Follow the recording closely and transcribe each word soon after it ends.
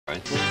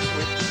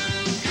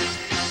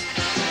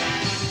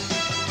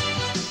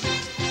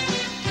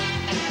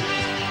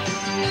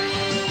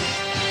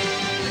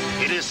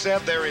It is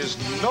said there is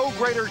no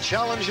greater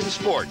challenge in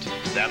sport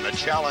than the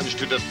challenge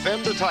to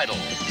defend a title.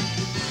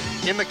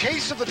 In the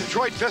case of the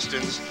Detroit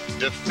Pistons,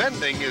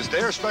 defending is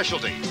their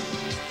specialty.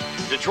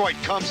 Detroit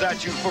comes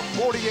at you for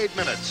 48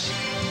 minutes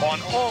on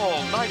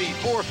all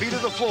 94 feet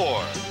of the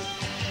floor.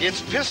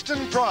 It's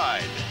Piston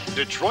pride,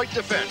 Detroit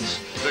defense,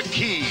 the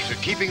key to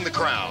keeping the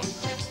crown.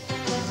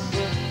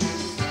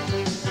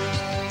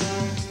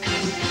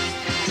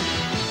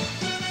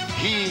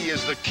 He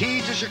is the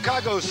key to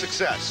Chicago's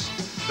success,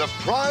 the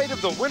pride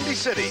of the Windy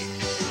City.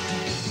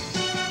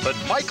 But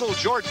Michael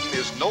Jordan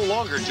is no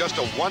longer just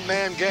a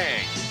one-man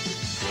gang.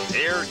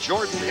 Air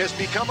Jordan has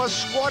become a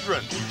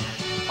squadron,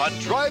 a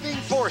driving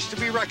force to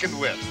be reckoned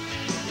with.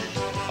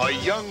 A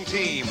young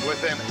team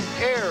with an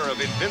air of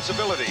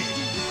invincibility.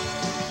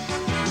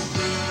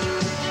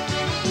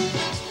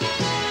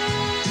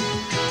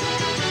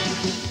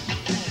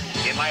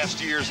 In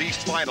last year's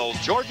East Final,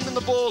 Jordan and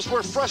the Bulls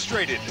were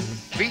frustrated,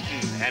 beaten,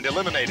 and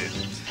eliminated.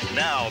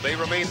 Now they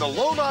remain the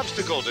lone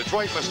obstacle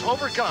Detroit must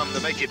overcome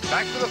to make it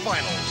back to the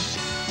finals.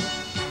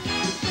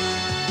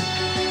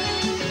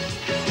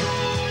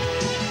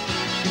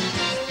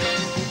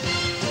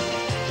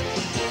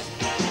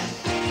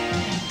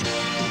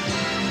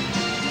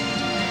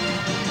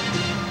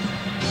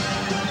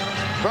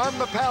 From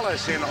the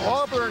Palace in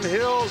Auburn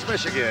Hills,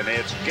 Michigan,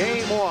 it's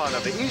Game 1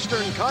 of the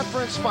Eastern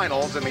Conference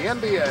Finals in the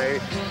NBA,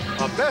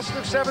 a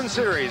best-of-7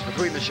 series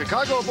between the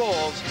Chicago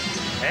Bulls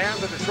and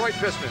the Detroit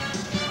Pistons.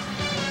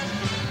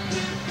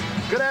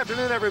 Good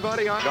afternoon,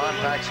 everybody. I'm John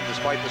Paxson,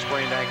 despite the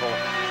sprained ankle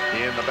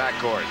in the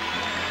backcourt.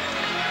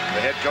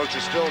 The head coach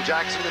is Phil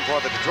Jackson, and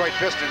for the Detroit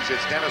Pistons,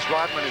 it's Dennis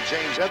Rodman and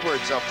James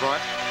Edwards up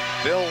front.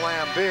 Bill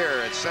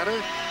Laimbeer at center.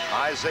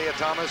 Isiah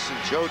Thomas and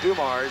Joe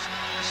Dumars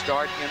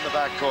start in the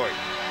backcourt.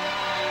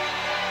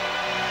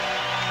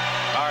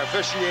 Our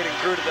officiating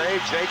crew today,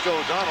 Jake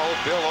O'Donnell,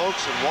 Bill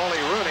Oakes, and Wally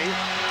Rooney.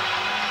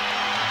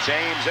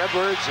 James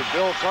Edwards and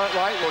Bill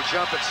Cartwright will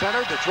jump at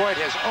center. Detroit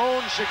has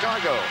owned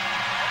Chicago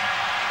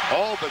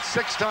all but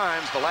 6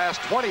 times. The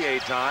last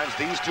 28 times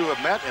these two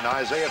have met, and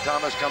Isiah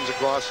Thomas comes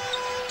across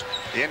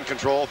in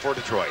control for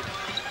Detroit.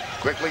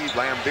 Quickly,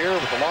 Laimbeer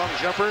with the long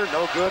jumper,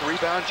 no good.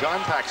 Rebound, John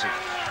Paxson.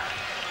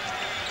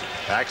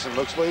 Paxson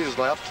looks to his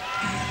left.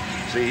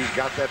 See, he's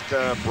got that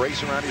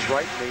brace around his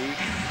right knee.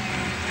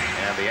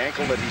 And the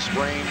ankle that he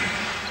sprained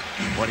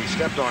when he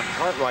stepped on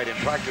Cartwright in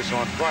practice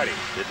on Friday.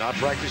 Did not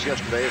practice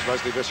yesterday, as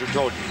Leslie Visser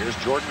told you. Here's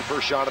Jordan,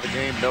 first shot of the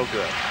game, no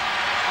good.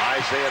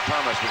 Isiah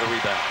Thomas with a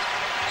rebound.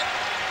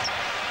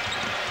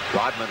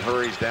 Rodman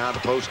hurries down to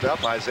post up.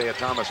 Isiah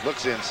Thomas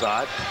looks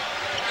inside.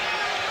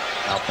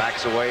 Now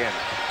backs away and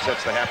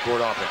sets the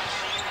half-court offense.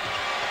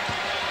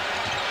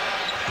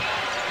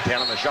 10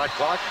 on the shot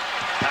clock.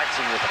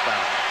 Paxson with the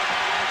foul.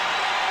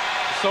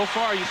 So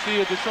far, you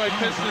see a Detroit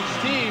Pistons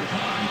team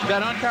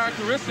that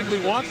uncharacteristically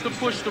wants to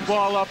push the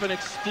ball up and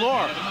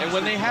explore. And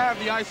when they have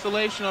the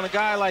isolation on a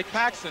guy like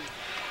Paxson,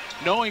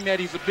 knowing that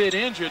he's a bit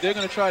injured, they're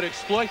going to try to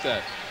exploit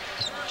that.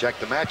 Check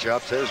the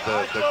matchups. There's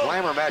the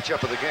glamour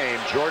matchup of the game.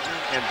 Jordan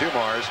and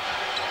Dumars.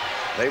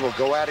 They will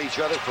go at each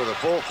other for the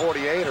full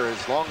 48 or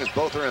as long as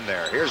both are in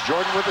there. Here's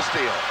Jordan with the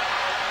steal.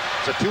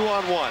 It's a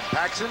 2-on-1.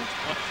 Paxson,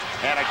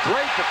 and a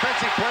great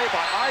defensive play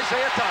by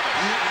Isiah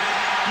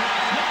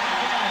Thomas.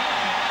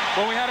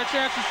 Well, we had a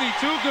chance to see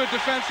 2 good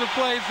defensive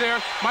plays there.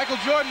 Michael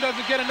Jordan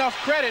doesn't get enough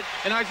credit,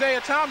 and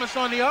Isiah Thomas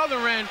on the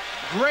other end,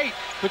 great,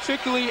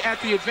 particularly at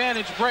the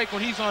advantage break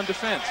when he's on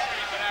defense.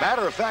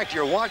 Matter of fact,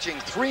 you're watching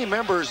 3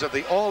 members of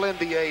the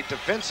All-NBA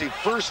defensive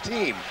first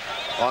team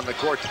on the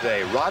court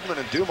today. Rodman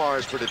and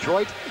Dumars for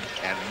Detroit,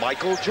 and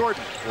Michael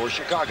Jordan for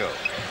Chicago.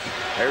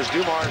 There's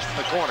Dumars from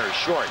the corner,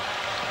 short.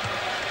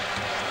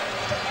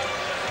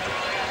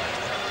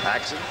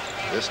 Paxson,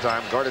 this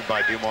time guarded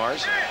by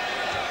Dumars.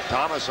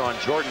 Thomas on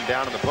Jordan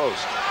down in the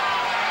post.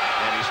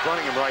 And he's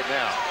fronting him right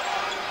now.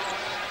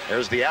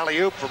 There's the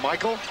alley-oop for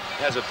Michael.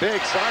 Has a big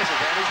size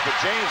advantage, but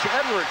James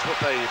Edwards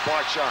with a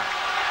block shot.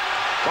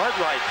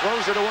 Cartwright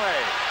throws it away.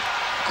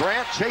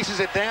 Grant chases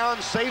it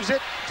down, saves it,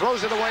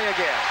 throws it away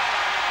again.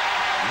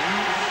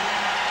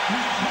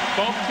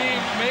 Both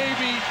teams may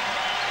be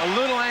a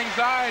little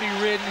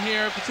anxiety-ridden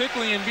here,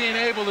 particularly in being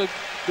able to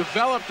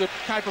develop the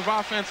type of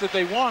offense that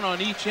they want on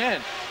each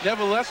end.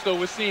 Nevertheless, though,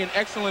 we're seeing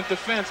excellent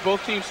defense.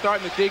 Both teams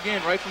starting to dig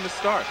in right from the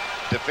start.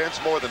 Defense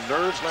more than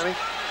nerves, Lenny?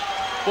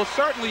 Well,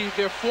 certainly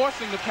they're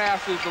forcing the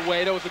passes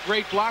away. There was a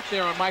great block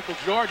there on Michael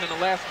Jordan in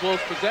the last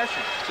Bulls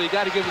possession. So you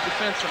got to give the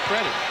defense some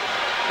credit.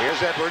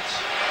 Here's Edwards.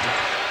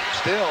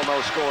 Still no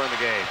score in the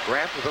game.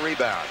 Grant with the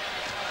rebound.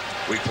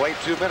 We played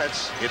 2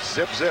 minutes. It's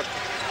zip-zip.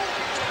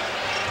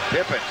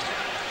 Pippen.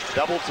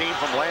 Double team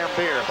from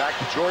Laimbeer. Back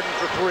to Jordan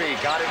for 3.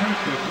 Got it.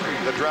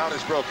 The drought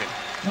is broken.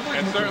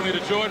 And certainly the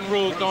Jordan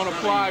rules don't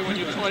apply when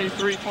you're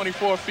 23,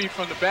 24 feet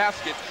from the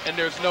basket and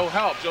there's no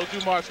help. Joe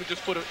Dumars could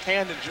just put a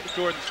hand in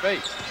Jordan's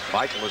face.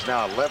 Michael is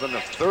now 11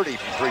 of 30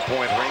 from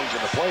 3-point range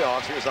in the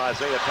playoffs. Here's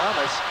Isiah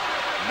Thomas.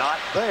 Not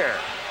there.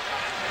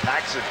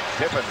 Paxson,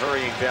 Pippen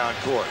hurrying down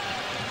court.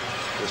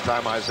 This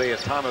time Isiah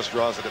Thomas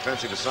draws a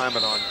defensive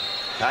assignment on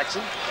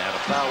Paxson, and a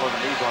foul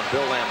underneath on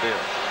Bill Laimbeer.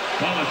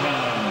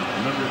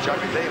 Chuck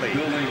Daly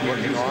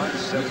working on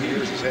 7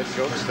 years as head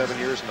coach, 7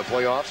 years in the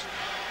playoffs,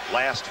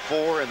 last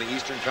 4 in the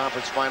Eastern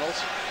Conference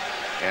Finals,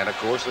 and of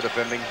course the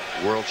defending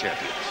world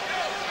champions.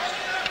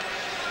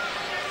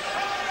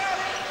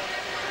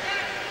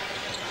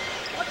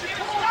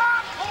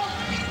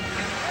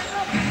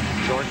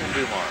 Jordan and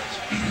Dumars.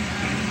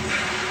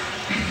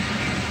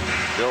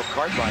 Bill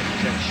Cartwright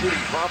has had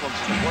shooting problems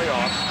in the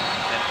playoffs,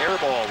 and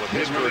airball with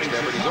his first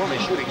effort. He's only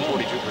shooting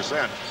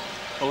 42%.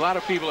 A lot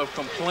of people have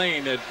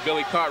complained that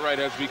Billy Cartwright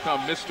has become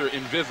Mr.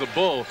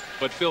 Invisible,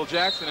 but Phil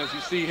Jackson, as you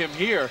see him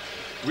here,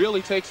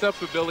 really takes up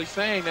for Billy,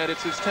 saying that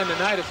it's his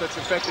tendonitis that's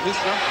affected his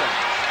jump shot.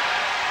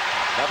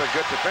 Another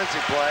good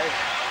defensive play.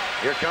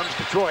 Here comes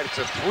Detroit. It's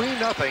a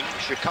 3-0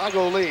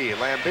 Chicago lead.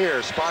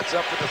 Laimbeer spots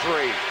up for the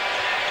 3.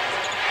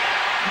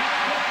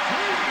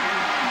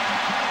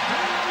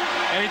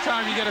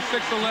 Anytime you get a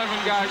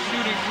 6'11" guy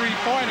shooting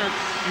three-pointers,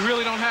 you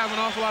really don't have an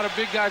awful lot of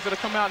big guys that'll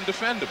come out and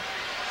defend him.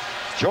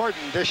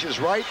 Jordan dishes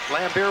right.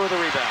 Laimbeer with a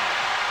rebound.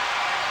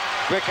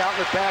 Quick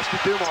outlet pass to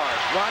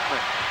Dumars.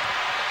 Rodman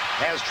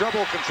has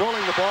trouble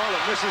controlling the ball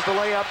and misses the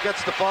layup.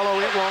 Gets the follow.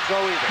 It won't go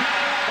either.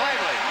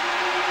 Finally.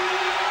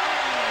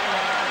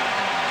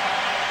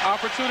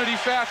 Opportunity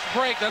fast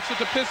break. That's what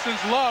the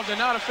Pistons love. They're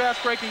not a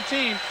fast-breaking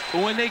team,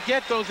 but when they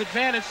get those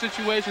advantage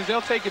situations,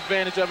 they'll take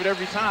advantage of it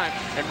every time,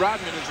 and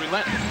Rodman is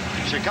relentless.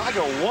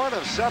 Chicago 1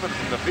 of 7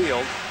 from the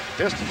field.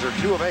 Pistons are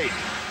 2 of 8.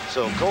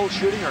 So cold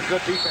shooting or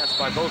good defense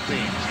by both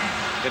teams.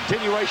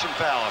 Continuation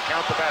foul.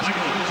 Count the basket.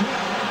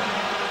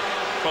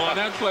 Well, on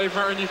that play,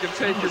 Vern, you can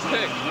take your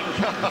pick.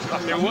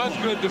 There was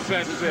good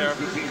defense there,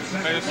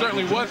 and it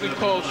certainly wasn't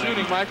cold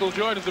shooting. Michael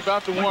Jordan's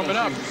about to warm it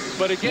up.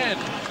 But again,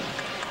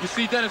 you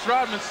see Dennis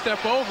Rodman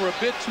step over a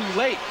bit too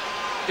late.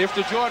 If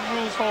the Jordan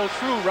rules hold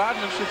true,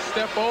 Rodman should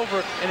step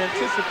over and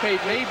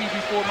anticipate maybe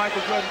before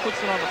Michael Jordan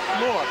puts it on the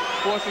floor,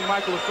 forcing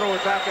Michael to throw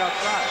it back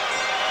outside.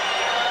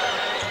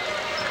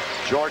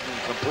 Jordan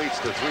completes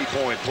the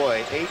three-point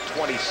play.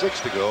 8:26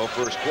 to go.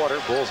 First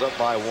quarter. Bulls up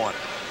by 1.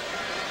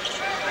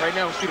 Right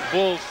now we see the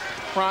Bulls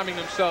priming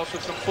themselves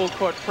with some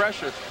full-court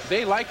pressure.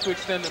 They like to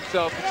extend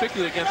themselves,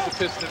 particularly against the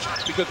Pistons,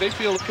 because they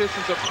feel the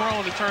Pistons are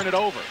prone to turn it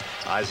over.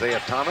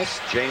 Isiah Thomas,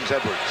 James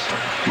Edwards.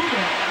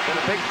 Been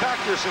a big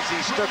factor since he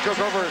took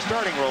over his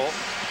starting role.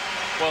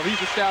 Well,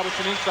 he's established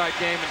an inside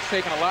game and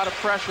taken a lot of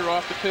pressure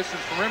off the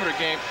Pistons' perimeter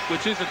game,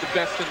 which isn't the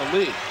best in the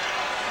league.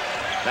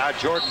 Now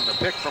Jordan, the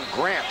pick from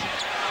Grant.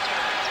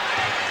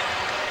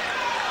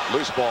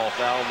 Loose ball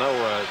foul, no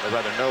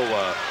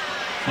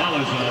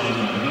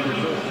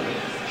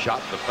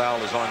shot. The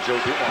foul is on Joe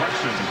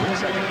Dumars.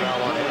 Second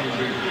foul on him.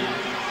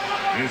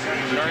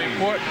 Very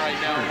important right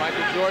now.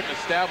 Michael Jordan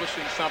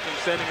establishing something,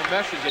 sending a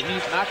message that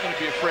he's not going to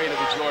be afraid of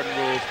the Jordan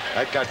rules.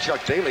 That got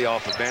Chuck Daly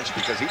off the bench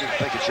because he didn't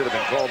think it should have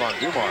been called on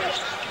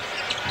Dumars.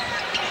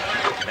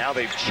 Now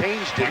they've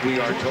changed it, we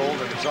are told,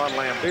 and it's on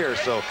Laimbeer,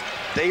 so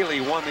Daly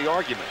won the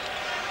argument.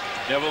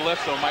 Nevertheless,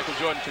 though, Michael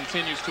Jordan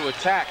continues to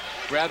attack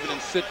rather than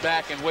sit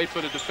back and wait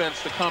for the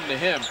defense to come to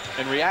him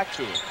and react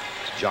to it.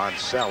 John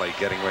Salley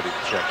getting ready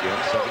to check in.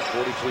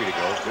 7:43 to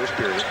go, first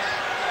period.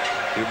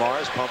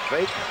 Dumars pump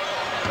fake.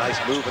 Nice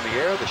move in the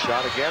air. The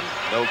shot again,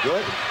 no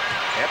good.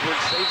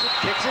 Edwards saves it,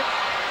 kicks it.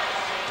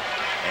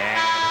 And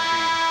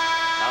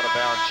out of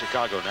bounds,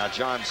 Chicago. Now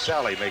John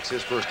Salley makes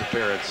his first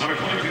appearance in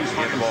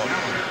the ball,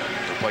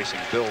 replacing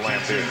Bill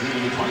Laimbeer.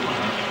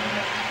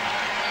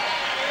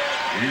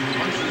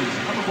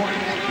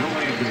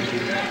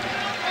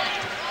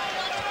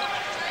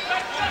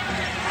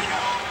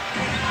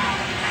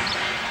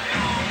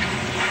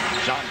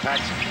 John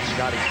Paxson,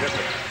 Scottie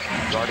Pippen,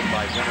 guarded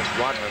by Dennis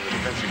Rodman, the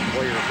Defensive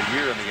Player of the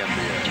Year in the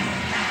NBA.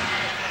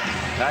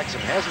 Paxson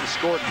hasn't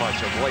scored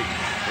much of late.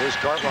 Here's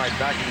Cartwright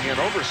backing in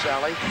over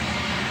Salley.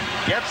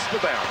 Gets the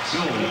bounce.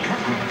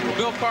 Well,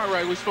 Bill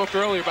Cartwright, we spoke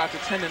earlier about the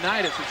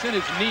tendonitis. It's in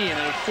his knee, and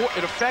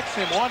it affects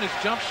him on his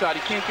jump shot.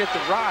 He can't get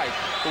the ride.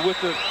 But with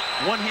the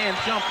one-hand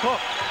jump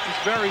hook,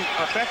 he's very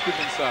effective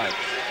inside.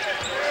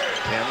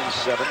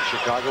 10-7,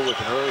 Chicago with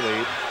an early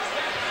lead.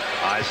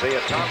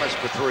 Isiah Thomas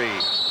for 3.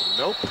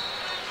 Nope.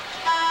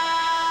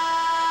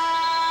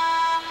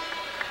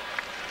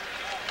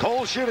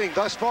 Cold shooting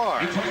thus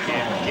far in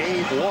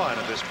game 1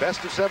 of this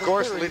best of 7. Of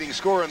course, the leading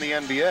scorer in the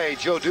NBA,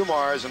 Joe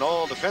Dumars, an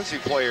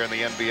all-defensive player in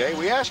the NBA.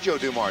 We asked Joe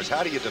Dumars,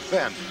 how do you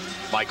defend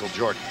Michael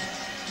Jordan?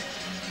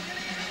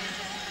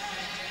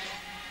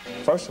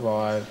 First of all,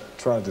 I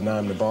try to deny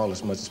him the ball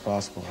as much as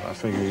possible. I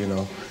figure, you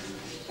know,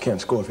 can't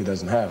score if he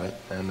doesn't have it.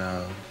 And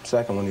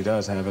second, when he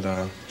does have it,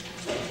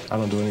 I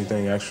don't do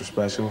anything extra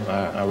special.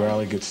 I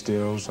rarely get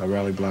steals. I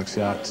rarely block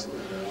shots.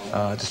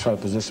 I just try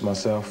to position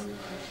myself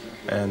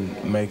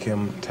and make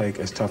him take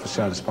as tough a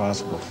shot as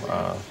possible.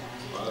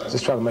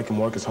 Just try to make him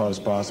work as hard as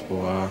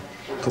possible.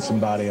 Put some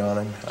body on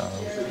him.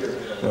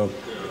 You know,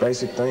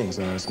 basic things.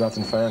 It's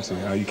nothing fancy.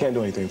 You can't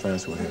do anything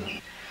fancy with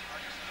him.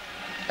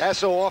 As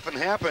so often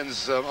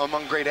happens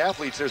among great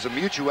athletes, there's a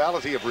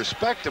mutuality of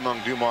respect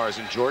among Dumars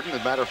and Jordan.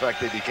 As a matter of fact,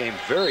 they became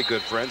very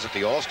good friends at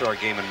the All-Star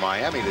game in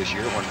Miami this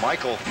year when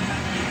Michael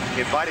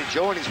invited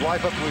Joe and his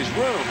wife up to his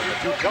room, and the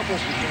two couples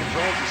became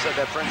friends. He said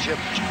that friendship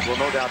will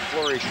no doubt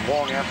flourish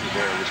long after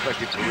their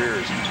respective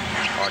careers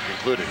are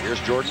concluded. Here's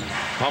Jordan.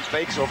 Pump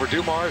fakes over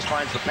Dumars,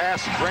 finds the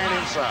pass, Grant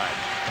inside.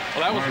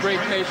 Well, that was great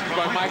patience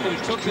by Michael. He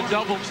took the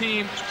double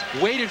team,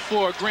 waited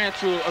for Grant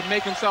to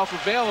make himself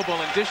available,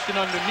 and dished it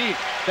underneath.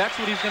 That's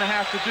what he's going to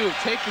have to do,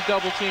 take the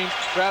double teams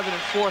rather than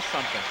force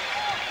something.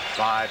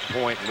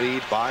 5-point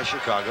lead by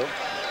Chicago.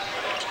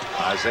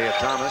 Isiah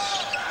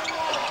Thomas.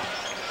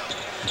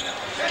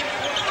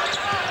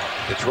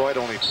 Detroit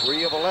only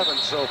 3 of 11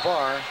 so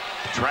far.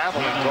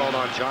 Traveling called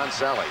on John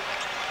Salley.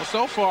 Well,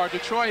 so far,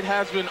 Detroit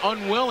has been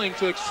unwilling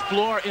to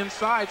explore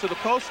inside to the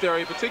post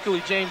area,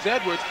 particularly James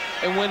Edwards.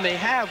 And when they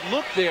have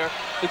looked there,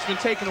 it's been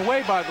taken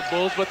away by the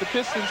Bulls. But the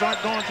Pistons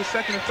aren't going to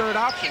second and third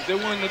options. They're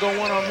willing to go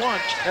one-on-one.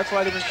 That's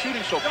why they've been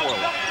shooting so poorly.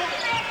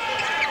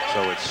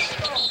 So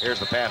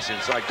here's the pass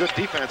inside. Good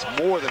defense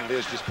more than it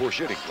is just poor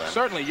shooting, Glenn.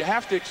 Certainly, you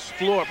have to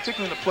explore,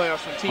 particularly in the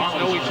playoffs when teams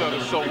know each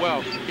other so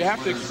well, you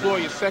have to explore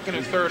your second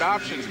and third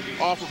options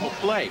off of a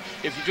play.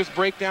 If you just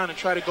break down and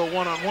try to go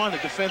one-on-one, the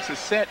defense is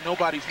set,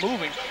 nobody's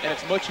moving, and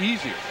it's much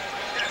easier.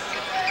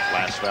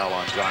 Last foul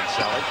on John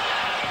Salley.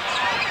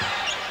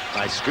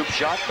 Nice scoop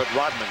shot, but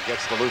Rodman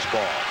gets the loose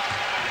ball.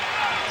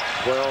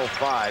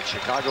 12-5,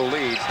 Chicago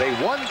leads. They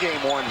won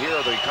game 1 here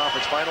of the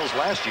conference finals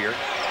last year.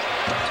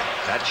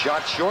 That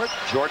shot short,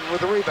 Jordan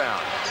with the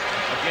rebound.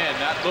 Again,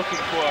 not looking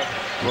for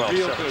a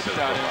real good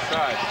shot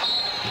inside.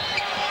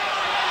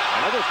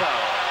 Another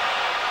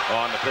foul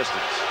on the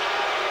Pistons.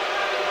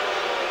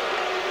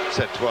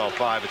 Said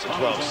 12-5, it's a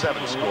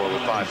 12-7 score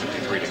with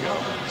 5:53 to go.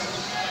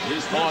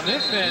 Well, on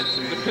this end,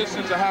 the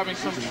Pistons are having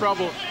some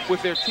trouble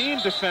with their team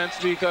defense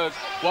because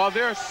while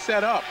they're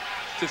set up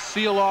to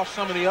seal off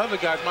some of the other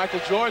guys,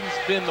 Michael Jordan's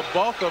been the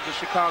bulk of the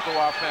Chicago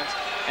offense,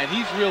 and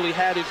he's really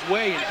had his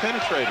way in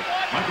penetrating.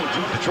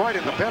 Detroit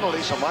in the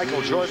penalty, so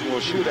Michael Jordan will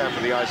shoot after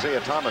the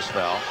Isiah Thomas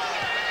foul.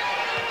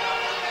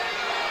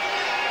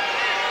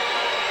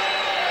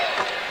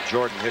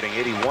 Jordan hitting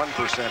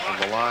 81% from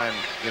the line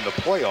in the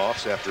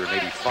playoffs after an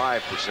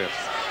 85%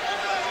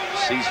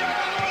 season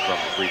from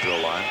the free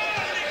throw line.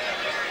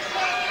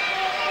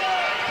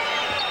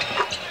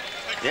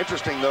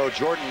 Interesting, though,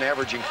 Jordan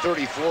averaging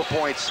 34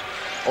 points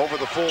over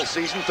the full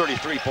season,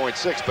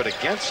 33.6, but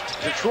against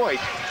Detroit,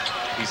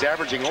 he's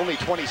averaging only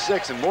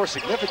 26, and more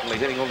significantly,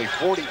 hitting only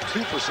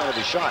 42% of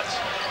his shots.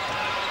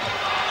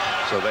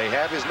 So they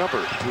have his number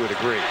to a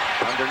degree.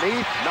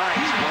 Underneath,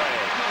 nice play.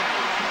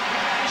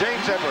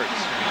 James Edwards.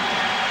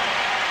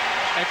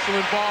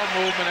 Excellent ball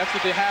movement. That's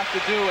what they have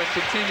to do and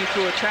continue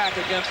to attack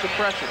against the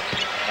pressure.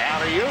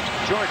 Alley-oop,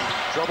 Jordan,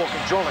 trouble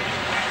controlling.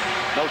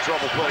 No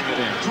trouble putting it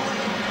in.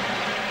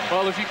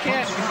 Well, if you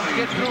can't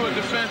get through a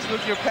defense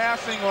with your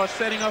passing or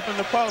setting up in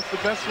the post, the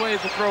best way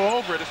is to throw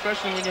over it,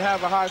 especially when you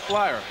have a high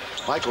flyer.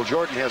 Michael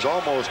Jordan has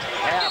almost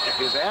half of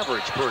his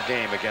average per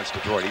game against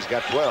Detroit. He's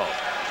got 12.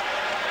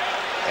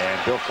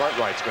 And Bill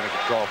Cartwright's going to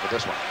get called for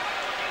this one.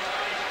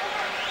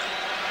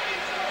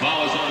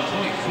 Foul is on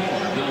point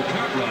 4. Bill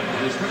Cartwright,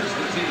 his first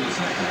 15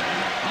 second.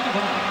 On the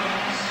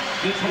bounds.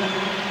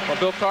 Well,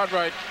 Bill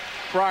Cartwright,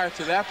 prior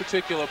to that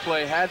particular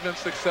play, had been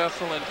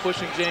successful in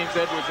pushing James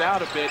Edwards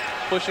out a bit,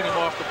 pushing him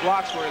off the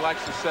blocks where he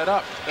likes to set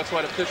up. That's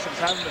why the Pistons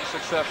haven't been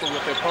successful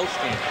with their post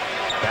game.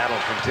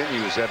 Battle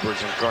continues, Edwards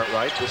and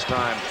Cartwright. This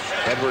time,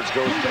 Edwards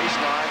goes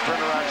baseline.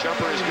 Turnaround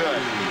jumper is good.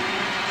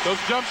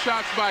 Those jump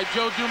shots by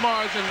Joe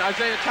Dumars and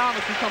Isiah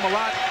Thomas become a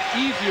lot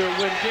easier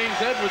when James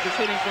Edwards is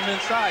hitting from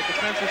inside.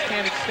 Defenses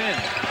can't extend.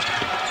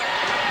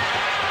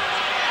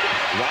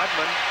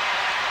 Rodman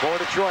for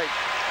Detroit.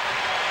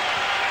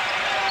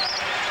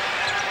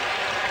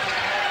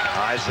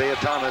 Isiah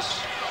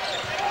Thomas.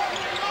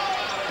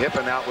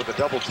 Pippen out with a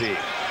double team.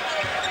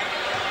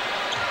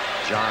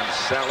 John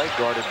Salley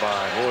guarded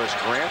by Horace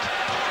Grant.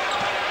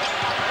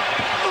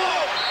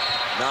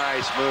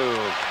 Nice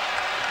move.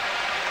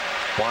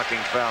 Blocking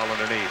foul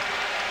underneath.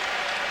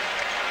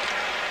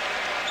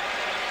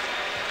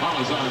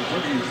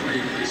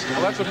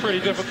 Well, that's a pretty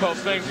difficult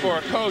thing for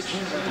a coach,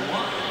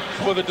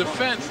 for the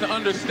defense to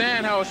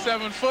understand how a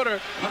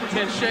 7-footer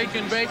can shake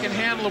and bake and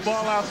handle the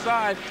ball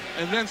outside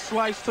and then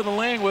slice to the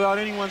lane without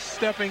anyone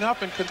stepping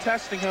up and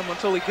contesting him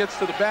until he gets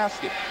to the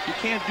basket. You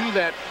can't do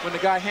that when the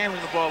guy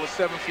handling the ball is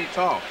 7 feet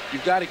tall.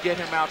 You've got to get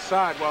him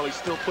outside while he's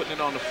still putting it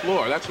on the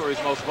floor. That's where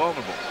he's most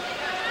vulnerable.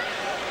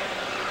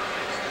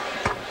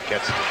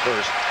 Gets to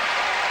first.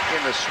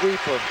 In the sweep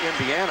of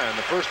Indiana in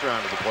the first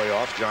round of the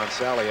playoffs, John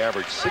Salley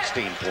averaged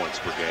 16 points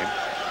per game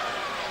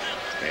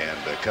and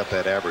cut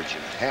that average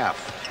in half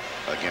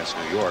against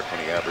New York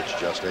when he averaged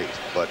just 8.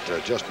 But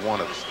just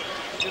one of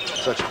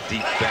such a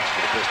deep bench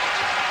for the Pistons.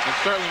 And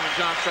certainly when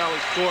John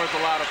Salley scores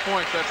a lot of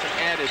points, that's an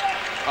added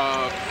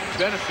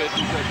benefit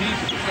because he's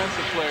a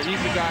defensive player. He's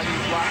a guy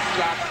who's block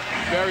shots,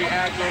 very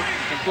agile,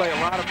 can play a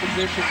lot of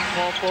positions,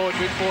 small forward,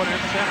 big forward,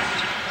 and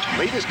center.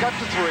 Lead is cut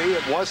to 3.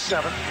 It was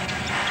 7.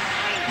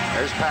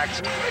 There's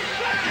Paxson.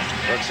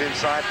 Looks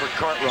inside for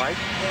Cartwright.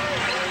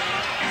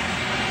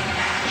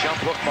 Jump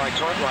hook by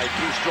Cartwright,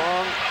 too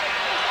strong.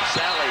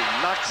 Salley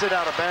knocks it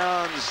out of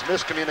bounds.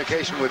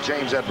 Miscommunication with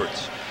James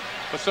Edwards.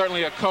 But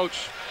certainly a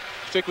coach,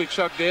 particularly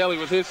Chuck Daly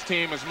with his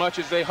team, as much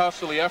as they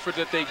hustle, the effort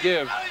that they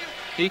give,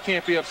 he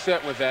can't be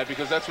upset with that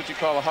because that's what you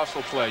call a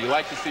hustle play. You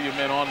like to see your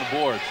men on the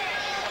boards.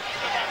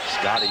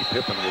 Scottie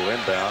Pippen will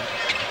inbound.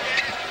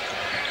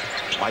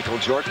 Michael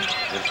Jordan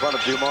in front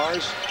of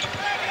Dumars.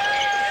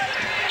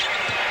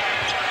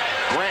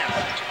 Grant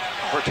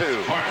for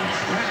 2.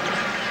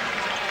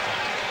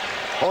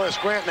 Horace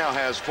Grant now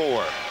has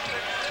 4.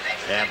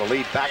 And the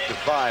lead back to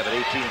 5 at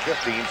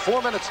 18-15.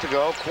 4 minutes to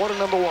go, quarter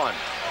number 1.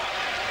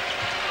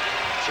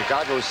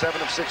 Chicago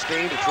 7 of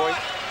 16, Detroit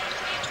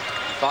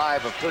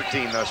 5 of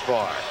 13 thus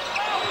far.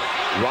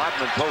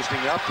 Rodman posting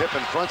up,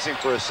 Pippen fronts him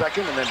for a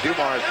second, and then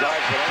Dumars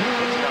drives it in and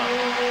puts it up.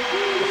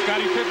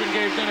 Scottie Pippen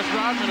gave Dennis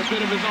Rodman a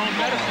bit of his own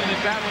medicine in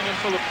battling him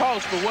for the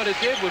post, but what it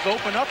did was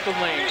open up the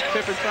lane.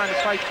 Pippen trying to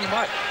fight too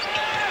much.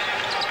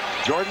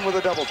 Jordan with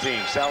a double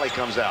team. Salley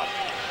comes out.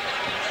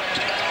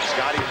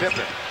 Scottie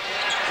Pippen.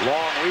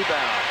 Long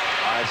rebound.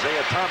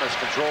 Isiah Thomas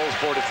controls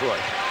for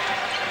Detroit.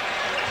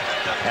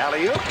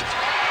 Alley-oop. Oh,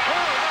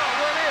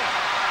 no, went in.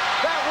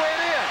 That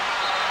went in.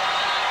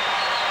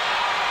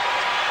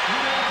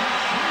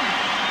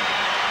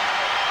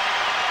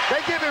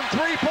 They give him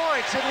 3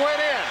 points. It went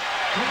in.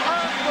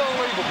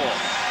 Unbelievable.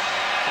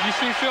 You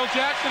see Phil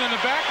Jackson in the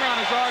background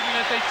is arguing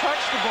that they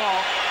touched the ball,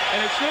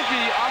 and it should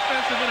be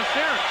offensive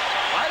interference.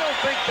 I don't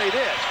think they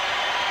did.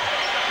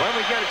 When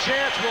we get a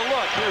chance, we'll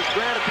look. Here's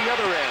Grant at the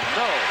other end.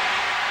 No.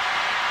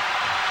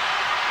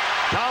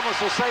 Thomas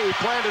will say he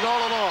planned it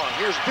all along.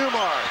 Here's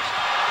Dumars.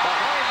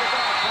 Behind the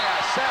back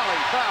pass.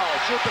 Salley, foul,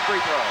 shoot the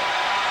free throw.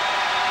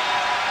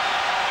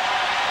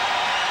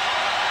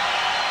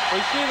 We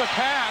see the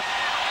pass.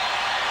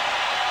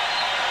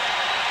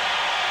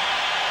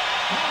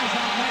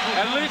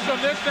 At least from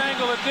this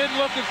angle, it didn't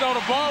look as though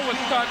the ball was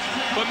touched,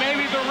 but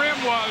maybe the rim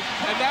was,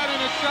 and that in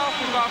itself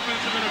is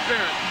offensive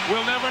interference.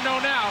 We'll never know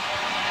now.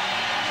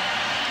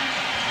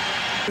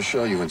 To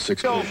show you in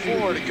 6 minutes.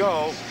 4 to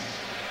go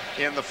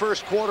in the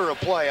first quarter of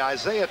play.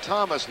 Isiah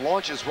Thomas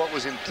launches what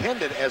was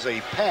intended as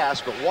a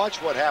pass, but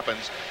watch what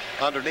happens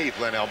underneath,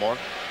 Len Elmore.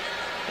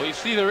 Well, you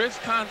see there is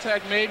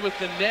contact made with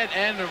the net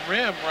and the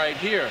rim right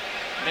here.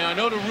 Now, I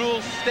know the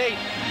rules state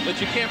that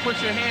you can't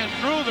put your hand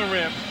through the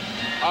rim.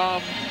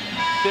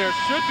 There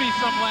should be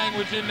some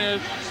language in there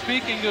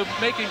speaking of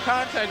making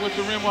contact with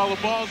the rim while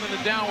the ball's in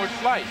a downward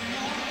flight.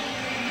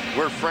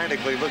 We're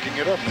frantically looking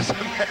it up as a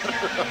matter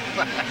of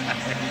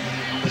fact.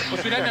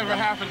 Well, see, that never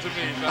happened to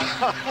me.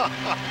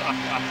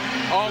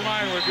 All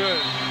mine were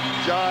good.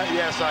 John,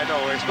 yes, I know,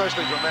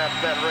 especially from that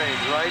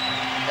range, right?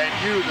 And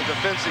you, the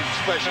defensive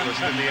specialist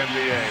in the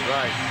NBA,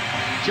 right?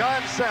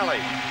 John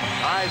Salley,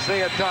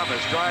 Isiah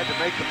Thomas tried to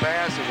make the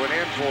pass. It went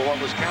in for what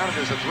was counted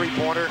as a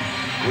three-pointer.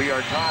 We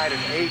are tied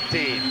at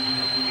 18.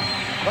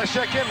 Let's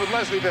check in with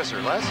Leslie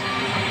Visser. Les?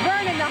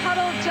 Vern, in the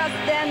huddle just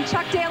then,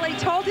 Chuck Daly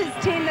told his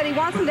team that he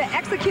wants them to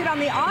execute on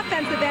the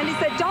offensive end. He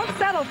said, don't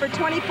settle for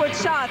 20-foot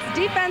shots.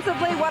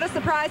 Defensively, what a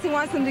surprise. He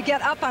wants them to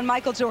get up on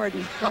Michael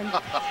Jordan.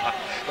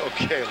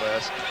 Okay,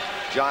 Les.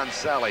 John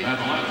Salley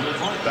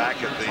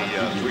back at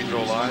the free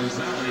throw line.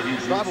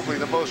 Probably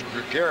the most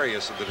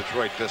gregarious of the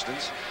Detroit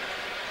Pistons.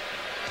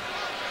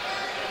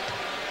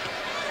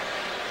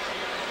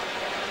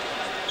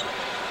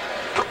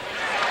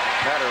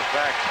 Matter of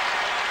fact,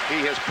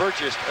 he has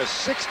purchased a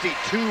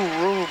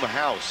 62-room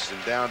house in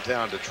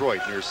downtown Detroit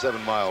near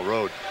 7 Mile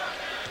Road.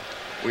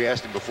 We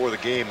asked him before the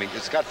game,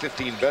 it's got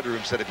 15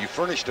 bedrooms, said, have you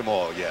furnished them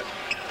all yet?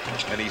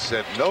 And he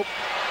said, nope,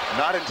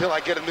 not until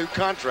I get a new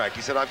contract.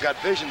 He said, I've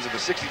got visions of a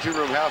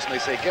 62-room house, and they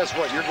say, guess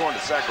what, you're going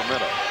to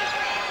Sacramento.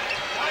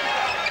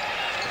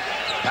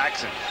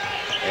 Paxson,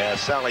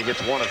 as Salley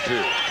hits 1 of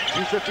 2.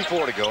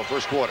 2:54 to go,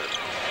 first quarter.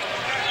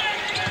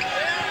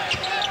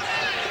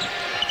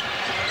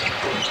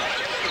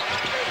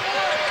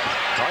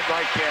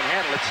 Cartwright can't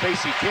handle it.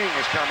 Stacey King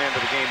has come into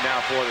the game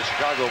now for the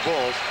Chicago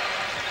Bulls.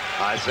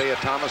 Isiah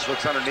Thomas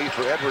looks underneath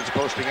for Edwards,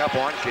 posting up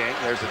on King.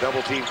 There's the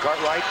double team.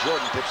 Cartwright.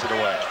 Jordan tips it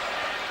away.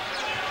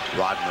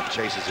 Rodman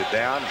chases it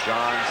down.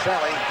 John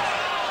Salley.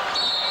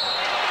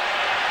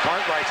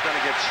 Cartwright's going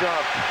to get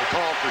shoved. The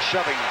call for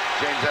shoving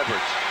James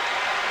Edwards.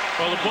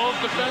 Well, the Bulls'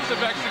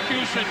 defensive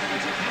execution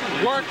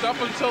worked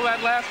up until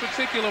that last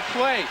particular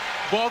play.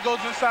 Ball goes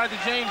inside to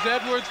James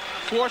Edwards,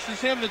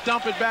 forces him to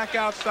dump it back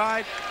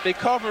outside. They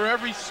cover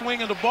every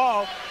swing of the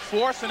ball,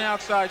 force an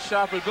outside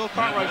shot, but Bill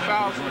Cartwright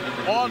fouls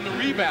on the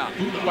rebound.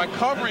 By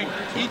covering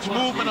each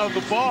movement of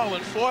the ball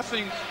and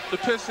forcing the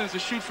Pistons to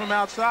shoot from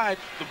outside,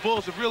 the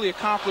Bulls have really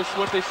accomplished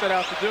what they set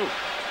out to do.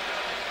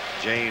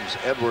 James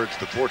Edwards,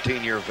 the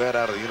 14-year vet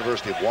out of the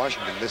University of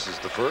Washington, misses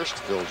the first.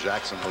 Phil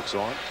Jackson looks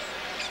on.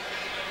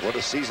 What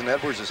a season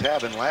Edwards is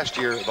having. Last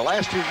year, the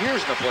last 2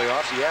 years in the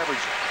playoffs, he averaged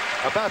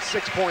about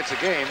 6 points a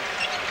game.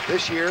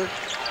 This year,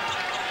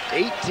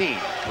 18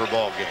 per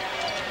ball game.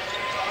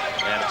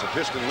 And it's a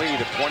Piston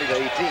lead of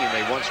 20-18.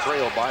 They once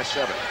trailed by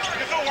 7.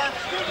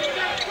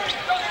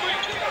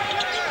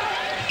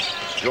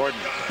 Jordan,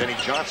 Vinnie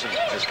Johnson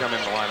has come in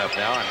the lineup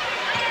now, and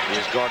he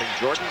is guarding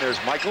Jordan. There's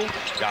Michael.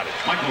 Got it.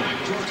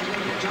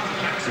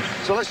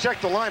 So let's check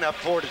the lineup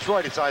for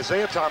Detroit. It's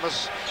Isiah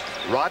Thomas,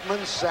 Rodman,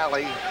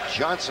 Salley,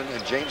 Johnson,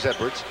 and James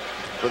Edwards.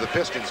 For the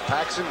Pistons,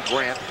 Paxson,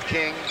 Grant,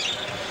 King,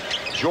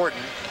 Jordan,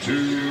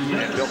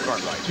 and Bill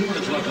Cartwright.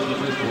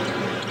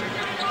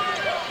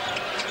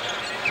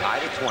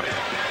 Tied at 20.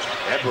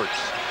 Edwards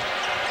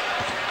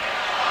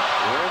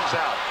rims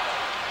out.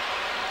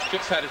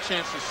 Just had a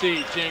chance to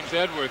see James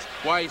Edwards,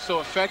 why he's so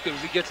effective.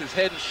 He gets his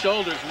head and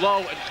shoulders low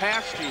and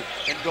past you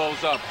and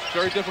goes up.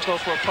 Very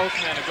difficult for a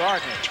postman to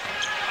guard him.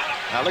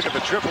 Now look at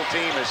the triple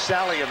team as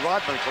Salley and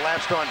Rodman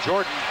collapsed on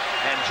Jordan,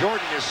 and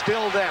Jordan is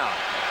still down.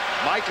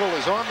 Michael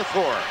is on the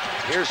floor.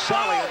 Here's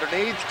Salley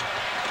underneath.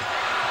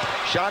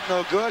 Shot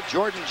no good.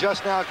 Jordan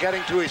just now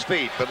getting to his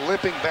feet, but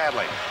limping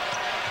badly.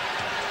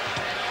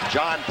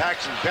 John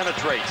Paxson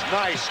penetrates.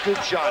 Nice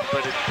scoop shot,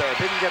 but it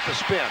didn't get the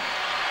spin.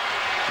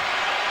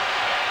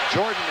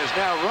 Jordan is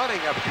now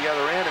running up at the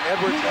other end, and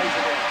Edwards lays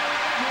it in.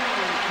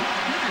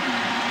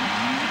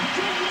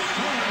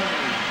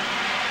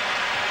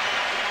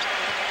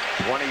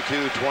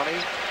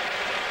 (22-20).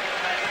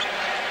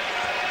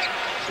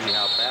 See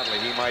how badly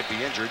he might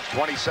be injured.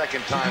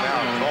 22nd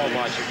timeout called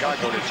by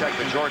Chicago to check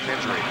the Jordan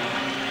injury.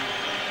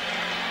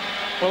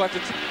 Well, at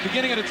the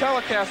beginning of the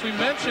telecast, we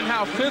mentioned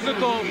how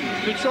physical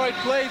Detroit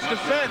plays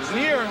defense.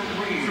 Here,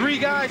 three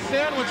guys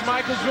sandwich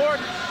Michael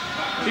Jordan.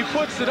 He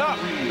puts it up.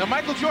 Now,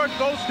 Michael Jordan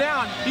goes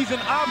down. He's in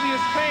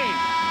obvious pain.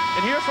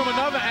 And here from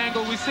another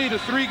angle, we see the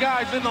three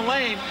guys in the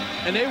lane,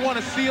 and they want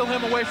to seal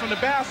him away from the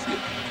basket.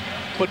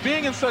 But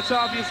being in such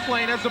obvious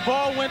pain, as the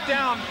ball went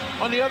down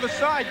on the other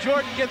side,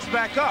 Jordan gets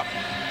back up.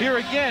 Here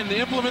again, the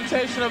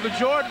implementation of the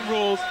Jordan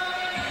rules.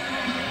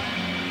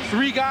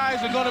 Three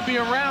guys are going to be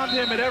around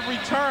him at every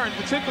turn,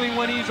 particularly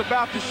when he's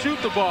about to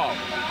shoot the ball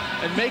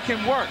and make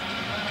him work.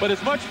 But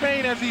as much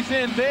pain as he's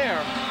in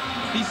there,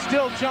 he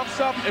still jumps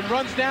up and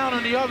runs down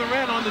on the other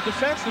end on the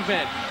defensive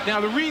end.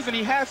 Now, the reason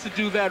he has to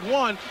do that,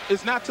 one,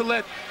 is not to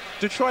let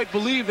Detroit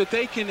believe that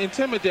they can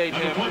intimidate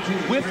him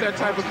with that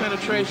type of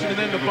penetration and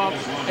then the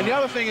bumps. And the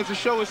other thing is to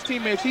show his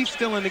teammates he's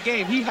still in the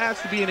game. He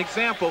has to be an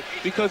example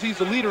because he's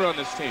the leader on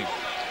this team.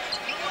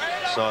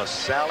 Saw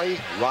Salley,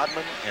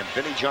 Rodman, and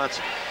Vinnie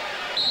Johnson.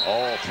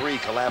 All three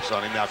collapse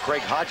on him. Now,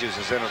 Craig Hodges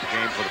has entered the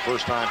game for the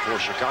first time for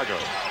Chicago.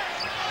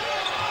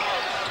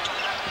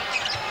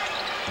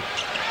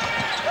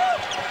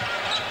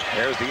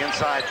 There's the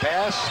inside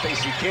pass.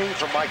 Stacey King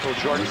from Michael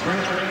Jordan.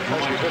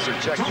 Leslie Visser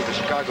checked with the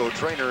Chicago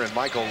trainer, and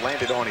Michael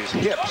landed on his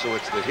hip, so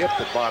it's the hip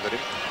that bothered him.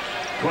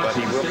 But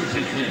he will.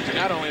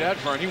 Not only that,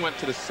 Vern, he went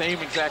to the same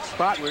exact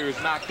spot where he was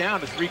knocked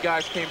down. The three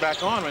guys came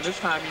back on, and this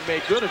time he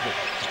made good of it.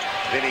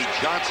 Vinnie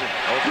Johnson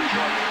over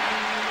Jordan.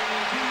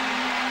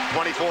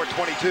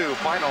 24-22,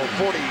 final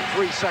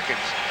 43 seconds.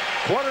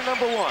 Quarter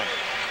number one.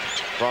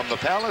 From the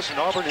Palace in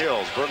Auburn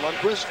Hills, Vern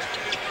Lundquist,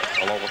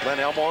 along with Len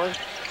Elmore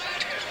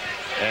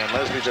and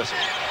Leslie Visser.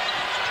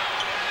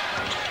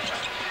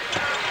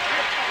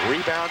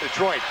 Rebound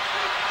Detroit.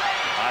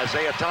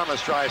 Isiah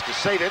Thomas tries to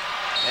save it,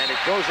 and it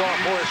goes off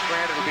Horace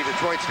Grant. It'll be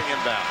Detroit's to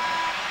inbound.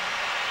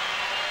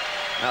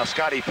 Now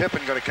Scottie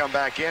Pippen going to come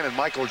back in, and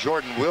Michael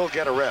Jordan will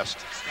get a rest.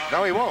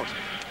 No, he won't.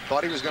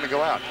 Thought he was going to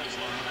go out.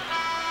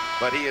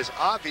 But he is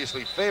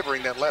obviously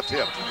favoring that left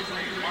hip.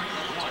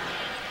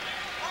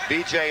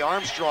 B.J.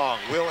 Armstrong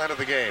will enter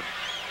the game.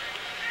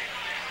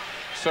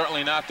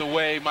 Certainly not the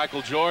way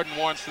Michael Jordan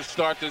wants to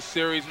start this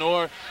series,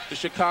 nor the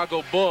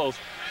Chicago Bulls.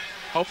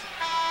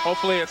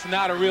 Hopefully it's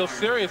not a real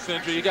serious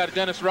injury. You got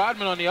Dennis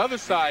Rodman on the other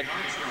side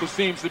who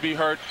seems to be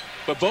hurt,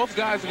 but both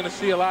guys are going to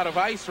see a lot of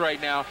ice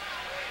right now.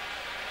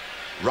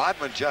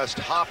 Rodman just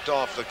hopped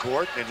off the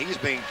court, and he's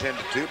being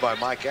tended to by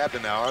Mike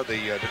Abdenauer,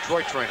 the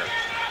Detroit trainer.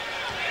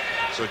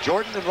 So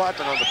Jordan and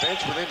Rodman on the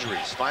bench with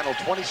injuries. Final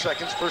 20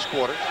 seconds, first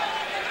quarter,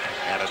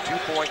 and a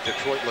 2-point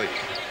Detroit lead.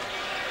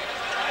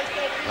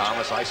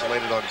 Thomas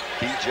isolated on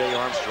B.J.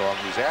 Armstrong,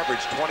 who's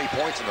averaged 20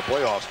 points in the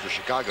playoffs for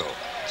Chicago.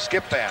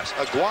 Skip pass,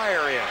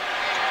 Aguirre in.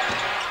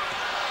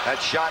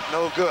 That shot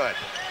no good.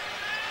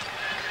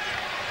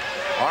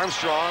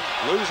 Armstrong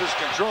loses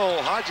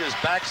control. Hodges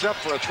backs up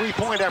for a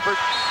three-point effort.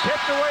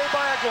 Tipped away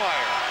by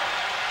Aguirre.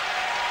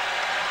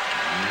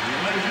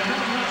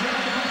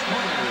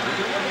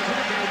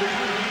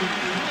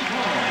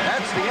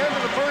 That's the end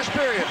of the first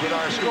period with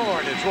our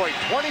score. Detroit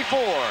 24.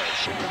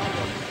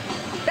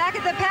 Back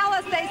at the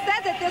Palace, they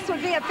said that this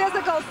would be a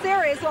physical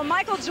series. Well,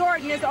 Michael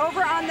Jordan is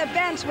over on the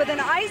bench with an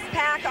ice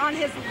pack on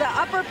the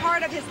upper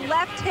part of his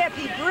left hip.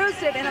 He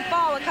bruised it in a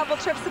fall a couple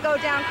trips ago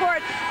down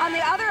court. On the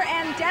other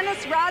end,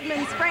 Dennis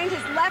Rodman sprained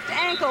his left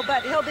ankle,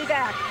 but he'll be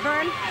back.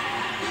 Vern?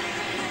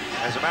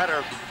 As a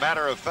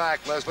matter of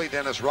fact, Leslie,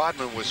 Dennis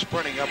Rodman was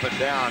sprinting up and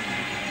down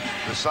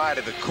the side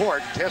of the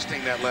court,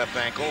 testing that left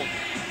ankle.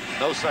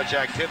 No such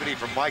activity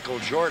from Michael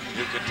Jordan,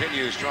 who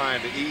continues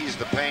trying to ease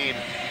the pain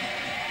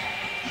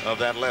of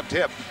that left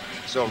hip.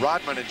 So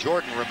Rodman and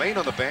Jordan remain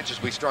on the bench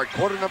as we start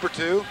quarter number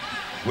two,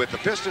 with the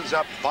Pistons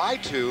up by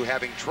 2,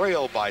 having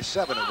trailed by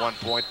 7 at one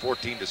point,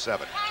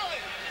 14-7.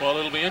 Well,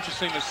 it'll be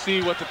interesting to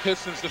see what the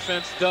Pistons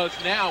defense does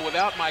now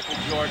without Michael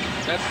Jordan.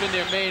 That's been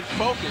their main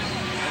focus.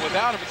 And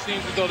without him, it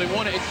seems as though they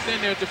want to extend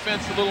their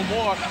defense a little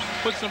more,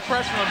 put some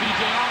pressure on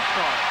B.J.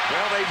 Armstrong.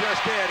 Well, they just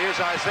did. Here's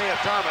Isiah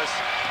Thomas,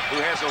 who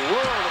has a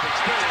world of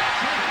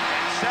experience.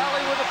 And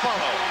Salley with a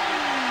follow.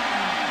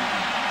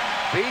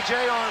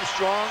 B.J.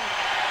 Armstrong,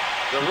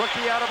 the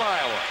rookie out of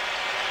Iowa,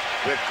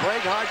 with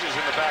Craig Hodges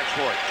in the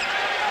backcourt.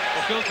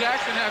 Well, Phil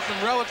Jackson has some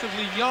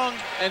relatively young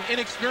and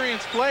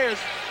inexperienced players,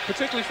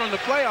 particularly from the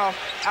playoff,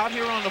 out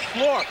here on the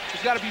floor.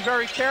 He's got to be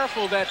very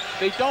careful that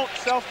they don't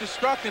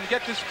self-destruct and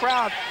get this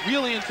crowd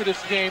really into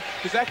this game,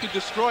 because that could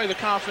destroy the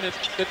confidence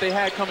that they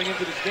had coming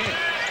into this game.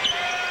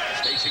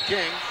 Stacey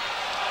King,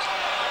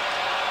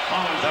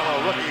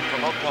 fellow rookie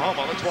from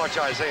Oklahoma. Let's watch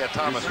Isiah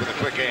Thomas with the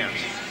quick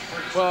hands.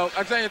 Well,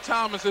 Isiah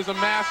Thomas is a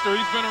master.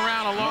 He's been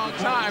around a long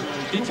time.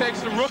 He takes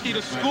the rookie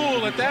to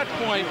school at that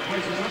point.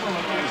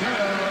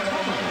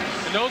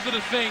 And those are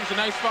the things, a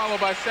nice follow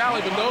by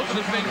Salley, but those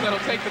are the things that'll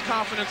take the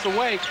confidence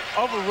away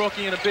of a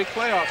rookie in a big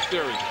playoff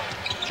series.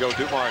 Joe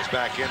Dumars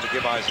back in to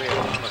give Isiah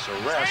Thomas a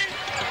rest.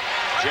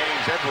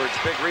 James Edwards,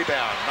 big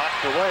rebound,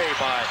 knocked away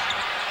by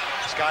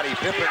Scottie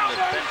Pippen,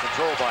 then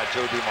controlled by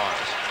Joe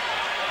Dumars.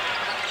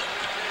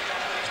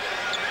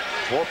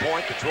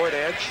 4-point Detroit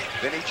edge.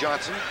 Vinnie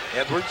Johnson,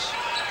 Edwards.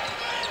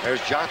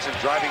 There's Johnson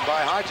driving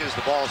by Hodges.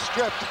 The ball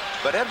stripped,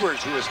 but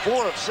Edwards, who is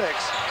 4 of 6,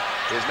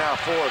 is now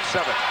 4 of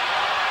 7.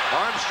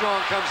 Armstrong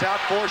comes out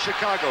for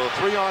Chicago.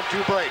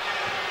 3-on-2 break.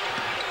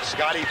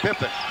 Scottie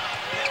Pippen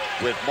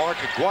with Mark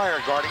Aguirre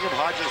guarding him.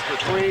 Hodges for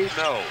 3.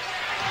 No.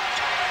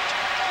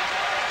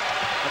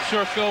 I'm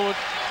sure Phil would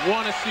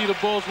want to see the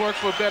Bulls work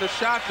for a better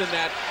shot than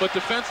that, but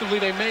defensively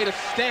they made a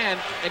stand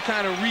and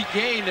kind of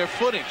regained their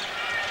footing.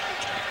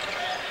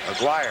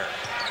 Aguirre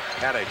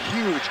had a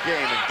huge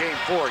game in Game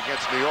 4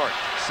 against New York.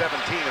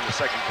 17 in the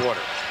second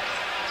quarter.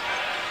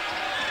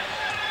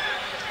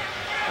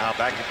 Now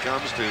back it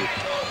comes to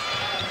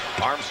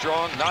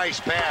Armstrong. Nice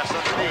pass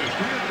underneath.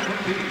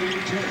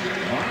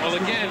 Well,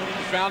 again,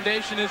 the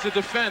foundation is the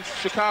defense.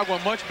 Chicago, a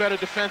much better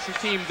defensive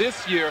team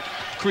this year,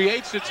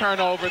 creates the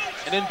turnover,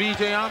 and then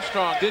B.J.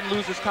 Armstrong didn't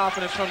lose his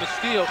confidence from the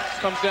steal.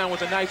 Comes down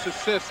with a nice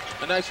assist,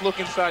 a nice look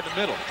inside the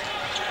middle.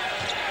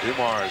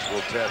 Dumars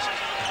will test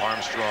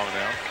Armstrong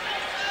now.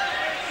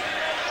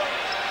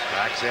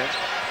 Backs in.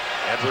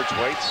 Edwards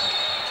waits.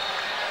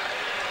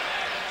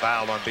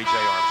 Foul on B.J.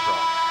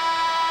 Armstrong.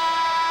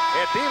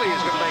 Ed Nealy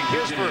is going to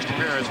make his first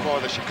appearance for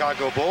the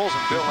Chicago Bulls,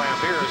 and Bill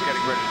Laimbeer is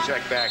getting ready to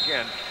check back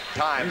in.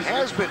 Time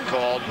has been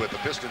called with the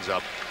Pistons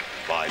up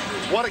by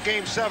 3. What a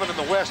Game 7 in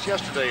the West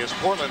yesterday as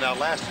Portland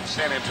outlasted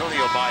San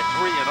Antonio by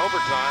 3 in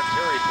overtime.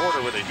 Terry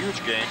Porter with a huge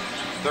game,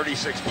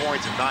 36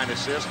 points and 9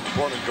 assists.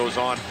 Portland goes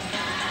on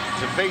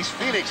to face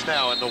Phoenix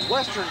now in the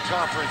Western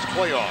Conference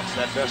playoffs.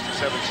 That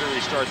best-of-7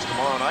 series starts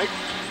tomorrow night.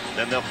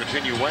 Then they'll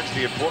continue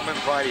Wednesday at Portland,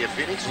 Friday at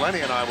Phoenix.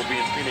 Lenny and I will be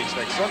in Phoenix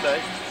next Sunday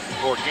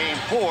for Game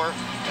 4,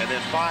 and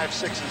then 5,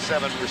 6, and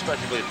 7,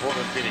 respectively, at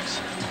Portland, Phoenix,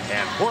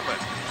 and Portland.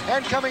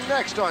 And coming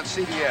next on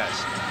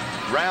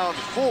CBS, Round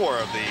 4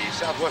 of the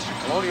Southwestern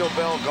Colonial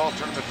Bell Golf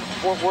Tournament from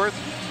Fort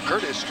Worth.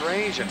 Curtis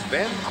Strange and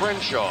Ben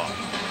Crenshaw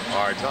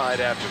are tied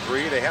after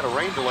 3. They had a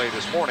rain delay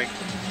this morning,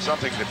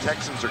 something the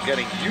Texans are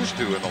getting used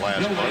to in the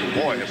last month.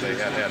 Boy, have they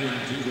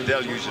had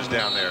deluges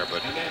down there.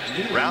 But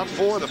round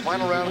 4, the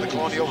final round of the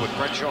Colonial, with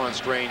Crenshaw and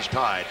Strange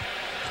tied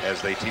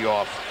as they tee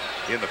off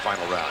in the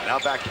final round. Now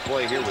back to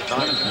play here with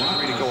 9 and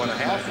 3 to go in a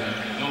half.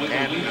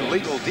 And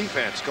illegal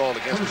defense called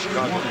against the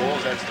Chicago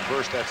Bulls. That's the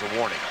first. That's a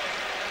warning.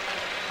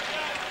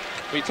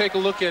 We take a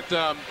look at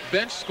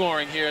bench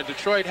scoring here.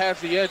 Detroit has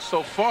the edge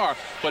so far,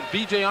 but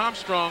B.J.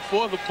 Armstrong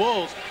for the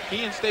Bulls,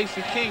 he and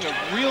Stacey King have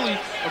really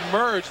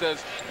emerged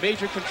as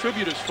major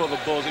contributors for the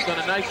Bulls. They've done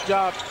a nice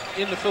job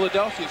in the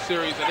Philadelphia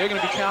series, and they're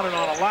going to be counted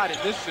on a lot in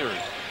this series.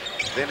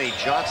 Vinnie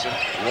Johnson,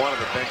 one of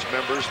the bench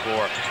members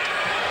for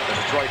the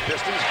Detroit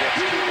Pistons, gets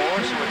 2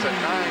 more, so it's a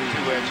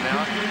 9-2 edge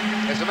now.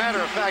 As a matter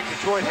of fact,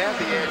 Detroit had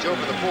the edge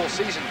over the full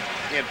season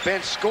in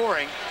bench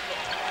scoring.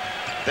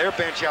 Their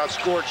bench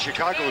outscored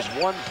Chicago's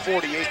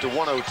 148 to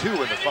 102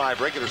 in the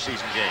 5 regular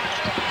season games.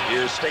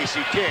 Here's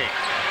Stacey King.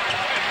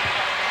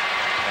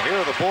 And here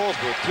are the Bulls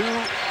with 2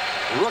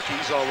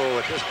 rookies,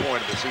 although at this point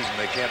of the season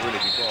they can't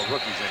really be called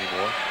rookies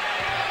anymore.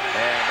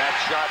 And that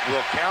shot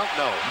will count?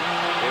 No,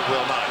 it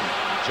will not.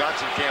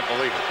 Johnson can't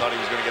believe it. Thought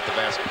he was going to get the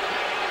basket.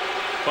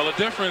 Well, the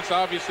difference,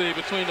 obviously,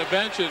 between the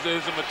benches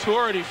is a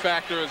maturity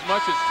factor as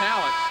much as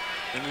talent.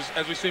 And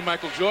as we see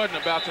Michael Jordan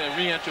about to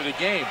re-enter the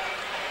game.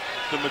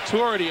 The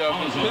maturity of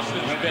his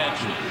Pistons bench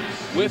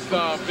with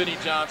Vinnie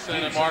Johnson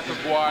and Mark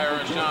Aguirre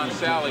and John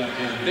Salley,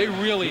 they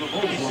really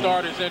could be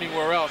starters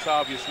anywhere else,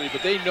 obviously,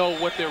 but they know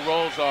what their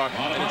roles are,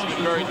 and it's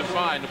been very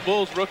defined. The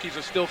Bulls rookies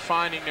are still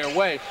finding their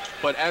way,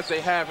 but as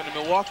they have in the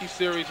Milwaukee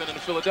series and in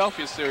the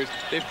Philadelphia series,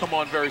 they've come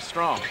on very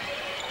strong.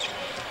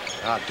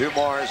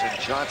 Dumars and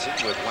Johnson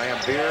with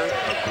Laimbeer,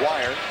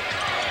 Aguirre,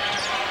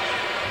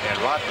 and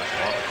Rodman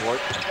on the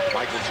court.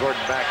 Michael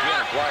Jordan back in.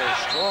 Aguirre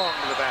strong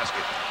to the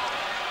basket.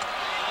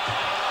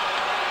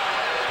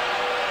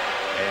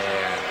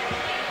 And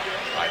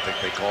I think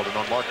they called it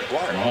on Mark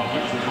Aguirre.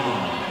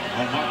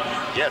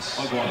 Yes.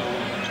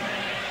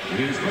 It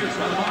is first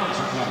on the bounce,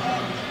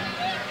 Chicago.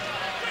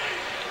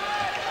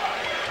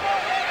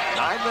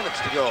 9 minutes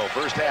to go,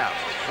 first half.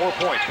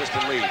 4-point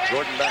Piston lead.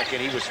 Jordan back in.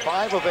 He was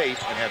 5 of 8 and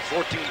had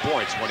 14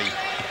 points when he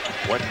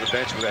went to the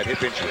bench with that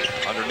hip injury.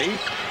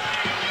 Underneath,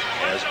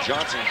 as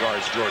Johnson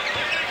guards Jordan.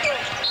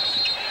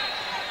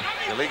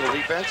 Illegal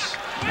defense.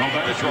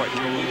 Detroit.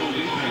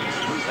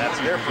 That's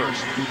their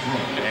first.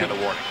 And a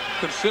warning.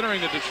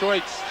 Considering the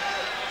Detroit's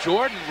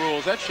Jordan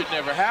rules, that should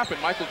never happen.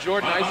 Michael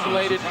Jordan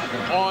isolated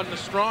on the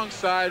strong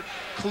side,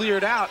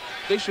 cleared out.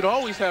 They should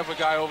always have a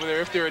guy over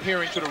there if they're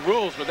adhering to the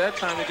rules, but that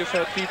time they just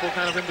had people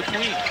kind of in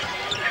between.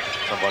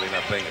 Somebody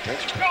not paying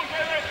attention.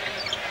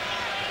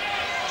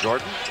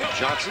 Jordan,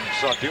 Johnson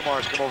saw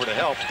Dumars come over to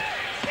help.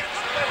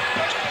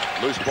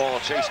 Loose ball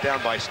chased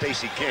down by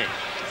Stacey King.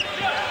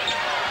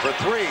 For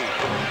three.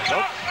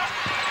 Nope.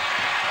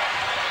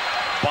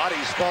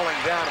 Bodies falling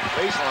down at the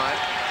baseline.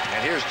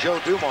 And here's Joe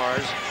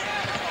Dumars.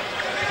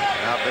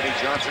 Now Vinnie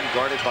Johnson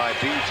guarded by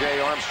B.J.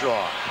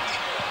 Armstrong.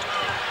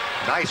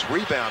 Nice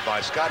rebound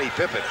by Scottie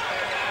Pippen.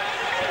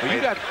 Well,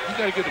 you got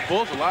to give the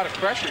Bulls a lot of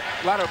pressure,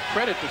 a lot of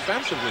credit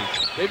defensively.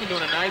 They've been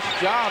doing a nice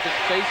job in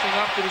facing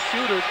up to the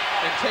shooters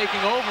and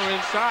taking over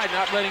inside,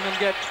 not letting them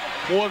get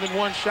more than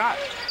one shot.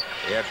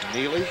 They have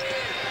Nealy.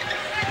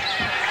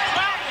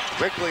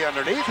 Quickly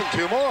underneath and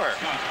two more.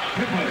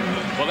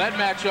 Well, that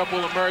matchup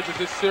will emerge as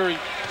this series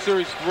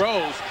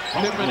grows.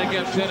 Pippen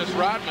against Dennis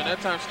Rodman.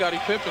 That time Scottie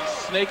Pippen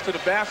snaked to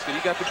the basket.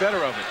 He got the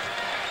better of it.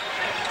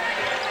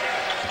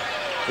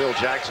 Phil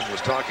Jackson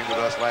was talking with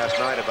us last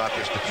night about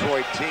this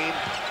Detroit team.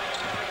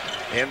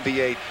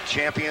 NBA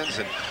champions,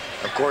 and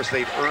of course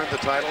they've earned the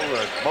title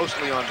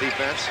mostly on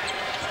defense.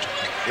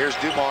 Here's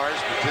Dumars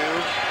for two,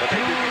 but they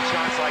do get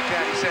shots like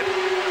that. He said,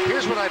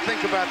 here's what I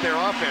think about their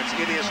offense.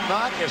 It is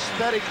not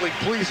aesthetically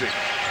pleasing,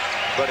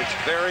 but it's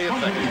very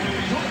effective.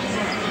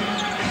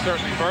 It's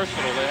certainly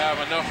versatile. They have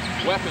enough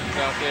weapons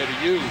out there to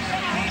use.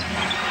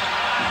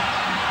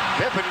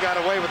 Pippen got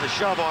away with a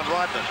shove on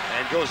Rodman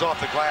and goes off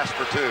the glass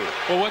for two.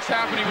 Well, what's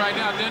happening right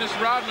now, Dennis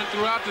Rodman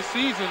throughout the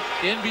season,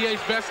 the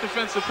NBA's best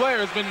defensive player,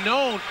 has been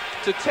known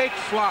to take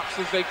flops,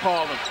 as they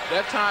call them.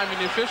 That time, in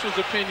the official's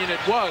opinion, there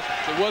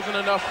wasn't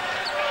enough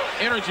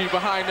energy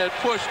behind that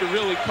push to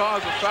really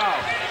cause a foul,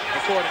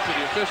 according to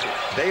the official.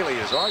 Daly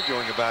is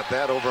arguing about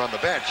that over on the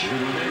bench.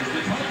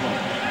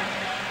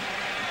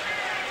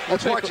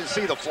 Let's watch and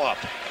see the flop.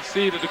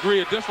 See the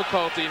degree of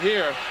difficulty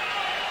here.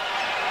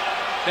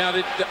 Now,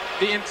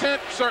 the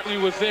intent certainly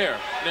was there.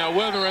 Now,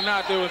 whether or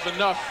not there was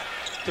enough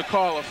to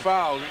call a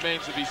foul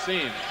remains to be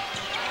seen.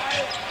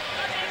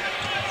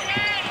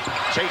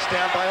 Chased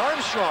down by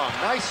Armstrong.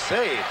 Nice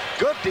save.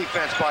 Good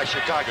defense by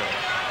Chicago.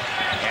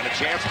 And a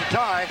chance to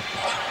tie.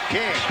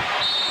 King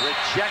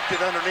rejected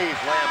underneath.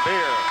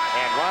 Laimbeer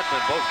and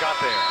Rodman both got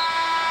there.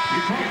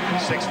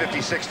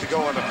 6:56 to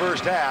go in the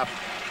first half.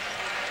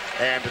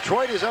 And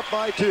Detroit is up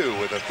by 2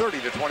 with a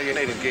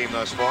 30-28 game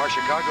thus far.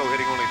 Chicago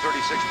hitting only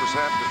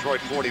 36%,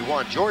 Detroit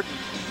 41. Jordan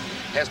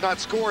has not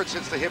scored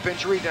since the hip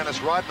injury. Dennis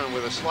Rodman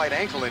with a slight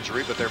ankle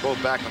injury, but they're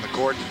both back on the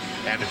court.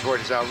 And Detroit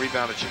has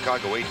out-rebounded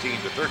Chicago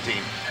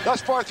 18-13.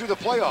 Thus far through the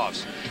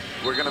playoffs,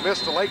 we're going to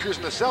miss the Lakers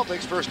and the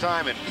Celtics. First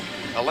time in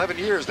 11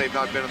 years they've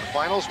not been in the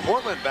finals.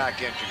 Portland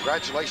back in.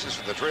 Congratulations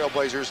to the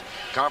Trailblazers.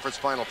 Conference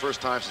final first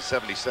time since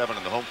 '77,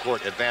 and the home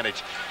court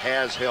advantage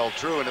has held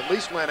true. And at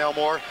least Len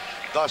Elmore,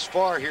 thus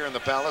far here in the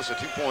Palace, a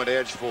 2-point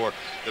edge for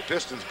the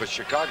Pistons, but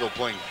Chicago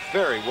playing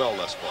very well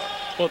thus far.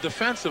 Well,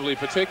 defensively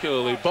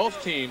particularly,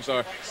 both teams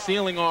are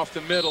sealing off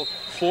the middle,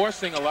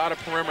 forcing a lot of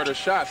perimeter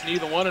shots.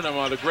 Neither one of them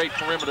are the great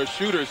perimeter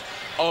shooters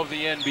of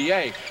the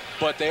NBA,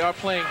 but they are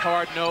playing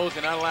hard-nosed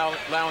and not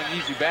allowing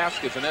easy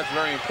baskets, and that's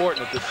very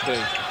important at this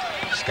stage.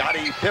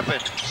 Scottie Pippen,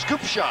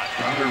 scoop shot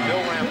under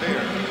Bill Laimbeer,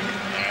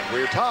 and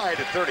we're tied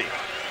at 30.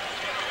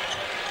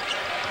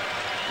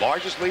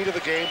 Largest lead of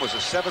the game was a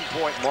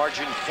 7-point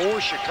margin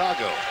for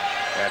Chicago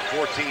at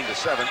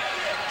 14-7.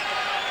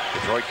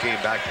 Detroit came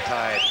back to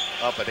tie it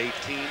up at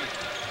 18,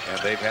 and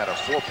they've had a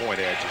 4-point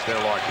edge as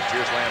their largest.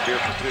 Here's Laimbeer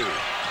for two.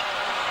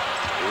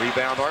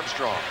 Rebound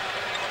Armstrong.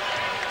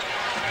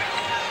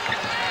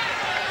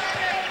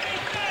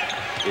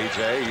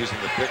 DJ using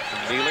the pick from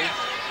Nealy.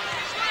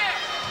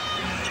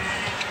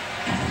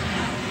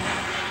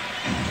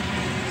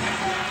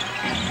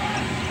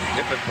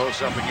 Pippen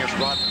posts up against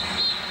Rodman.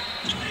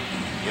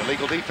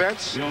 Illegal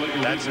defense.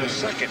 That's the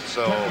second,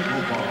 so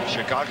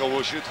Chicago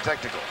will shoot the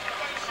technical.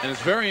 And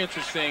it's very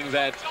interesting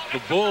that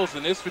the Bulls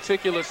in this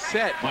particular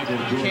set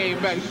came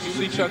back. You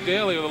see Chuck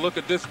Daly with a look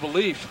of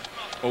disbelief,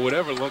 or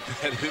whatever look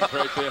that is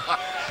right there.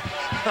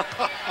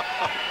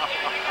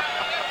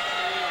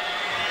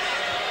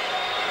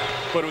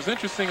 But it was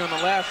interesting on the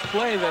last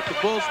play that the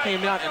Bulls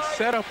came out and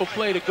set up a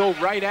play to go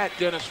right at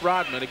Dennis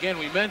Rodman. Again,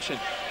 we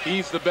mentioned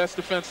he's the best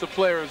defensive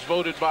player, as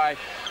voted by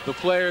the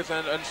players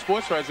and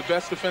sports writers, the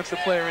best defensive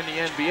player in the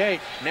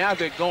NBA. Now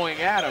they're going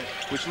at him,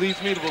 which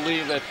leads me to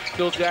believe that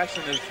Phil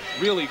Jackson is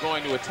really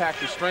going to attack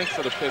the strengths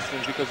of the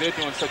Pistons because they're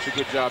doing such a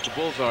good job, the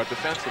Bulls are,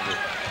 defensively.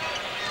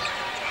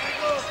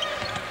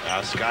 Now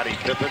Scottie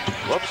Pippen,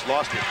 whoops,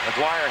 lost it.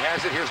 Aguirre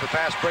has it. Here's the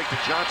fast break to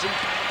Johnson.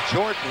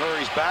 Jordan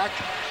hurries back.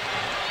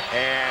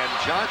 And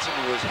Johnson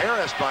was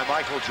harassed by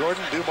Michael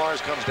Jordan.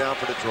 Dumars comes down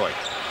for Detroit.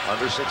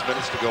 Under 6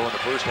 minutes to go in the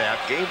first half.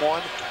 Game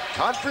 1,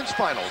 conference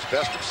finals,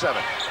 best of 7.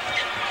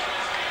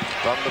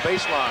 From the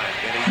baseline,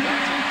 Vinnie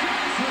Johnson.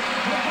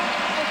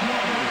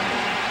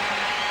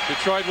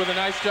 Detroit with a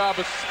nice job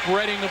of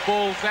spreading the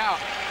Bulls out,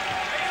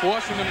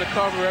 forcing them to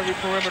cover every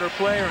perimeter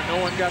player, and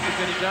no one got to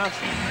Vinnie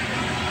Johnson.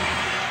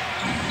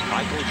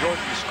 Michael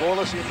Jordan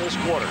scoreless in this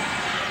quarter.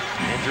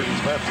 Injured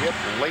his left hip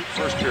late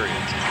first period.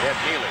 At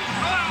Nealy.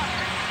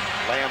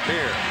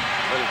 Laimbeer.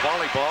 Little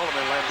volleyball, and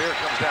then Laimbeer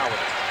comes down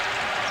with it.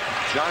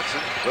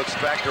 Johnson looks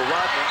back to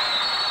Rodman.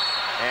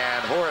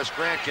 And Horace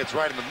Grant gets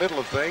right in the middle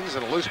of things,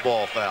 and a loose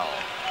ball foul.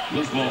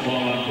 Loose ball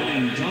on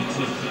Vinnie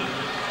Johnson.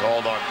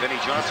 Called on Vinnie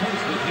Johnson.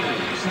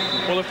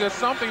 Well, if there's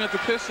something that the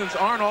Pistons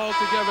aren't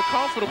altogether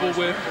comfortable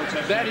with,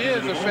 that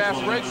is a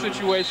fast break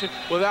situation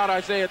without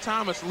Isiah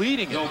Thomas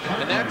leading it.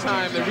 And that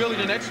time, they really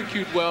didn't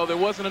execute well. There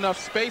wasn't enough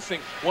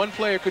spacing. One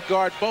player could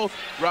guard both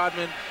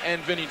Rodman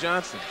and Vinnie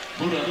Johnson.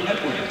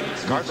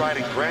 Cartwright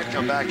and Grant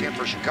come back in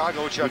for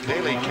Chicago. Chuck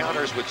Daly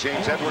counters with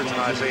James Edwards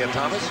and Isiah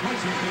Thomas.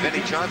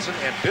 Vinnie Johnson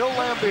and Bill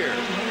Laimbeer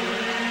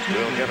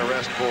will get a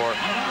rest for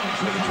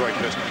the Detroit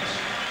Pistons.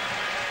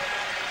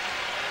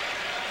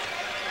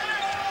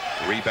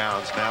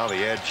 Rebounds now, the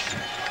edge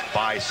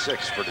by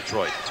 6 for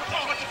Detroit.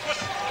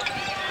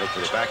 Look for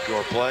the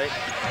backdoor play.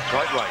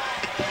 Cartwright.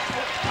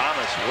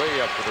 Thomas way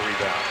up for the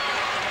rebound.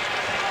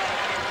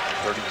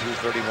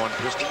 32-31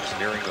 Pistons,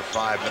 nearing the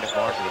 5-minute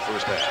mark of the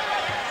first half.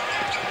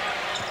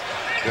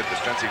 Good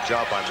defensive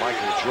job by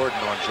Michael Jordan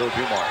on Joe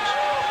Dumars.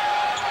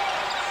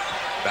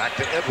 Back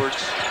to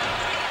Edwards.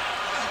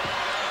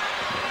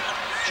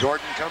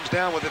 Jordan comes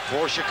down with it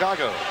for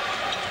Chicago.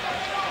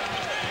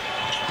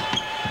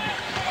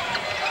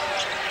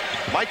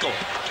 Michael,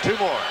 2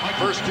 more.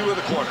 First 2 of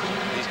the quarter.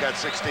 He's got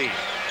 16.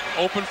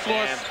 Open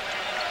floor.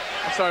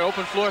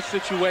 Open floor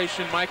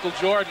situation. Michael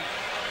Jordan,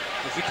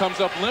 as he comes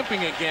up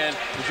limping again.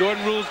 The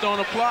Jordan rules don't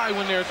apply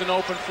when there's an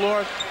open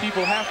floor.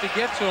 People have to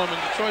get to him, and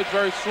Detroit's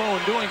very slow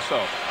in doing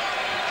so.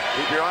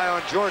 Keep your eye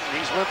on Jordan.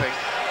 He's limping.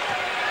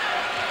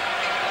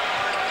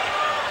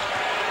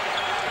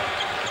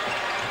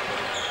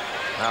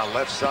 Now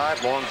left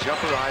side, long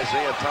jumper,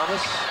 Isiah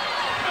Thomas.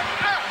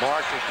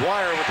 Mark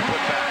Aguirre with the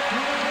putback.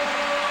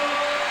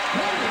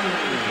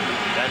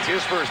 That's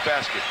his first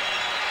basket.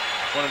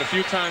 One of the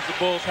few times the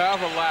Bulls have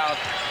allowed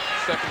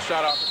second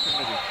shot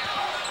opportunity.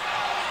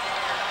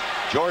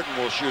 Jordan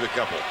will shoot a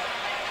couple.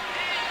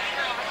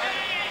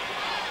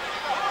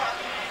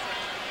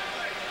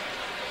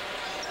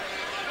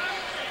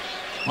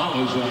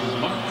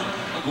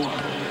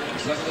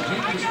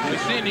 You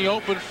see in the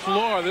open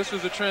floor, this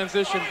is a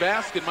transition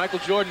basket. Michael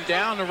Jordan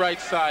down the right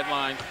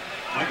sideline.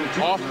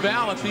 Off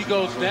balance, he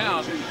goes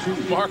down.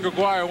 Mark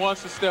Aguirre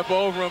wants to step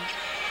over him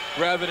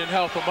rather than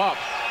help him up.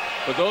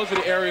 But those are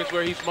the areas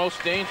where he's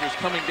most dangerous,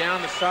 coming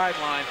down the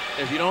sideline.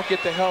 If you don't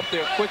get the help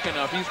there quick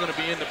enough, he's going to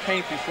be in the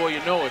paint before you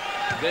know it.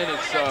 Then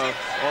it's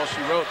all she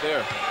wrote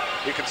there.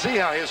 You can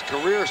see how his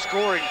career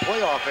scoring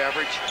playoff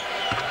average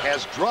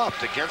has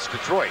dropped against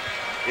Detroit.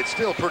 It's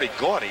still pretty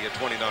gaudy at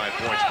 29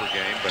 points per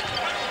game, but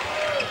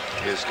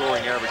his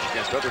scoring average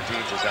against other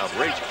teams is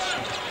outrageous.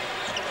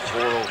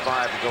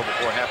 4:05 to go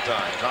before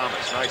halftime.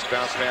 Thomas, nice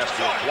bounce pass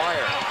to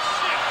Aguirre.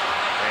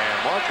 And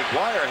Mark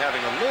Aguirre having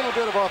a little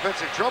bit of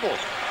offensive trouble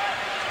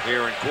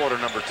here in quarter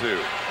number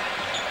 2.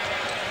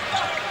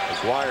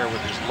 Aguirre with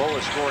his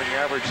lowest scoring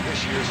average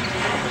this year since he's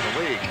been in the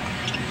league.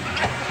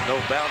 No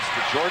bounce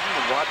to Jordan,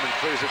 and Rodman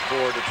clears it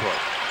for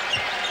Detroit.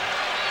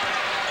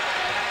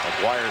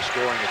 Aguirre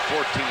scoring at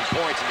 14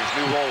 points in his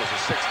new role as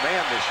a 6th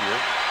man this year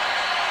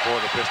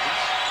for the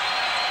Pistons.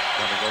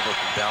 Coming over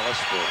from Dallas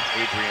for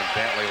Adrian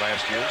Dantley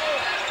last year.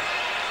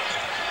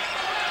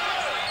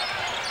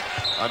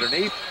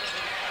 Underneath,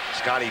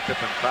 Scottie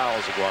Pippen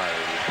fouls Aguirre,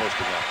 who was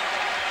posting up.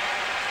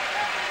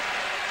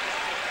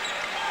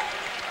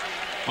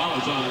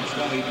 Fouls on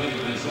Scottie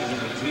Pippen,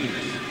 17.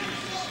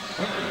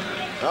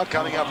 Well,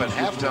 coming up at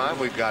halftime,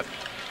 we've got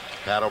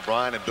Pat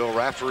O'Brien and Bill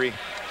Raftery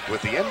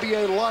with the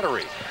NBA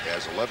lottery,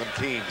 as 11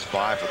 teams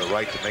vie for the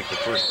right to make the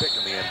first pick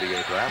in the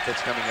NBA draft.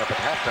 That's coming up at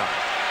halftime.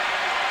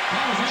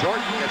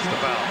 Jordan gets the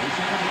foul.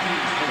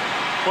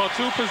 Well,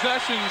 2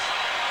 possessions.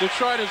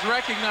 Detroit has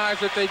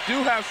recognized that they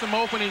do have some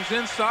openings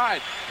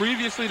inside.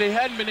 Previously, they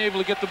hadn't been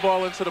able to get the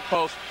ball into the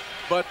post,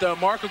 but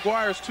Mark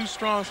Aguirre is too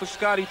strong for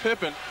Scottie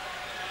Pippen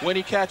when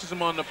he catches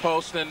him on the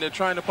post, and they're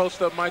trying to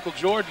post up Michael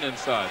Jordan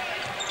inside.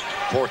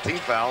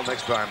 14th foul.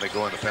 Next time they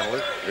go in the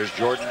penalty. There's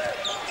Jordan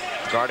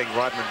guarding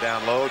Rodman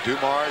down low.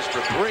 Dumars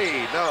for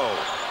 3. No.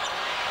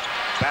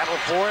 Battle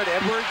for it.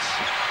 Edwards.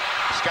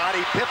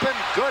 Scottie Pippen.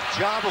 Good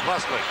job of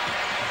hustling.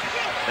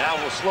 Now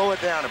we'll slow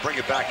it down and bring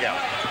it back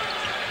out.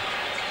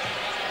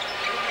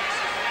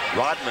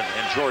 Rodman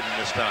and Jordan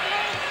this time.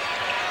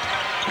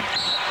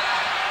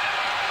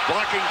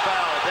 Blocking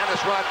foul.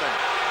 Dennis Rodman.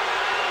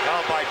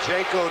 Fouled by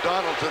Jake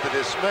O'Donnell to the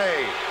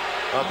dismay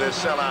of this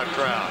sellout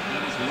crowd.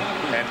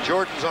 And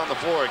Jordan's on the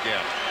floor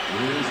again.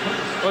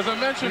 As I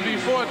mentioned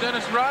before,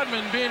 Dennis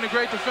Rodman, being the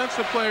great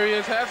defensive player he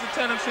is, has a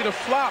tendency to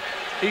flop.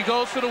 He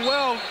goes to the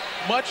well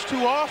much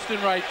too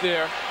often right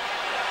there.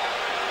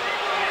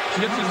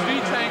 Gets his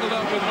feet tangled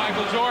up with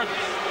Michael Jordan.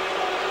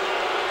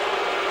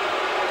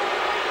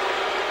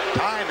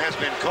 Time has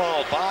been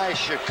called by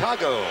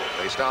Chicago.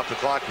 They stopped the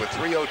clock with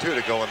 3:02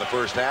 to go in the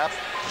first half.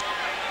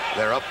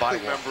 They're up by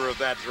a member of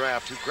that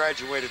draft who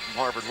graduated from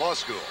Harvard Law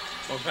School.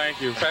 Well,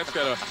 thank you. Pat's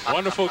got a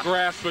wonderful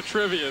grasp for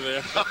trivia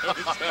there. Let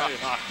me tell you.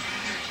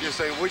 You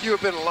say, would you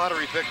have been a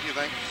lottery pick, do you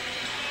think?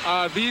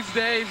 These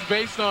days,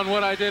 based on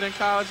what I did in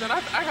college, and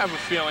I have a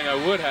feeling I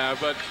would have,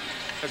 but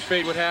as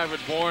fate would have it,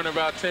 born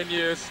about 10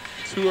 years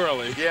too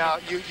early. Yeah,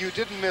 you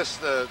didn't miss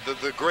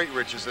the great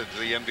riches of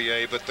the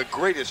NBA, but the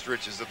greatest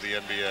riches of the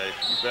NBA,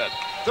 you bet.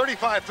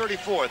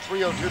 35-34,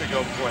 3:02 to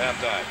go before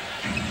halftime.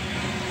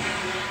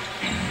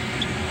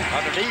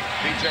 Underneath,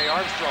 B.J.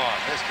 Armstrong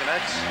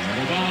disconnects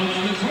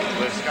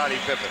with Scottie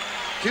Pippen.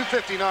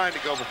 2:59 to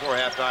go before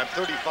halftime,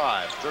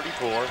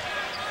 35-34.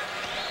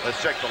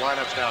 Let's check the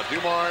lineups now.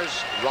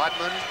 Dumars,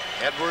 Rodman,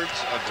 Edwards,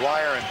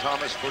 Aguirre, and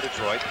Thomas for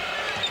Detroit.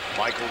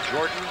 Michael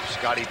Jordan,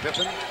 Scottie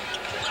Pippen,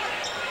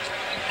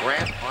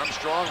 Grant,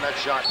 Armstrong, that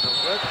shot no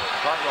good.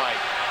 Cartwright.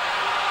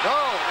 No,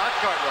 not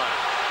Cartwright.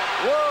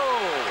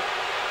 Whoa!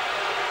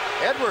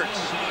 Edwards.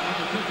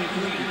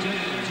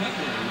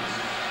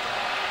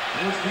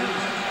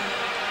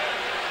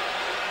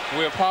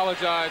 We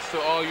apologize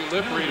to all you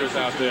lip readers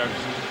out there.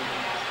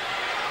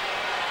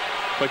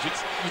 But you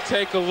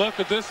take a look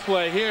at this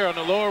play here on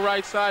the lower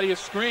right side of your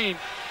screen.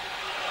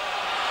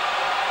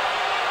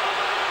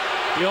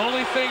 The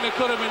only thing that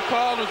could have been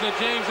called was that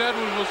James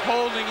Edwards was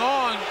holding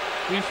on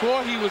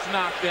before he was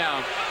knocked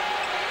down.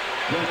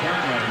 Bill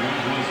Cartwright,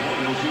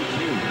 1+1,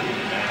 2-2.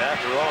 And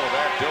after all of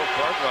that, Bill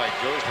Cartwright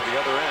goes to the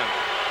other end.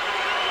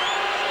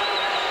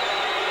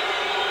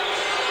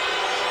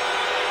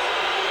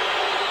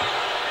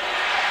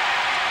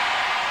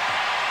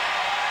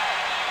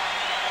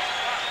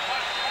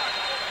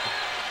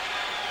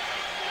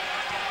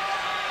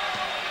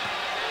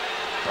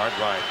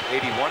 Cartwright,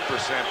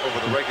 81% over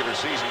the regular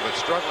season, but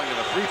struggling in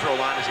the free throw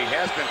line as he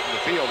has been from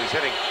the field. He's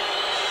hitting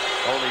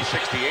only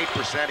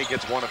 68%. He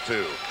gets 1 of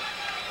 2.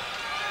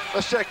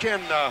 Let's check in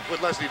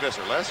with Leslie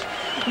Visser. Les?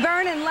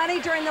 Vern and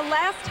Lenny, during the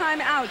last time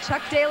out,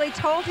 Chuck Daly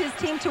told his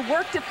team to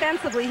work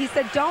defensively. He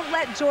said, don't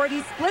let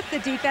Jordy split the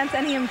defense,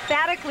 and he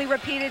emphatically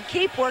repeated,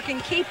 keep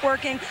working, keep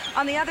working.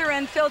 On the other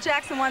end, Phil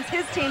Jackson wants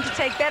his team to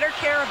take better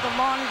care of the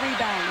long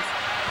rebounds.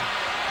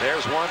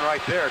 There's one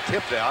right there,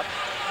 tipped out.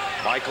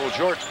 Michael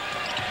Jordan.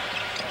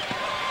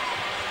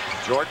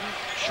 Jordan,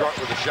 short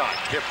with a shot.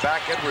 Tip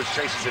back, Edwards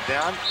chases it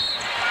down.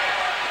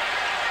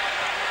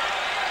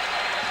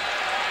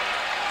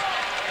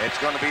 It's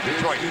going to be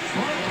Detroit.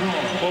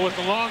 Well, with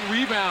the long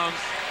rebounds,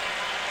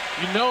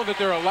 you know that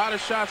there are a lot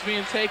of shots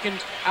being taken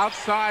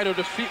outside of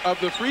the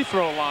free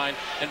throw line,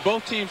 and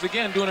both teams,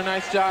 again, doing a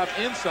nice job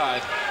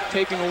inside,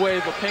 taking away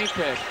the paint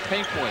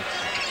points.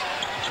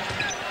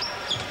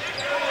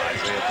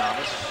 Isiah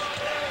Thomas.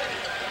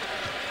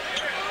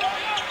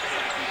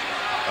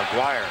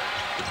 Aguirre.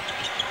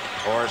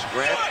 Horace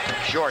Grant,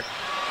 short.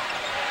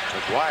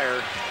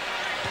 Aguirre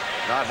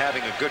not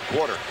having a good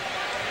quarter.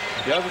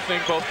 The other thing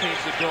both teams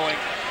are doing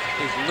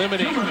is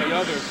limiting the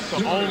others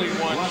to only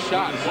one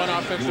shot. 1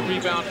 offensive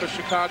rebound for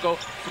Chicago,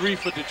 3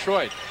 for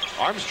Detroit.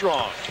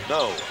 Armstrong,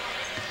 no.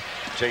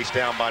 Chased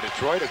down by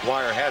Detroit.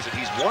 Aguirre has it.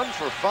 He's 1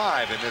 for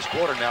 5 in this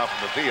quarter now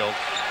from the field.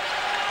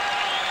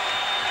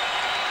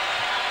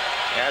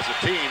 As a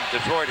team,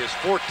 Detroit is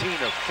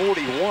 14 of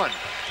 41.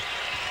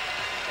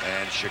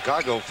 And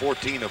Chicago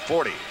 14 of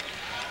 40.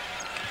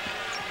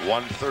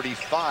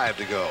 1:35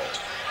 to go.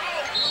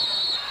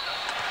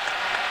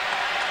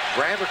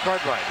 Grant or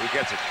Cartwright, who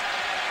gets it?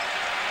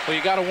 Well,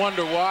 you got to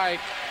wonder why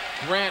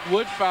Grant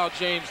would foul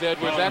James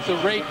Edwards. At the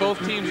rate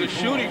both teams are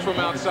shooting from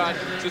outside,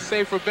 it's a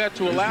safer bet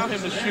to allow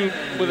him to shoot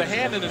with a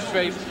hand in his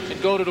face and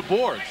go to the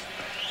boards.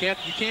 You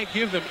can't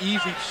give them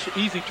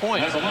easy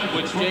points,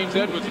 which James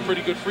Edwards, a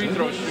pretty good free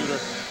throw shooter,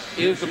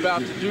 is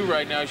about to do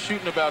right now. He's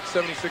shooting about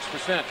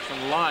 76% from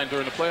the line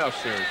during the playoff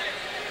series.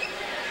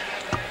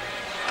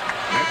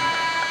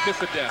 Kiss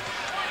of death.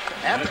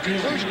 At the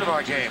conclusion of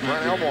our game,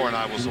 Brent Elmore and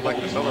I will select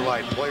the Miller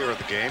Lite Player of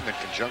the Game. In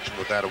conjunction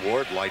with that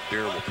award,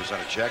 Laimbeer will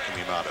present a check in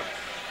the amount of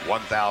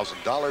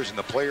 $1,000 in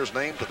the player's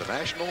name to the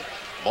National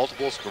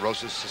Multiple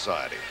Sclerosis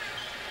Society.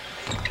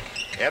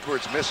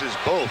 Edwards misses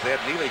both. Ed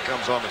Nealy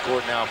comes on the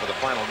court now for the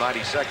final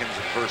 90 seconds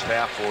of the first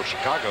half for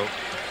Chicago.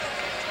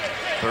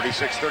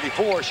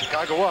 36-34,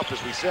 Chicago up.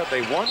 As we said,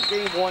 they won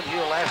game 1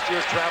 here last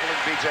year's traveling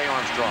B.J.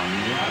 Armstrong.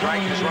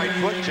 Dragged his right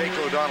foot, Jake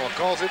O'Donnell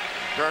calls it,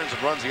 turns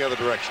and runs the other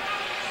direction.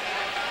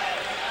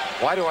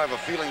 Why do I have a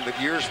feeling that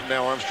years from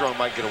now Armstrong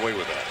might get away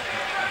with that?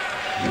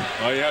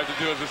 All you have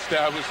to do is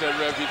establish that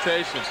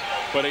reputation.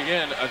 But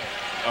again,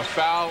 a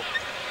foul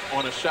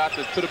on a shot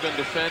that could have been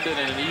defended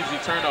and an easy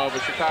turnover.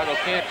 Chicago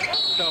can't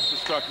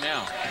self-destruct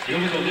now.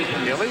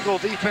 Illegal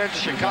defense,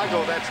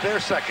 Chicago, that's their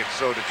second.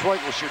 So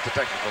Detroit will shoot the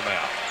technical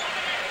now.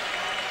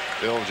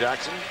 Phil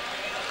Jackson.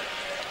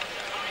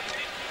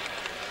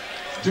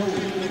 Dumars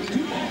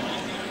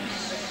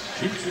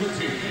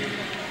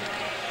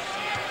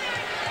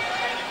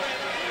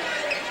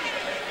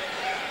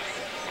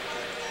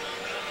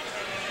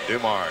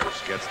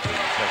gets the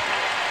second.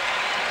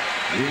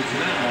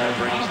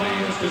 Brings the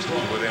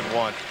Pistons within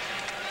one.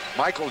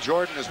 Michael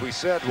Jordan, as we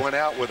said, went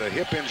out with a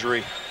hip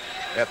injury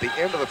at the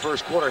end of the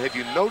first quarter. Have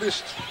you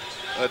noticed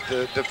a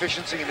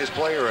deficiency in his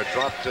play or a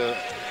dropped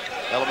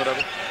element of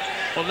it?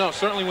 Well, no,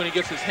 certainly when he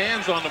gets his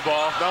hands on the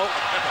ball. No,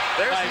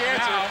 there's the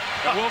answer.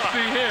 Now, we'll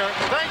see here.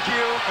 Thank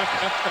you.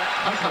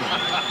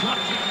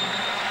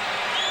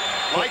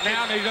 Like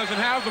now that he doesn't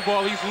have the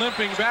ball, he's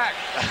limping back.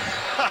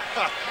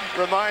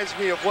 Reminds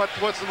me of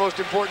what's the most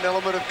important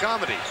element of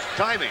comedy?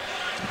 Timing.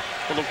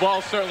 Well, the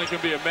ball certainly can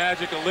be a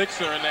magic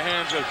elixir in the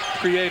hands of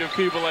creative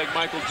people like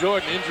Michael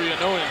Jordan, injury or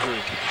no injury.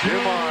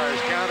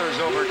 Dumars counters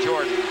over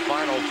Jordan.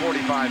 Final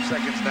 45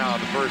 seconds now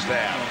in the first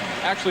half.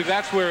 Actually,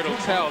 that's where it'll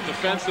tell.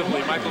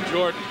 Defensively, Michael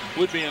Jordan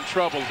would be in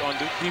trouble on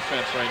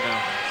defense right now.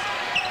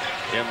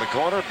 In the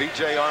corner,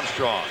 B.J.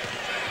 Armstrong.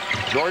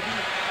 Jordan,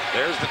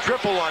 there's the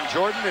triple on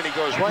Jordan, and he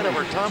goes right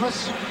over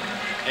Thomas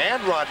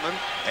and Rodman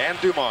and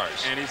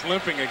Dumars. And he's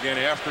limping again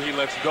after he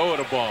lets go of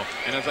the ball.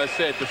 And as I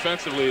said,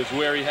 defensively is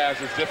where he has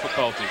his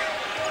difficulty.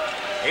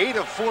 8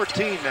 of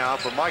 14 now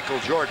for Michael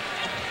Jordan.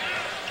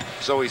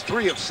 So he's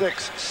 3 of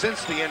 6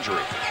 since the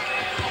injury.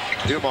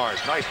 Dumars,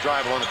 nice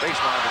drive along the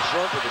baseline, but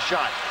short with the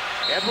shot.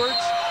 Edwards.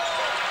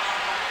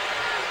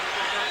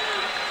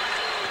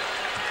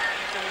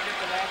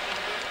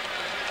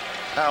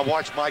 Now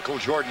watch Michael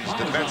Jordan's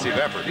defensive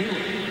effort.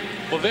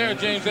 Well, there,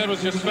 James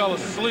Edwards just fell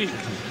asleep.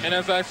 And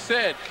as I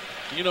said,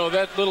 you know,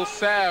 that little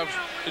salve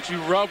that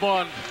you rub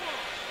on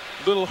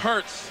little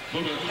hurts.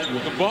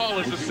 The ball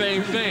is the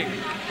same thing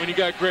when you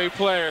got great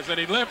players. And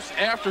he limps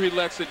after he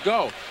lets it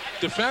go.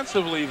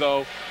 Defensively,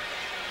 though,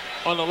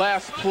 on the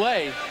last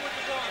play,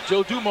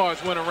 Joe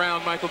Dumars went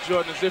around Michael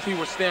Jordan as if he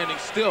were standing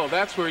still.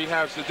 That's where he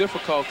has the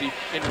difficulty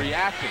in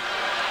reacting.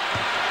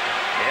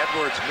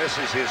 Edwards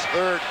misses his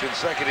 3rd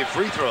consecutive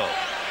free throw.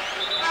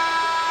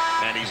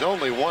 And he's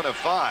only 1 of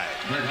 5.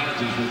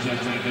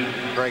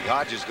 Greg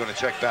Hodges is going to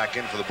check back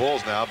in for the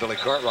Bulls now. Billy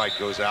Cartwright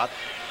goes out.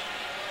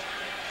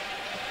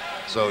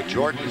 So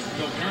Jordan,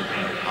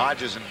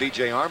 Hodges, and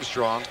B.J.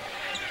 Armstrong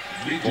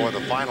for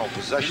the final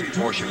possession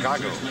for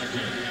Chicago.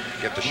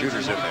 Get the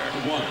shooters in there.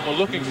 Well,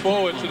 looking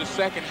forward to the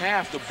second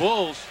half, the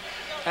Bulls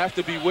have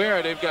to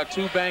beware. They've got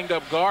 2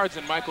 banged-up guards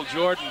in Michael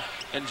Jordan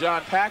and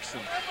John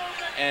Paxson.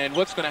 And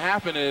what's going to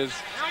happen is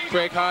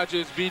Craig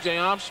Hodges, B.J.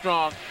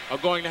 Armstrong are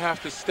going to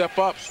have to step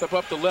up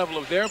the level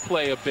of their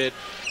play a bit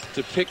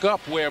to pick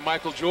up where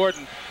Michael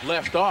Jordan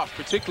left off,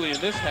 particularly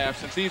in this half,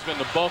 since he's been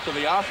the bulk of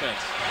the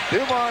offense.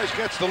 Dumars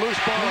gets the loose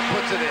ball and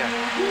puts it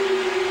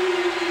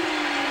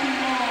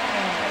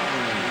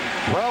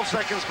in. 12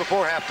 seconds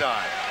before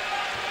halftime.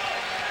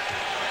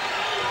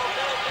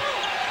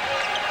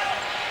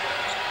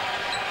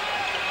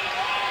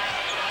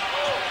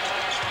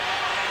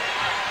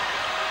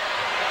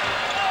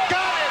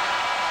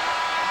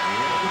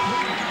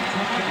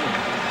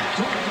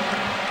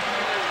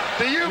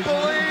 Do you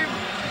believe?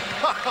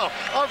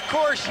 Of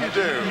course you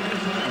do.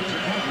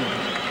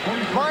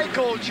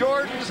 Michael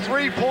Jordan's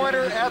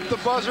three-pointer at the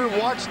buzzer.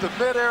 Watch the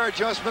mid-air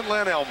adjustment,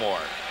 Len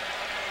Elmore.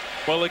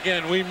 Well,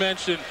 again, we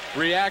mentioned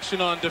reaction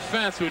on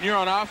defense. When you're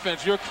on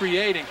offense, you're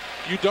creating.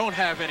 You don't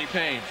have any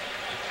pain.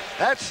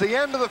 That's the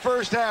end of the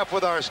first half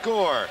with our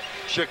score.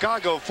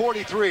 Chicago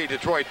 43,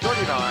 Detroit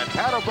 39.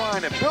 Pat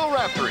O'Brien and Bill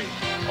Raftery,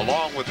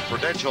 along with the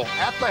Prudential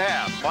at the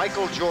half.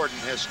 Michael Jordan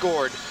has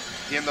scored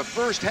in the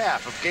first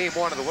half of Game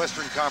 1 of the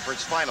Western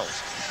Conference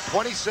Finals.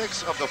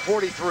 26 of the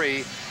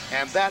 43,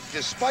 and that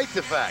despite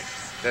the fact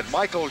that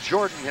Michael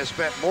Jordan has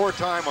spent more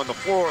time on the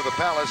floor of the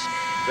Palace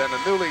than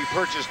a newly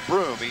purchased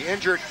broom. He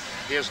injured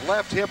his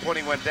left hip when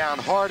he went down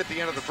hard at the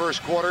end of the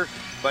first quarter,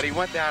 but he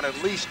went down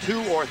at least 2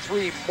 or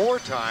 3 more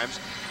times,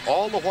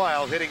 all the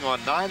while hitting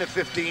on 9 of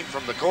 15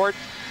 from the court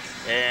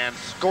and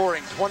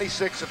scoring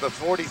 26 of the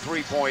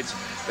 43 points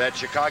that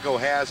Chicago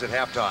has at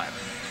halftime.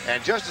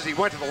 And just as he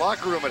went to the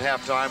locker room at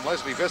halftime,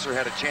 Leslie Visser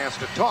had a chance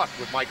to talk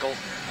with Michael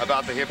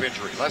about the hip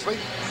injury. Leslie?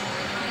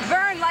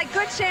 Vern, like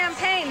good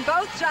champagne,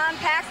 both John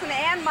Paxson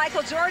and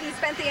Michael Jordan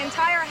spent the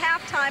entire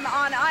halftime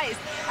on ice.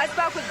 I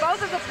spoke with both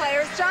of the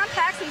players. John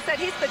Paxson said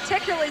he's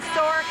particularly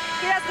sore.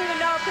 He doesn't even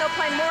know if he'll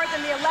play more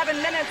than the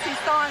 11 minutes he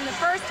saw in the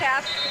first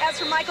half.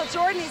 As for Michael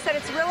Jordan, he said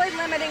it's really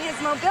limiting his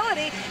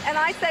mobility. And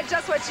I said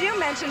just what you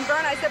mentioned,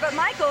 Vern. I said, but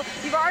Michael,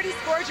 you've already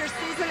scored your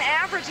season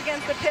average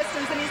against the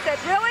Pistons. And he said,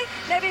 really?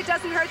 Maybe it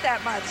doesn't hurt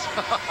that much.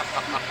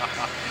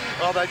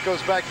 Well, that goes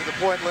back to the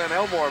point Len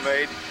Elmore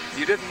made.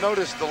 You didn't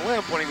notice the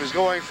limp when he was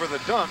going for the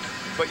dunk,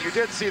 but you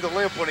did see the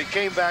limp when he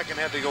came back and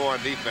had to go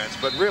on defense.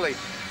 But really,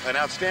 an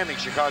outstanding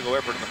Chicago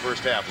effort in the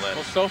first half, Len.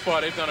 Well, so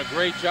far, they've done a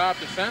great job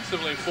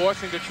defensively,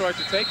 forcing Detroit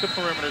to take the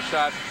perimeter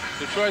shots.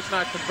 Detroit's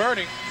not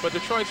converting, but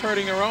Detroit's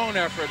hurting their own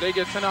effort. They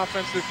get 8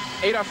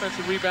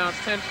 offensive rebounds,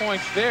 10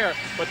 points there,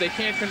 but they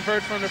can't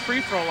convert from the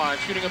free throw line,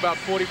 shooting about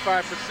 45%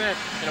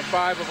 in a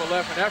 5 of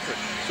 11 effort.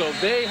 So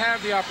they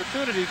have the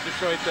opportunities,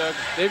 Detroit does.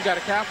 They've got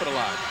to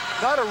capitalize.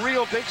 Not a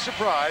real big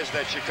surprise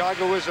that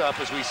Chicago is up,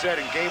 as we said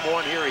in game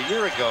 1 here a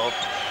year ago.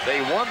 They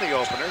won the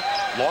opener,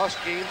 lost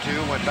game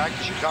 2, went back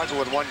to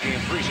Chicago and won game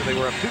 3, so they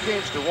were up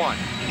 2-1.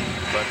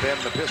 But then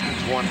the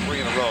Pistons won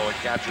 3 in a row and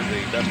captured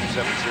the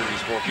best-of-7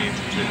 series 4 games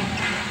to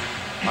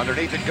 2.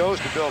 Underneath it goes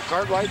to Bill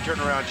Cartwright,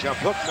 turnaround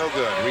jump hook, no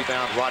good.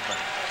 Rebound Rodman.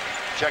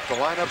 Check the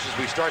lineups as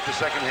we start the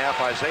second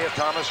half. Isiah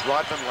Thomas,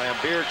 Rodman,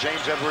 Laimbeer,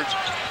 James Edwards,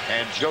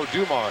 and Joe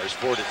Dumars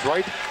for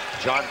Detroit.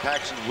 John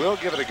Paxson will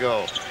give it a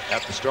go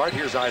at the start.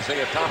 Here's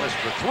Isiah Thomas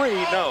for 3,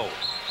 no.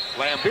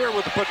 Laimbeer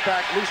with the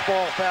putback, loose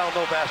ball, foul,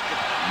 no basket.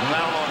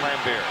 Foul on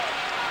Laimbeer.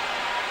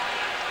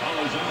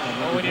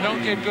 Well, when you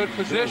don't get good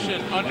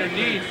position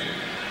underneath,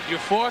 you're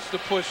forced to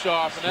push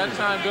off. And that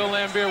time, Bill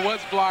Laimbeer was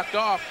blocked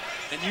off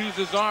and used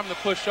his arm to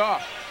push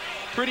off.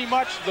 Pretty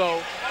much,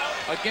 though,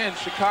 again,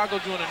 Chicago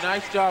doing a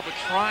nice job of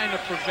trying to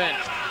prevent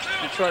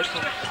Detroit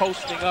from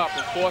posting up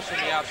and forcing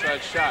the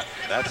outside shot.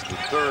 That's the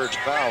 3rd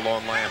foul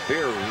on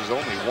Laimbeer, who's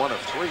only 1 of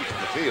 3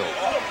 from the field.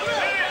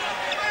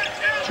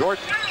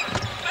 Jordan,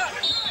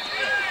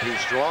 too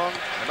strong,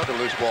 another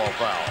loose ball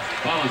foul.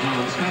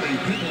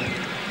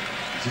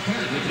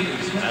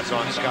 That's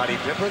on Scottie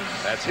Pippen.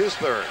 That's his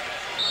 3rd.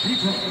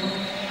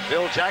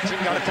 Phil Jackson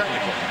got a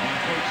technical.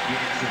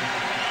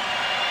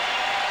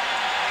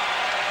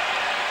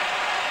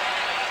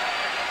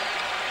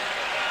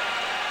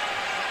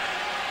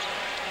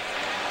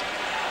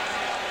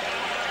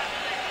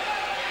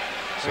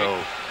 So, I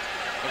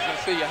was going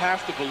to say, you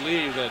have to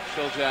believe that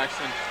Phil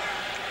Jackson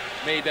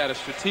made that a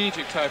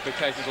strategic type of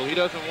technical. He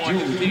doesn't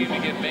want his team to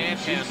get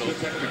manhandled.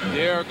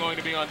 They're going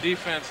to be on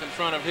defense in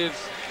front of his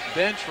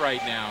bench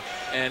right now,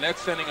 and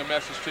that's sending a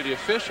message to the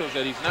officials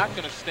that he's not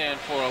going to stand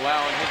for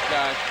allowing his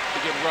guys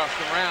to get roughed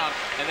around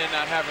and then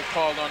not have it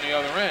called on the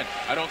other end.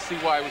 I don't see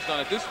why it was done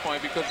at this point,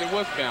 because there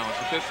was balance.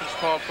 The Pistons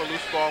called for a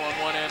loose ball on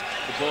one end,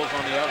 the Bulls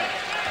on the other.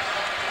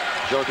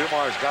 Joe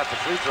Dumars got the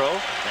free throw,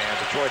 and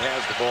Detroit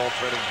has the ball,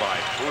 trailing by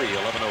 3,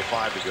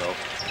 11:05 to go,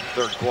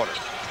 3rd quarter.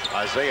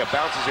 Isiah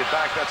bounces it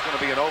back. That's going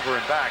to be an over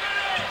and back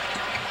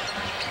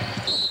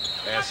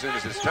as soon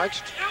as it's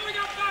touched.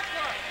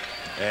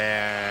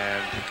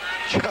 And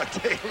Chuck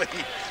Daly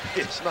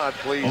is not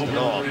pleased at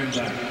all.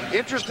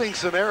 Interesting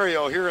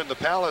scenario here in the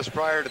Palace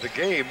prior to the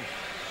game.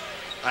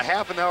 A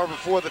half an hour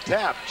before the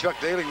tap, Chuck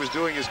Daly was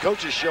doing his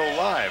coach's show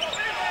live.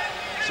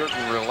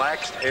 Certain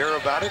relaxed air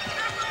about it.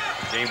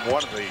 Game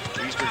 1 of the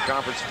Eastern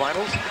Conference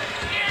Finals.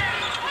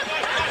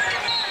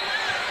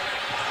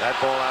 That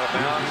ball out of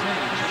bounds.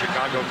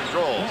 Chicago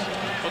controls.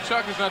 Well,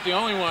 Chuck is not the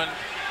only one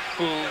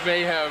who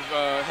may have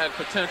had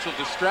potential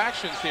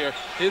distractions here.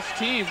 His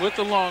team, with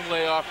the long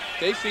layoff,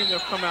 they seem to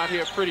have come out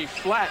here pretty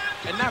flat,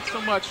 and not so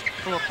much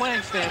from a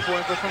playing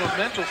standpoint, but from a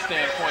mental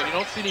standpoint. You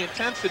don't see the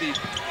intensity,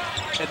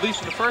 at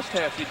least in the first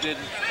half you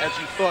didn't, as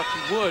you thought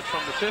you would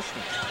from the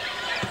Pistons.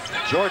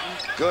 Jordan,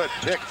 good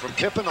pick from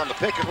Pippen on the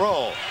pick and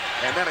roll.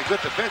 And then a good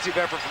defensive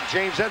effort from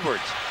James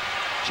Edwards.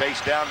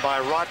 Chased down by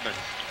Rodman.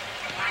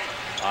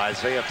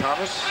 Isiah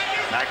Thomas,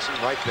 Paxson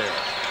right there.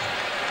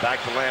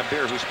 Back to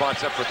Laimbeer, who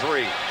spots up for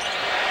 3.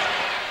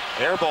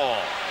 Air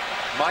ball.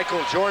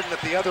 Michael Jordan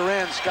at the other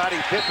end.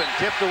 Scottie Pippen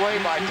tipped away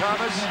by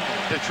Thomas.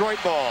 Detroit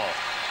ball.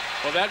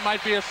 Well, that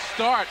might be a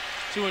start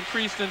to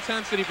increased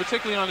intensity,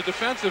 particularly on the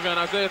defensive end.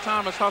 Isiah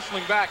Thomas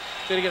hustling back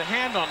to get a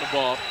hand on the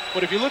ball.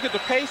 But if you look at the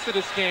pace of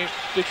this game,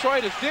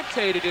 Detroit has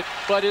dictated it,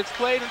 but it's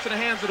played into the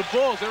hands of the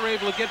Bulls. They're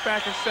able to get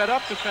back and set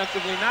up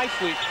defensively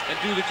nicely and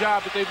do the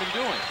job that they've been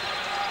doing.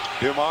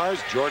 Dumars,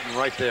 Jordan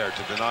right there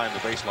to deny him the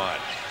baseline.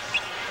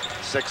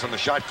 6 on the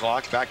shot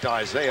clock. Back to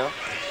Isiah.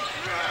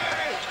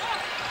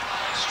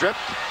 Stripped.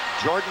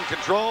 Jordan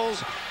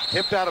controls.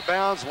 Tipped out of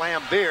bounds.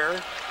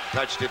 Laimbeer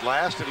touched it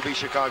last. It'll be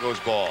Chicago's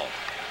ball.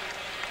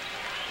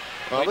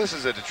 Well, this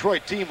is a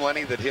Detroit team,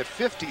 Lenny, that hit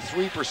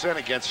 53%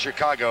 against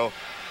Chicago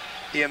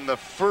in the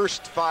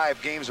first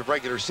 5 games of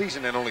regular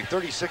season and only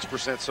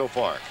 36% so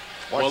far.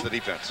 Watch the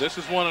defense. This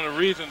is one of the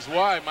reasons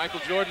why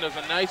Michael Jordan does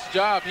a nice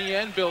job, he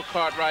and Bill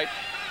Cartwright,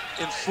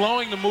 in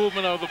slowing the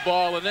movement of the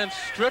ball and then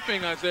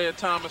stripping Isiah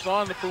Thomas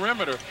on the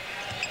perimeter.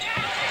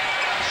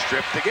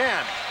 Stripped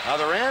again.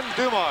 Other end,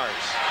 Dumars.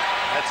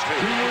 That's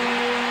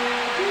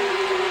 2.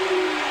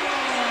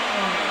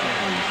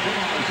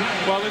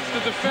 Well, it's the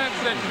defense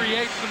that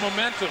creates the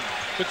momentum,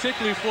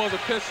 particularly for the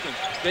Pistons.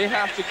 They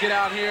have to get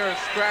out here and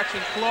scratch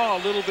and claw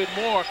a little bit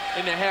more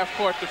in their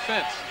half-court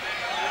defense.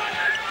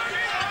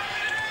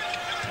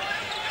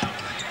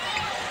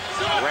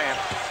 Grant,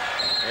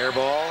 air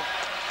ball,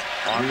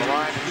 on the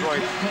line,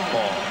 Detroit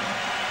ball.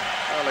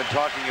 Well, in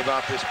talking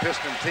about this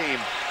Piston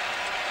team,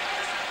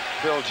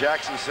 Phil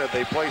Jackson said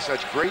they play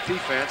such great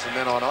defense, and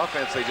then on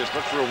offense, they just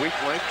look for a weak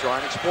link, try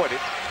and exploit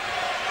it,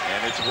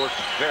 and it's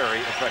worked very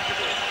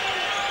effectively.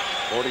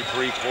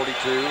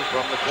 43-42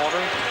 from the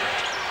corner.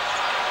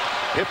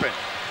 Pippen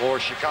for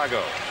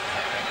Chicago.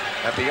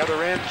 At the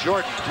other end,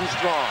 Jordan, too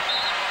strong.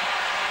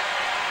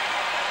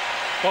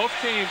 Both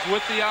teams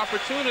with the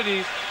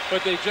opportunities,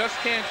 but they just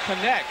can't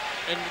connect.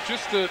 And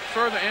just to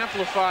further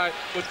amplify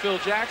what Phil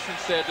Jackson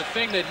said, the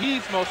thing that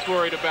he's most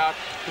worried about,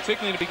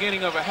 particularly in the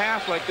beginning of a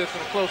half like this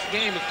in a close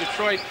game, is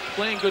Detroit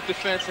playing good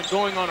defense and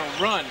going on a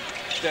run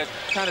that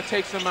kind of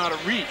takes them out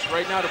of reach.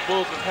 Right now, the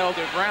Bulls have held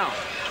their ground.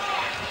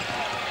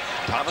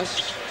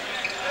 Thomas.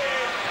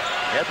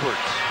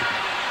 Edwards.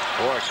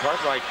 Horace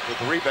Cartwright with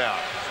the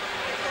rebound.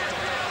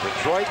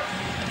 Detroit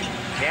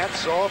can't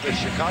solve the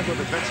Chicago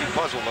defensive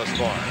puzzle thus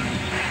far.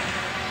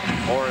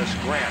 Horace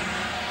Grant.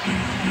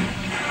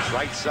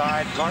 Right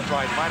side,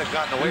 Cartwright might have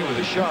gotten away with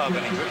a shove,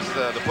 and he puts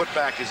the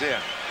putback is in.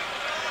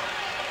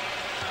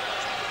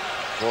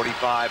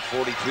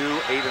 45-42,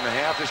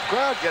 8.5. This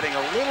crowd getting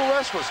a little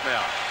restless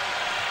now.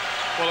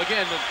 Well,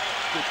 again,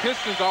 the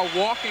Pistons are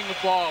walking the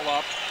ball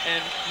up,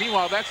 and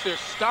meanwhile, that's their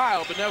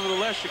style, but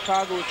nevertheless,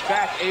 Chicago is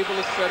back, able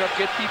to set up,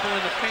 get people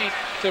in the paint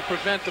to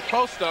prevent the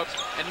post-ups,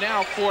 and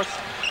now force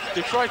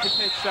Detroit to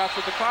take shots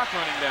with the clock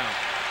running down.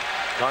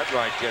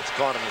 Cartwright gets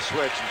caught in the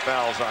switch and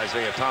fouls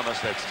Isiah Thomas.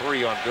 That's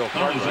 3 on Bill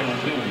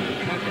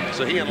Cartwright.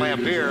 So he and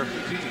Laimbeer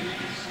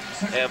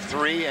have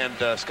 3,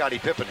 and Scottie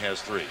Pippen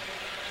has 3.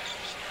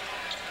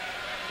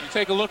 You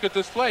take a look at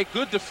this play.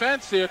 Good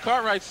defense here.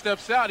 Cartwright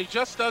steps out. He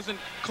just doesn't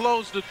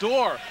close the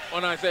door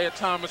on Isiah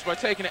Thomas by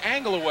taking an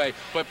angle away.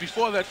 But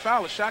before that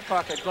foul, the shot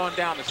clock had gone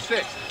down to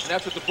 6. And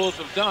that's what the Bulls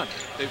have done.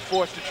 They've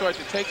forced Detroit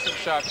to take some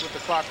shots with the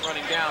clock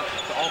running down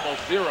to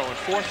almost 0 in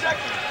 4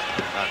 seconds.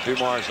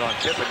 Dumars on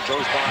Pippen,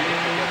 goes by him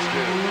and gets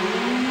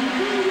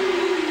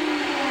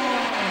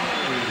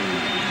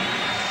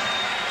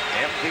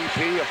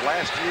 2. MVP of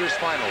last year's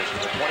finals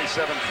with a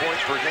 27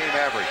 points per game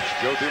average,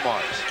 Joe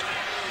Dumars.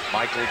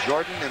 Michael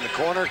Jordan in the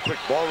corner, quick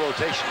ball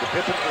rotation to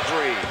Pippen for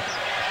 3.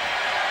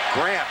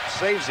 Grant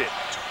saves it.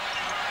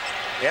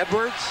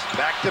 Edwards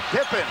back to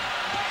Pippen.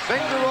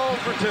 Finger roll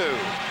for 2.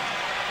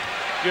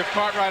 Give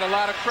Cartwright a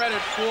lot of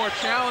credit for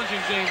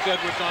challenging James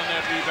Edwards on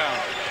that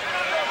rebound.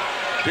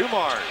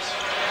 Dumars.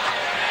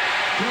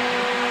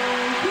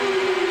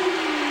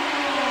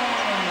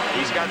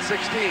 He's got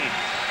 16.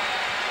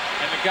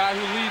 And the guy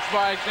who leads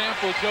by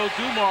example, Joe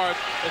Dumars,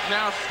 has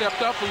now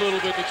stepped up a little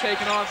bit to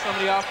taking on some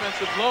of the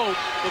offensive load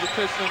for the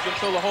Pistons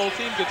until the whole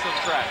team gets on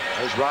track.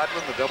 There's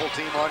Rodman, the double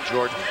team on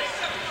Jordan.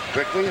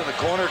 Quickly in the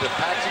corner to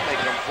Paxson. They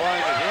come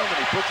flying at him, and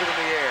he puts it in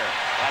the air.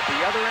 At the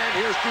other end,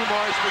 here's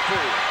Dumars for 2.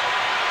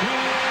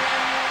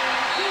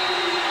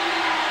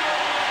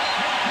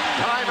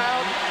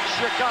 Timeout,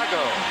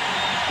 Chicago.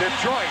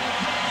 Detroit,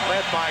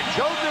 led by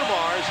Joe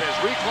Dumars, has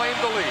reclaimed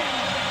the lead.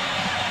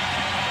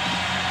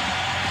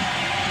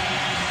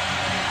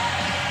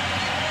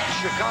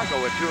 Chicago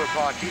at 2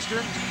 o'clock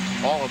Eastern.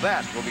 All of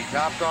that will be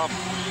topped off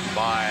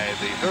by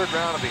the 3rd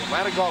round of the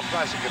Atlanta Golf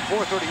Classic at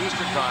 4:30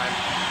 Eastern Time.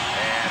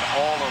 And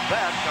all of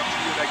that comes to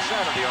you next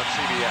Saturday on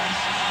CBS.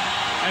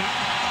 And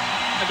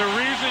the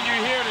reason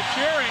you hear the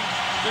cheering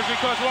is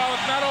because while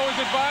it's not always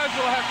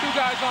advisable to have 2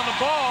 guys on the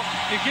ball,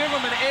 you give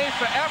them an A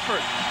for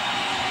effort.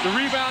 The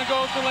rebound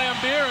goes to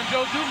Laimbeer, and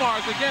Joe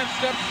Dumars again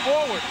steps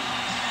forward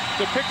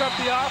to pick up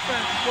the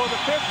offense for the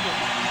Pistons.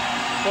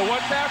 But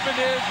what's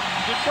happened is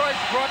Detroit's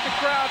brought the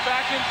crowd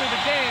back into the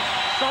game,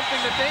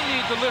 something that they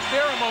need to lift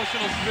their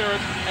emotional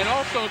spirits and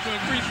also to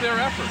increase their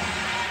effort.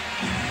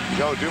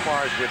 Joe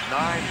Dumars with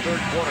 9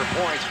 third-quarter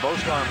points,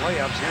 most on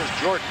layups. Here's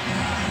Jordan.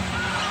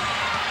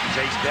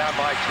 Chased down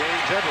by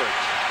James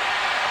Edwards.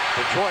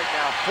 Detroit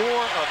now 4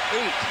 of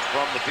 8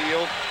 from the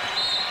field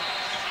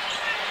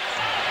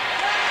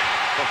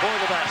before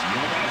the basket.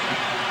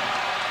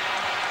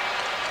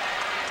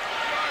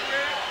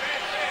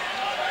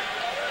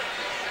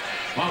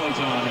 Fouls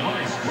on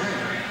Horace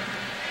Grant.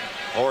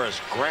 Horace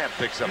Grant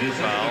picks up the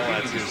foul.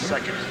 That's his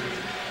 2nd.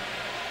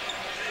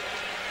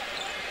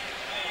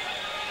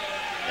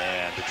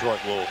 And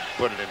Detroit will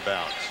put it in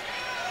bounds.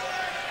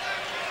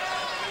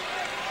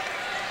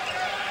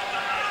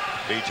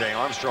 B.J.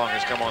 Armstrong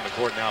has come on the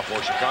court now for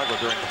Chicago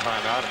during the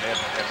timeout,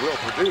 and Will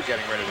Perdue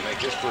getting ready to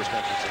make his first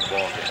entrance in the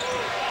ball game.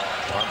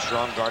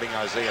 Armstrong guarding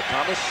Isiah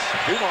Thomas.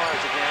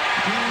 Dumars again.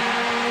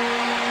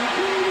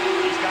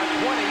 He's got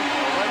 20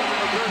 already in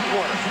the 3rd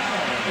quarter.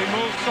 They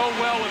moved so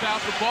well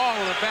without the ball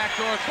in a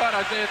backdoor cut.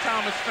 Isiah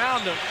Thomas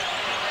found him.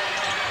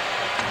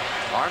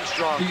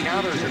 Armstrong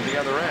counters at the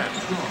other end.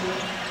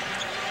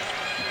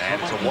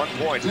 And it's a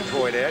 1-point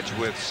Detroit edge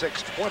with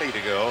 6:20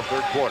 to go,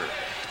 3rd quarter.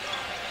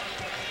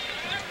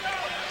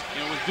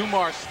 And with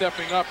Dumars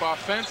stepping up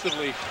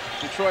offensively,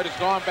 Detroit has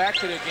gone back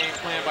to their game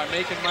plan by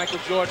making Michael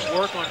Jordan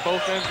work on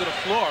both ends of the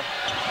floor.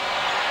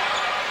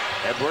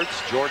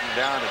 Edwards, Jordan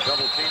down and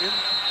double teaming.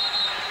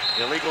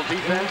 Illegal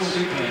defense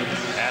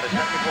and a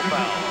technical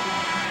foul.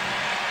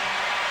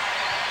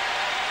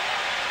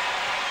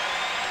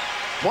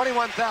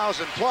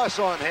 21,000 plus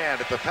on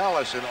hand at the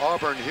Palace in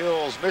Auburn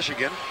Hills,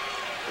 Michigan,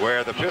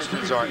 where the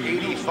Pistons are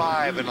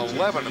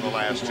 85-11 in the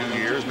last 2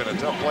 years. Been a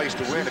tough place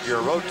to win if you're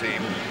a road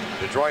team.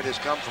 Detroit has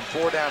come from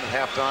 4 down at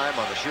halftime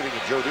on the shooting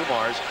of Joe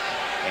Dumars,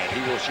 and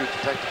he will shoot the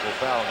technical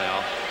foul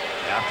now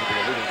after the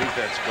illegal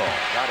defense call.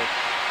 Got it.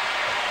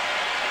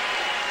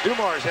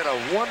 Dumars had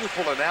a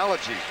wonderful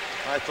analogy,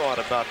 I thought,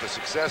 about the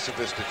success of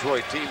this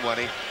Detroit team,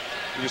 Lenny.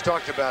 He just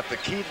talked about the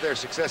key to their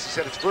success. He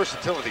said it's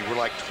versatility. We're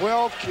like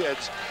 12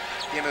 kids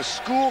in a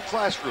school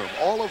classroom,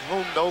 all of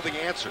whom know the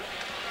answer.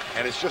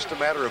 And it's just a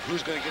matter of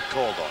who's going to get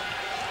called on.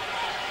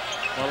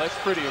 Well, that's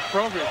pretty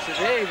appropriate.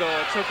 Today, though,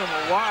 it took them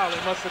a while. They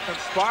must have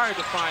conspired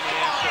to find the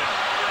answer.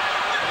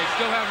 And they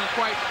still haven't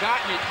quite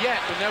gotten it yet,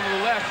 but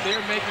nevertheless,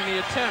 they're making the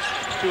attempt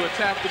to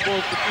attack the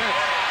Bulls' defense.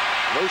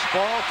 Loose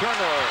ball,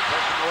 turnover,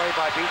 taken away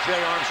by B.J.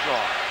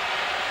 Armstrong.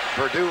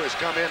 Perdue has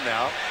come in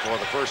now for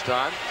the first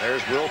time.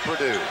 There's Will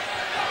Perdue.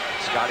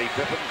 Scottie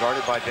Pippen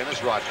guarded by Dennis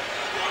Rodman.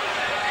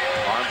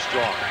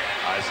 Armstrong,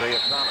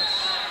 Isiah Thomas.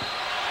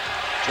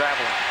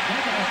 Traveling.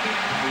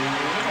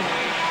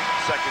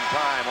 Second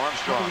time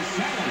Armstrong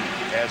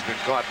has been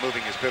caught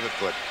moving his pivot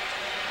foot.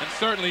 And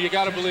certainly you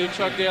got to believe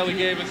Chuck Daly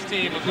gave his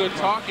team a good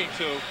talking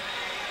to.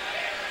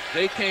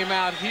 They came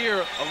out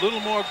here a little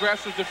more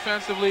aggressive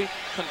defensively,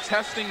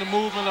 contesting the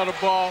movement of the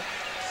ball,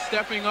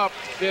 stepping up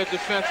their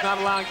defense, not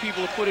allowing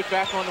people to put it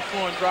back on the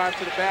floor and drive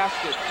to the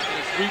basket. And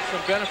it's reaped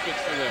some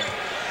benefits for them.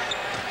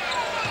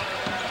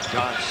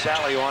 John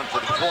Salley on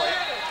for Detroit.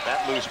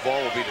 That loose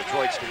ball will be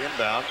Detroit's to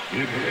inbound.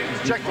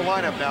 Check the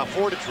lineup now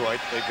for Detroit.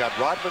 They've got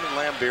Rodman and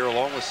Laimbeer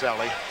along with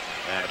Salley.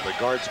 And at the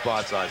guard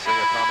spots, Isiah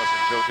Thomas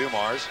and Joe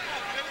Dumars.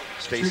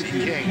 Stacey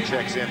King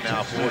checks in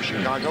now for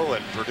Chicago,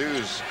 and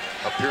Perdue's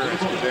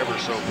appearance was ever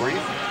so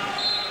brief.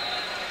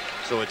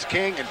 So it's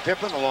King and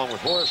Pippen along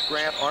with Horace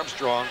Grant,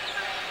 Armstrong,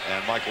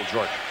 and Michael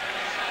Jordan.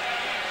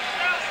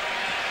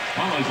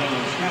 There's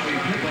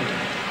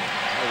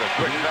a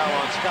quick foul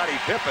on Scottie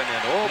Pippen,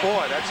 and oh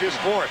boy, that's his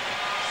fourth.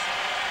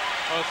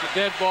 Well, it's a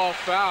dead ball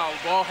foul.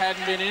 The ball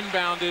hadn't been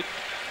inbounded.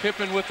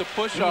 Pippen with the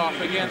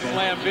push-off against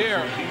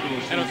Laimbeer.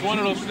 And it was one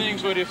of those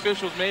things where the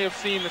officials may have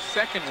seen the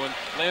second one.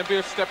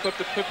 Laimbeer stepped up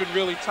to Pippen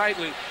really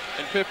tightly,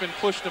 and Pippen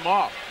pushed him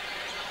off.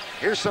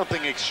 Here's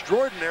something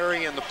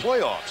extraordinary in the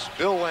playoffs.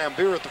 Bill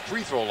Laimbeer at the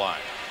free throw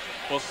line.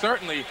 Well,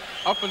 certainly,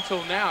 up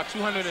until now,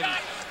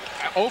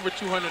 over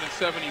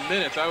 270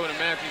 minutes. I would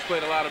imagine he's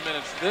played a lot of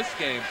minutes this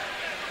game.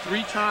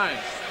 3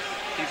 times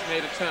he's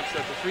made attempts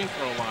at the free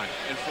throw line.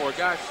 And for a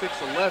guy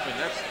 6'11",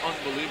 that's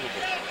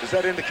unbelievable. Does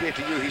that indicate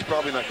to you he's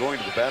probably not going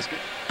to the basket?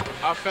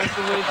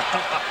 Offensively,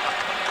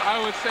 I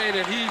would say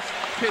that he's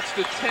pitched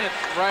a tent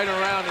right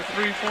around the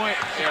three-point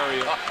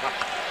area.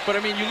 But, I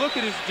mean, you look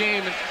at his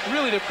game, and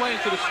really they're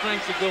playing to the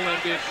strengths of Bill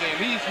Laimbeer's game.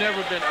 He's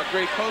never been a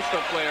great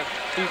post-up player.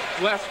 He's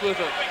blessed with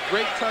a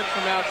great touch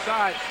from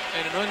outside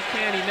and an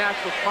uncanny knack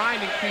for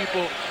finding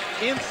people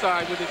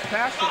inside with his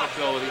passing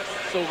ability.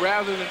 So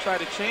rather than try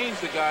to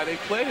change the guy,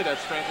 they play to that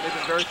strength, and they've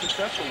been very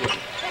successful with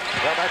it.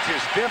 Well, that's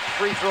his 5th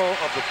free throw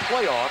of the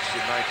playoffs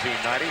in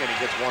 1990, and he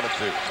gets 1 of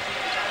 2.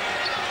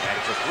 And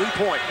it's a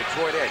 3-point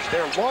Detroit edge.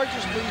 Their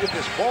largest lead of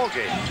this ball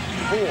game,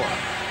 4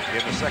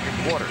 in the second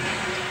quarter.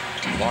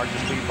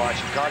 Largest lead by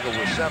Chicago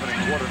was 7 in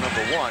quarter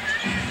number 1.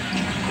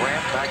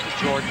 Grant back to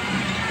Jordan.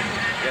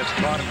 Gets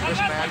caught in this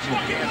match and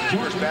gains his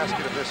first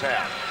basket of this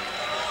half.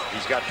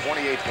 He's got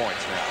 28 points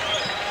now.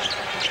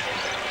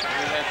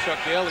 And had Chuck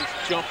Daly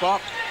jump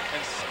up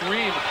and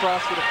scream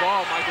across to the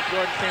ball. Michael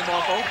Jordan came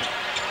off open.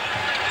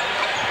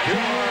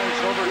 Dumars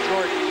over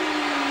Jordan.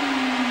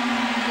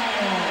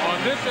 On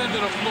this end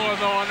of the floor,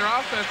 though, on their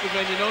offensive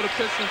end, you know the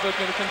Pistons are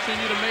going to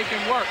continue to make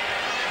him work.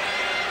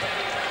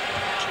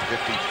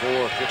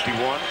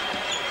 54-51.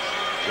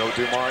 Joe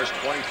Dumars,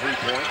 23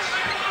 points.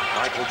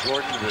 Michael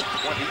Jordan with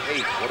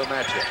 28. What a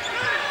matchup.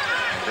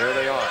 And there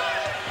they are.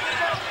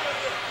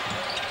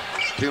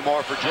 2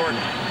 more for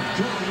Jordan.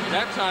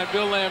 That time,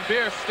 Bill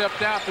Laimbeer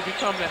stepped out to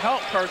become the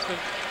help person.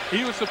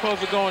 He was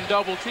supposed to go and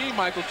double team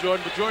Michael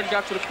Jordan, but Jordan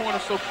got to the corner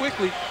so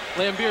quickly,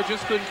 Laimbeer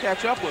just couldn't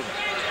catch up with him.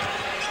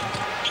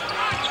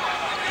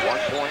 1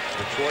 point,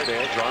 Detroit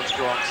edge.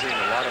 Armstrong seeing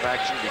a lot of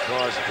action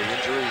because of the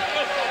injury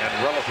and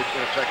relative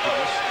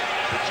ineffectiveness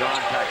to John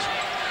Paxson.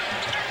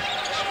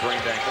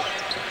 Sprained ankle.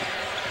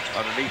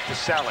 Underneath to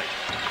Salley.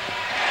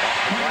 Off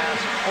the glass,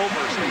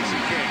 over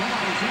Stacey King.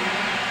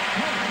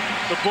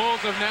 The Bulls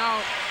have now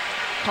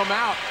come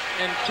out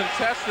and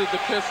contested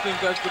the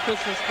Pistons as the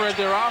Pistons spread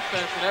their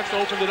offense, and that's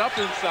opened it up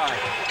inside.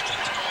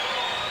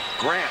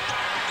 Grant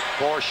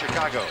for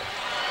Chicago.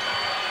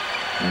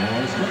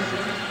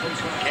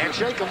 Can't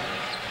shake him.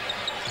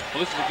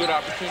 Well, this is a good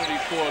opportunity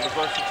for the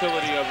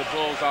versatility of the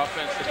Bulls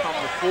offense to come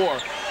to fore.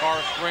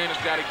 Horace Grant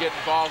has got to get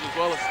involved as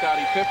well as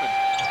Scottie Pippen.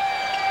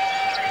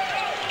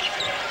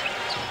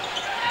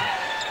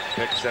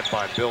 Pick set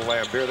by Bill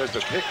Laimbeer. There's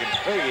the pick and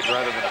fade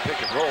rather than a pick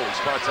and roll. He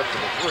spots up to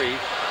the 3.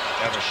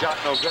 And the shot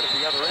no good at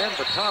the other end,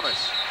 but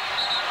Thomas.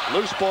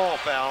 Loose ball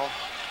foul.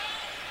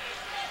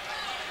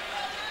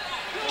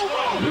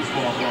 Loose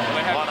ball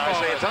foul. On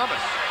Isiah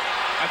Thomas.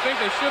 I think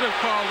they should have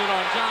called it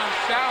on John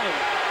Salley.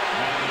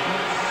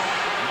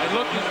 It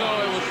looked as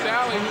though it was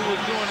Salley who was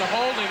doing the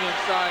holding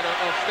inside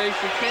of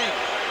Stacey King.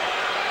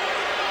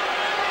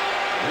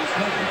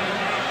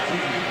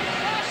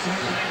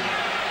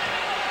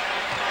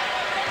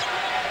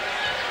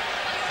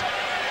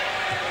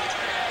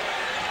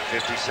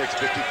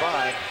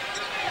 56-55.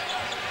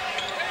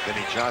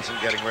 Vinnie Johnson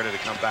getting ready to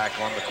come back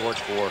on the court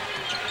for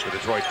the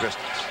Detroit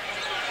Pistons.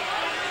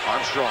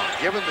 Armstrong,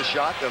 give him the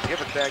shot. They'll give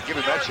him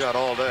that shot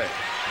all day.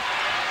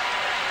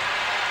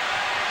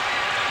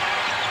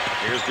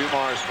 Here's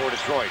Dumars for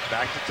Detroit.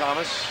 Back to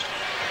Thomas.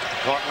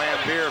 Caught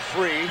Laimbeer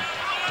free.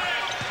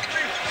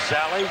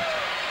 Salley.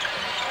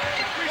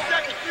 3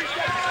 seconds.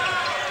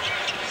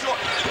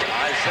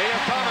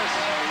 Isiah Thomas.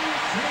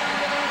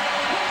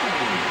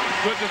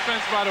 Good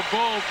defense by the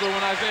Bulls, but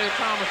when Isiah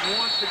Thomas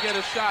wants to get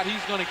a shot,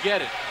 he's going to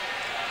get it.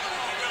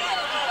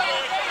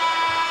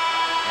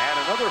 And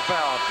another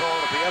foul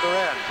called at the other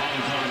end.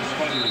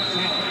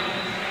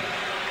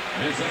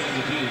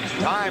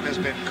 Time has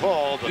been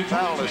called. The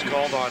foul is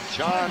called on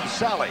John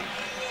Salley.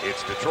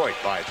 It's Detroit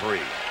by 3.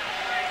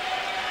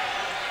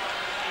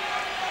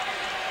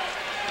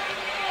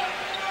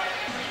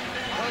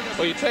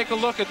 Well, you take a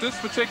look at this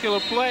particular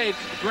play,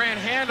 Grant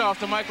handoff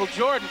to Michael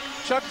Jordan.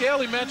 Chuck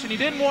Daly mentioned he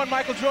didn't want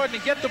Michael Jordan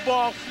to get the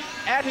ball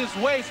at his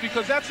waist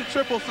because that's a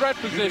triple threat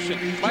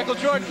position. Michael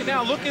Jordan can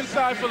now look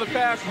inside for the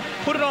pass,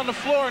 put it on the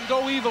floor and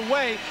go either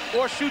way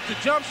or shoot the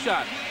jump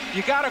shot.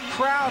 You got to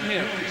crowd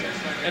him.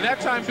 And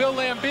that time Bill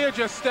Laimbeer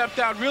just stepped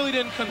out, really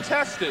didn't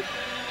contest it.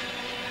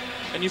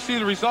 And you see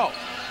the result.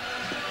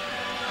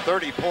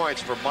 30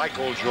 points for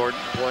Michael Jordan,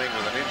 playing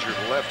with an injured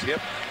left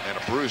hip and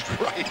a bruised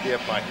right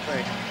hip, I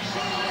think.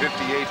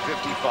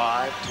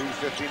 58-55,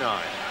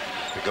 2:59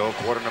 to go,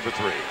 quarter number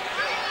 3.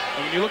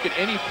 And when you look at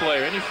any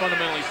player, any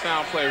fundamentally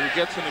sound player who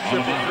gets in the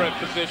triple threat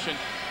position,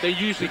 they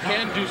usually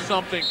can do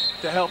something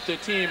to help their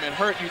team and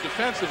hurt you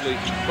defensively.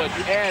 But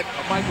you add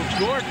a Michael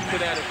Jordan to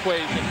that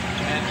equation,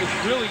 and it's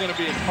really going to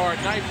be a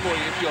hard night for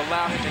you if you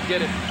allow him to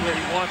get it where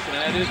he wants it,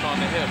 and that is on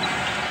the hip.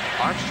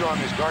 Armstrong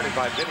is guarded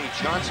by Vinnie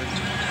Johnson.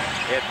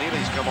 Ed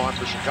Nealy's come on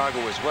for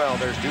Chicago as well.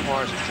 There's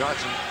Dumars and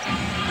Johnson.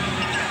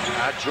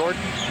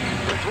 Jordan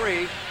for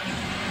 3.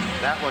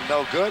 That one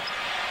no good.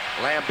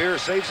 Laimbeer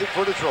saves it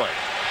for Detroit.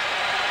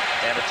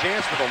 And a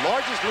chance for the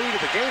largest lead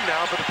of the game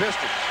now for the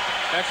Pistons.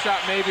 That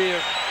shot may be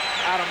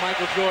out of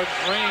Michael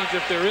Jordan's range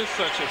if there is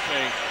such a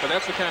thing, but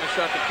that's the kind of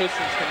shot the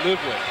Pistons can live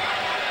with.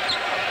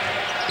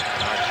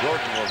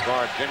 Jordan will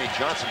guard Vinnie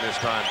Johnson this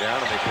time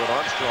down, and they put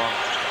Armstrong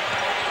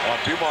on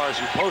Dumars,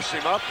 who posts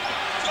him up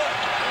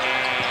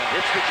and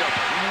hits the jumper.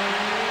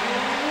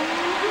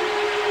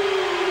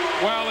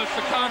 Well, it's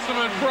the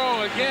consummate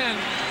pro again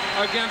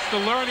against the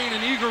learning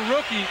and eager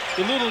rookie.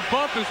 The little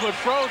bump is what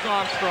froze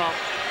Armstrong.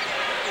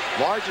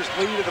 Largest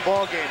lead of the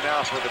ball game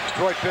now for the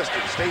Detroit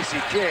Pistons. Stacey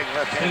King,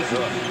 left-handed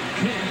hook.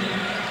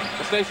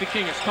 Well, Stacey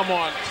King has come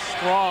on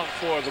strong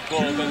for the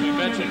Bulls, as we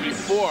mentioned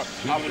before.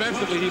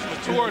 Offensively, he's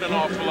matured an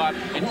awful lot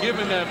and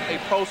given them a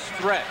post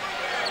threat.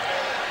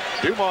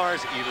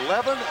 Dumars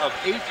 11 of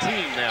 18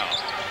 now,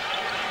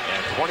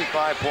 and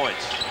 25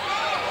 points.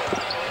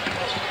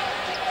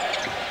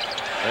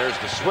 There's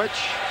the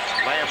switch.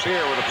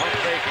 Laimbeer with a pump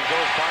fake and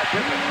goes by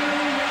Pippen.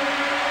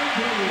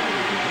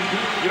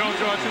 You don't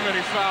draw too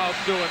many fouls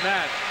doing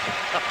that.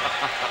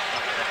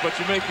 But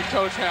you make your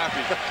coach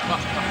happy.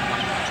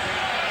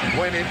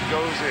 When it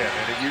goes in,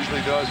 and it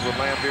usually does when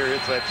Laimbeer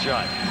hits that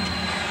shot.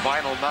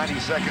 Final 90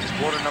 seconds,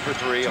 quarter number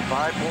 3, a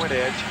 5-point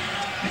edge.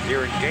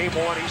 Here in Game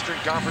 1, Eastern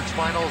Conference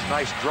Finals.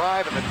 Nice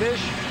drive in the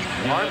dish.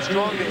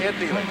 Armstrong to Ed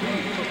Nealy.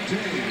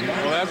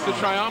 Well, that's the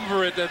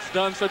triumvirate that's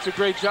done such a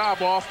great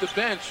job off the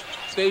bench.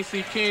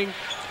 Stacey King,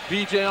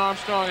 B.J.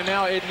 Armstrong, and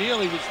now Ed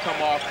Nealy, who's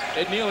come off.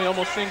 Ed Nealy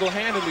almost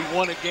single-handedly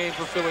won a game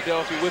for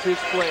Philadelphia with his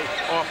play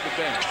off the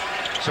bench.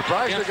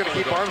 Surprised they're going to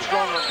keep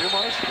Armstrong on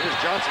Dumars.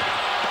 Here's Johnson.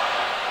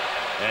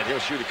 And he'll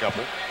shoot a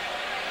couple.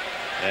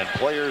 And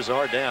players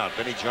are down.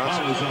 Vinnie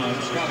Johnson.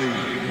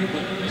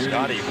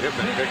 Scottie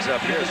Pippen picks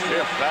up his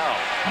 5th foul.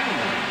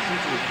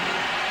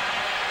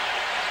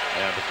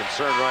 And the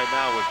concern right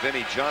now with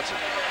Vinnie Johnson.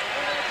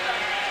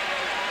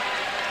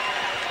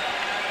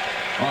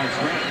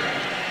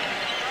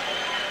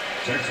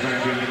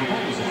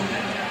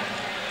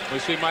 We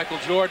see Michael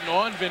Jordan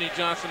on Vinnie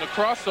Johnson. The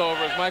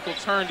crossover as Michael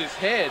turned his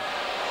head.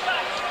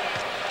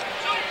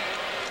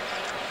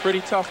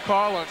 Pretty tough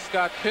call on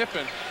Scott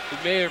Pippen, who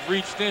may have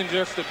reached in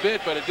just a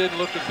bit, but it didn't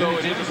look as though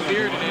it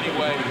interfered in any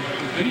way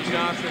with Vinnie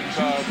Johnson's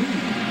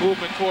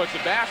movement towards the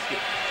basket.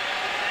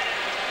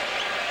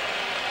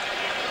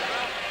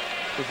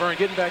 So Vern,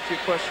 getting back to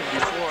your question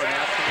before and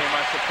asking me, am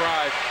I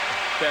surprised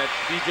that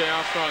B.J.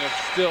 Armstrong is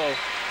still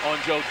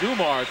on Joe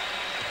Dumars?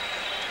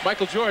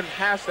 Michael Jordan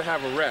has to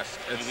have a rest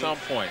at some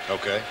point.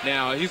 Okay.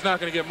 Now, he's not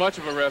going to get much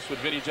of a rest with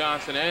Vinnie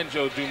Johnson and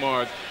Joe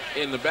Dumars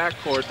in the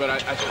backcourt, but I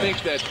think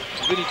that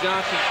Vinnie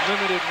Johnson's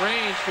limited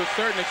range to a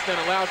certain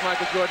extent allows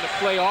Michael Jordan to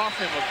play off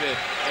him a bit,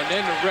 and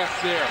then the rest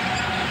there.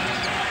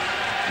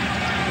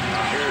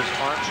 Here's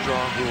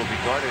Armstrong, who will be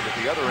guarded at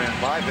the other end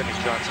by Vinnie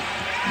Johnson.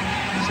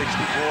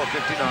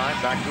 64-59,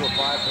 back to a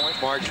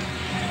 5-point margin.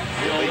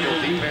 Illegal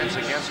defense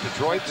against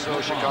Detroit,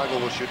 so Chicago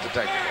will shoot the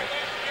technical.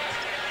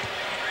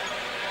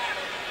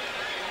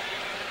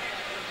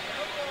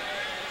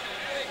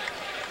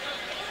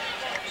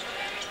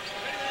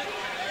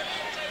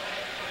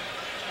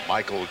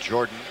 Michael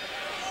Jordan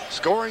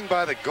scoring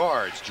by the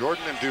guards,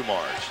 Jordan and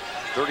Dumars.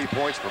 30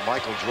 points for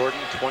Michael Jordan,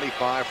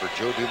 25 for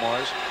Joe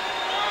Dumars.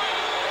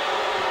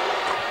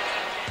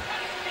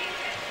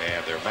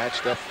 And they're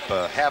matched up,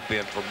 have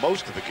been for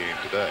most of the game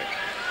today.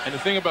 And the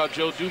thing about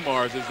Joe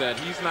Dumars is that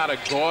he's not a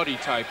gaudy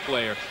type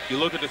player. You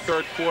look at the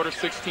third quarter,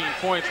 16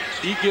 points.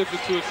 He gives it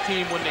to his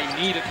team when they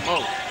need it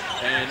most.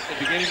 And at the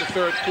beginning of the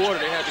third quarter,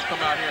 they had to come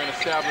out here and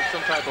establish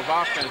some type of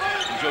offense,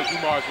 and Joe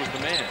Dumars was the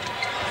man.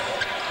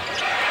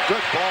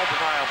 Good ball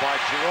denial by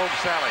Jerome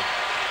Salley.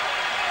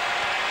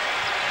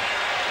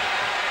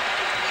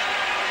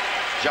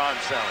 John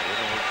Salley, I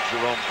don't know where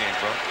Jerome came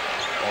from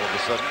all of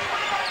a sudden.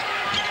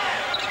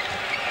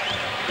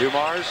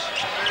 Dumars,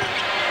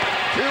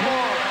 2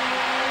 more.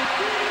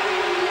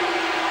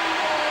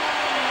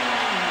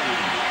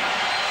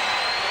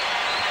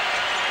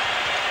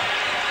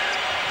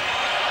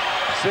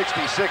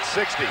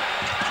 66-60.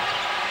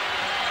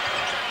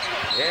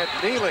 And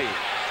Nealy,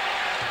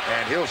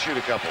 and he'll shoot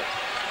a couple.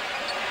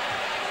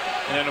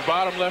 And in the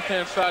bottom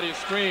left-hand side of your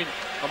screen,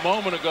 a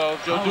moment ago,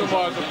 Joe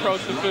Dumars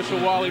approached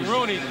official Wally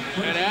Rooney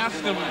and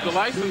asked him the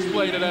license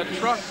plate of that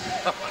truck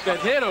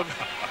that hit him.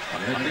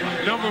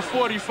 Number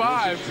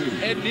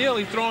 45, Ed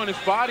Nealy, throwing his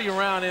body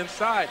around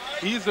inside.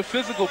 He's the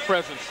physical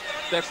presence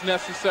that's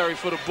necessary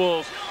for the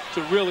Bulls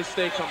to really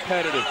stay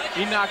competitive.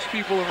 He knocks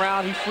people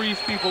around, he frees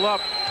people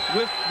up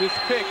with his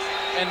picks,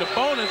 and the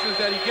bonus is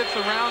that he gets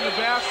around the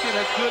basket,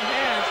 has good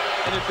hands,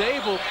 and is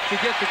able to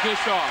get the dish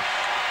off.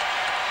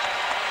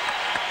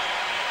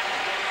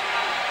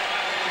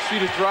 You see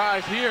the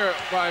drive here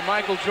by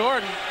Michael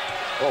Jordan.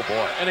 Oh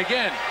boy. And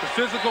again, the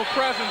physical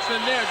presence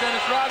in there.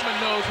 Dennis Rodman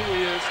knows who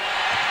he is.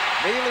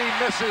 Nealy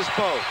misses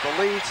both. The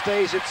lead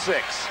stays at 6.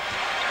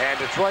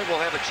 And Detroit will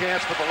have a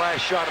chance for the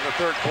last shot of the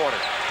third quarter.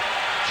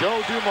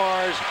 Joe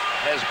Dumars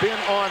has been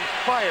on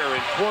fire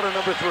in quarter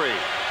number 3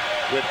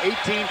 with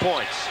 18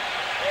 points.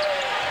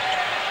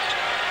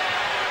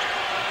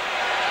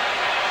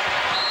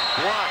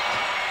 Blocked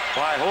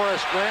by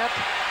Horace Grant.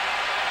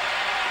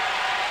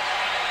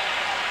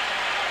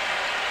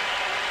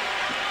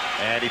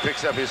 And he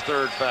picks up his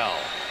 3rd foul.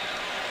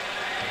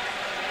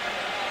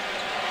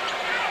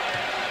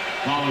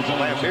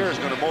 Laimbeer is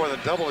going to more than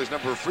double his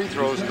number of free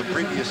throws in the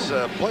previous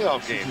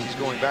playoff games. He's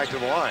going back to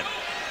the line.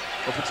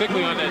 Well,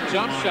 particularly on that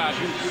jump shot,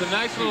 it's a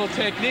nice little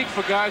technique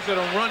for guys that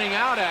are running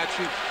out at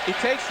you. He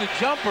takes the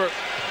jumper,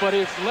 but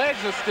his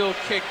legs are still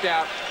kicked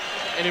out,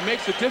 and it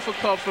makes it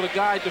difficult for the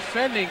guy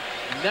defending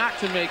not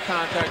to make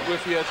contact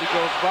with you as he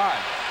goes by.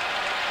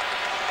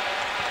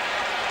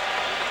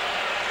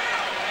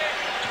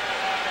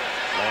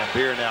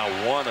 Laimbeer now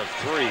 1 of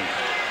 3.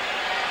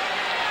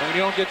 And when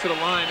you don't get to the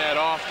line that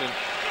often,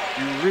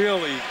 you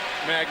really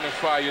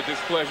magnify your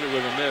displeasure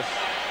with a miss.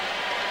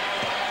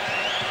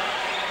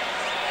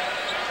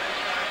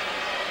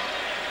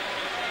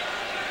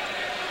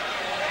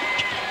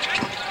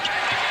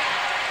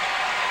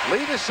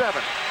 Lead is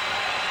 7.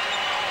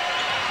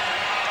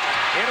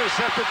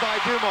 Intercepted by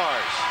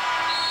Dumars.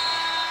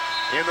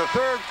 In the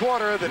third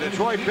quarter, the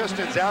Detroit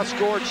Pistons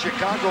outscored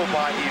Chicago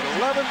by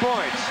 11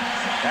 points.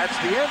 That's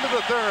the end of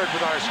the third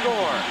with our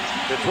score.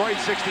 Detroit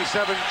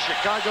 67,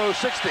 Chicago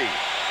 60.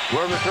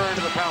 We'll return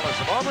to the Palace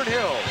of Auburn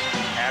Hills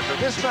after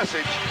this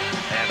message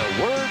and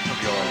a word from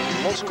your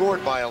low.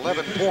 Scored by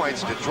 11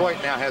 points.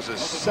 Detroit now has a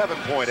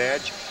 7-point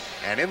edge.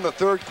 And in the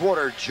third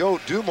quarter, Joe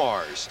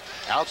Dumars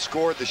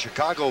outscored the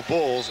Chicago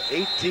Bulls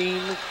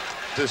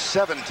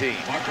 18-17.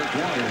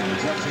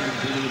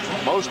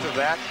 Most of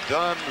that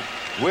done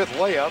with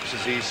layups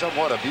as he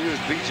somewhat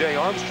abused B.J.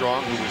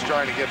 Armstrong, who was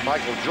trying to get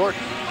Michael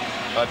Jordan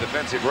a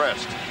defensive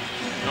rest.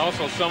 And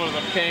also some of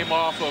them came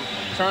off of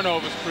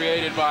turnovers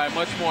created by a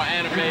much more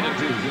animated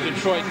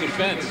Detroit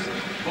defense.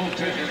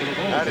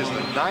 That is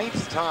the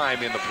 9th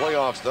time in the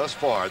playoffs thus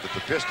far that the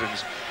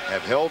Pistons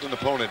have held an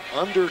opponent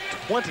under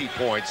 20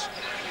 points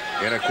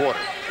in a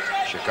quarter.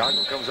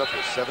 Chicago comes up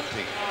with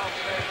 17.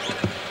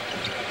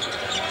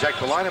 Check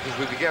the lineup as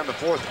we begin the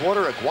fourth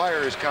quarter.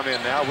 Aguirre has come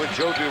in now with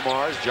Joe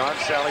Dumars, John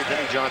Salley,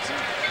 Vinnie Johnson,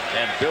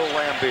 and Bill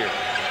Laimbeer.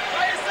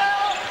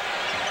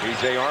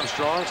 B.J.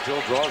 Armstrong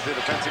still draws the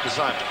defensive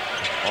assignment.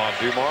 On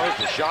Dumars,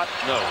 the shot,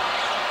 no.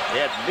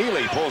 Ed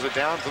Nealy pulls it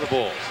down for the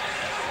Bulls.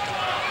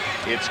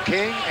 It's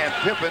King and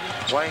Pippen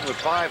playing with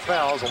 5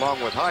 fouls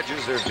along with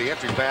Hodges. There's the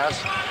entry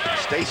pass.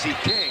 Stacey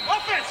King.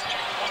 Offense!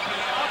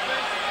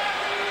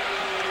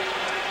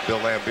 Bill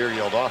Laimbeer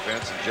yelled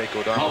offense, and Jake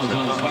O'Donnell said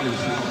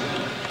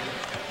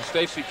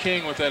Stacey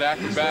King with that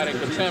acrobatic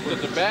attempt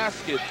at the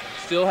basket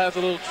still has a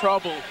little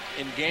trouble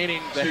in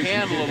gaining the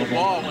handle of the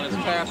ball when it's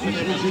passing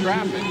him in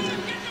traffic.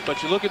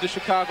 But you look at the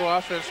Chicago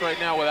offense right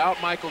now without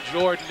Michael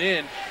Jordan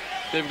in,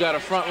 they've got a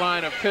front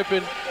line of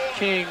Pippen,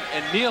 King,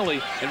 and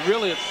Nealy, and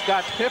really it's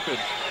Scott Pippen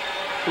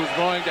who's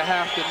going to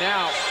have to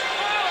now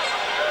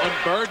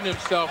unburden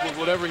himself with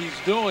whatever he's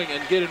doing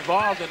and get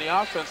involved in the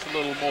offense a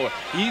little more.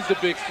 He's the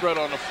big threat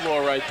on the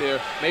floor right there.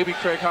 Maybe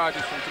Craig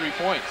Hodges from 3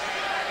 points.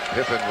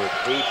 Pippen with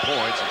 8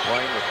 points and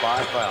playing with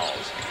 5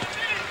 fouls.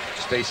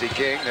 Stacey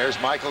King, there's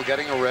Michael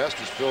getting a rest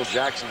as Phil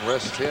Jackson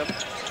rests him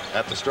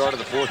at the start of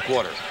the fourth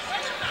quarter.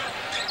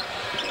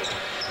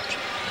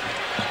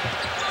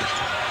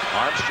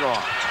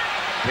 Armstrong,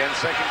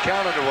 10-second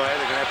count underway.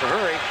 They're going to have to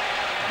hurry.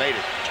 Made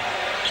it.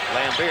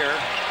 Laimbeer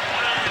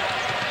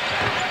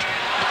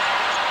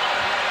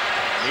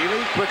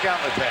Nealy, quick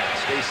outlet pass.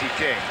 Stacey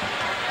King.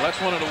 That's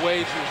one of the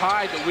ways you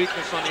hide the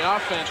weakness on the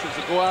offense, is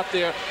to go out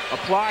there,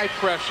 apply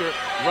pressure,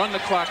 run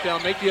the clock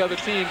down, make the other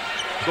team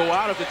go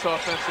out of its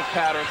offensive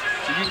patterns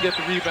so you can get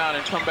the rebound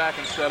and come back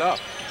and set up.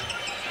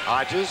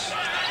 Hodges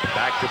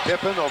back to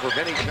Pippen over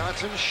Vinnie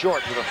Johnson.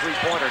 Short with a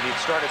three-pointer, and he'd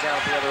started down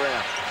at the other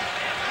end.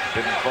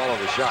 Didn't follow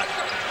the shot.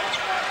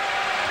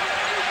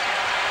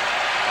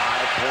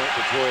 5-point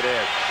Detroit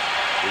edge.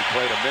 We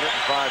played 1 minute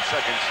and 5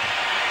 seconds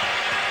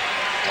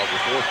of the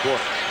fourth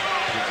quarter.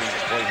 Two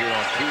teams play here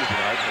on Tuesday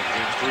night, and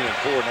games 3 and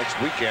 4 next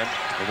weekend,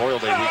 Memorial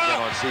Day weekend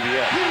on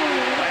CBS.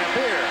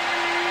 Laimbeer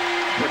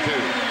for 2.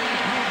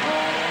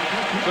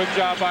 Good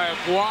job by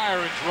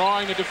Aguirre in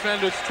drawing the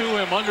defenders to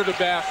him under the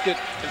basket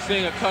and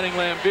seeing a cutting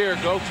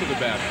Laimbeer go to the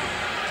basket.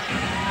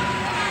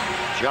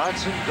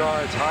 Johnson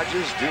guards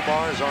Hodges,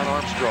 Dumars on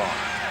Armstrong.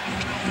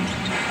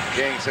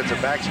 King sets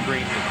a back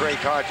screen for Craig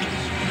Hodges.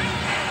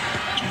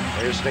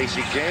 There's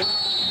Stacey King,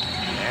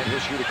 and he'll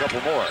shoot a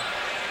couple more.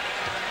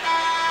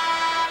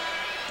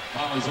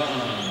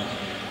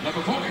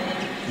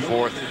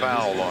 Fourth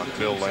foul on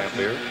Bill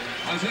Laimbeer.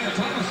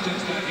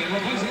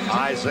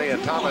 Isiah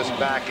Thomas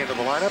back into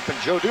the lineup, and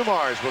Joe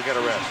Dumars will get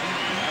a rest.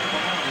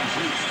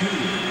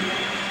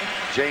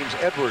 James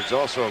Edwards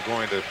also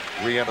going to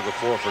re-enter the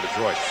floor for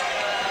Detroit.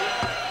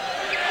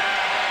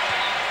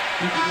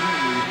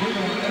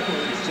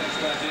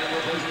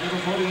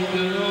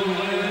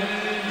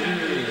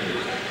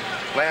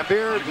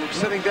 Laimbeer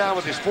sitting down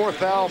with his fourth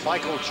foul.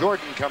 Michael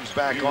Jordan comes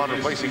back on,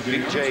 replacing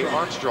DJ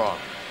Armstrong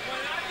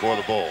for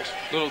the Bulls.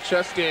 Little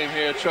chess game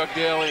here, Chuck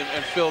Daly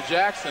and Phil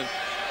Jackson.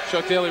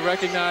 Chuck Daly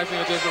recognizing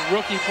that there's a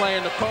rookie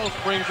playing the post,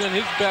 brings in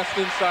his best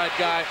inside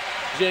guy,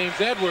 James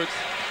Edwards.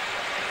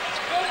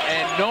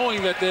 And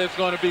knowing that there's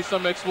going to be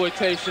some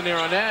exploitation there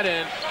on that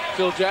end,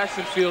 Phil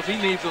Jackson feels he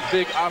needs a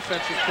big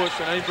offensive push,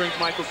 and then he brings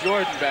Michael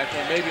Jordan back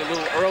in, maybe a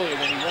little earlier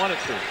than he wanted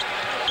to.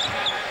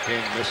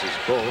 King misses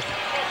both.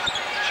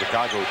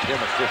 Chicago 10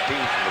 of 15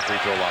 from the free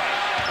throw line.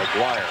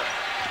 Aguirre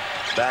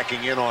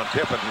backing in on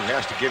Pippen, who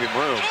has to give him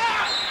room.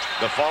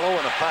 The follow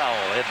and a foul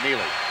at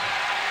Nealy.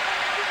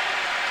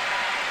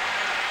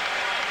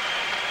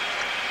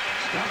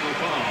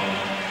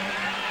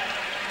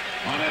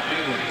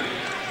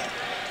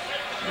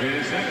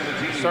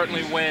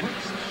 Certainly when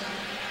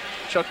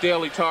Chuck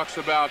Daly talks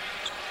about,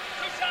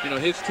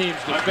 his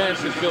team's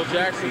defense, and Phil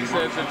Jackson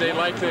says that they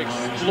like to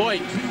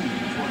exploit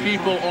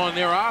people on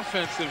their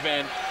offensive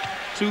end.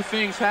 Two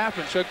things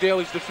happen. Chuck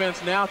Daly's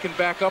defense now can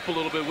back up a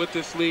little bit with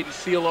this lead and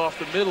seal off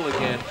the middle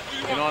again.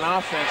 And on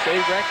offense, they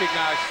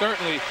recognize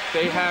certainly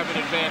they have an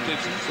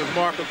advantage with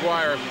Mark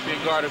Aguirre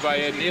being guarded by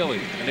Ed Nealy,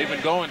 and they've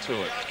been going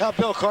to it. Now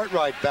Bill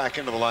Cartwright back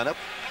into the lineup.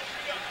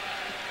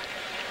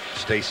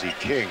 Stacey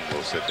King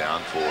will sit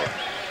down for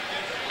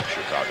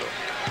Chicago.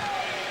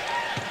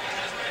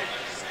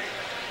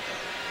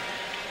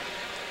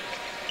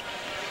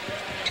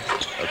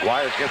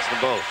 Aguirre gets them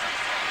both.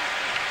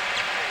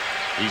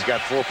 He's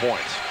got 4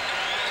 points.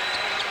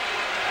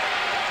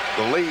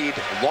 The lead,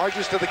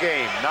 largest of the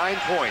game, 9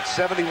 points,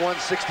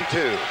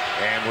 71-62.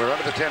 And we're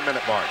under the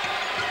 10-minute mark.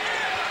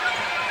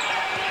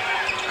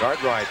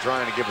 Cartwright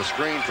trying to give a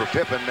screen for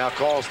Pippen, now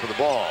calls for the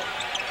ball.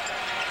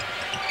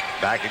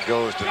 Back it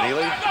goes to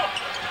Nealy.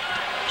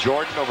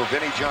 Jordan over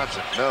Vinnie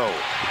Johnson, no.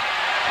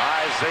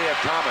 Isiah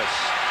Thomas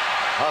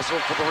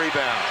hustled for the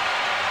rebound.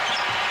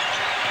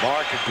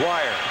 Mark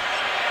Aguirre.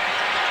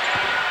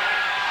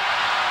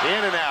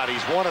 In and out.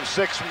 He's 1 of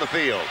 6 from the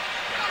field.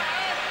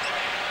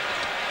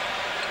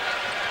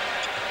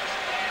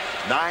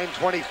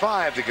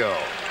 9:25 to go.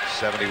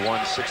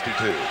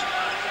 71-62.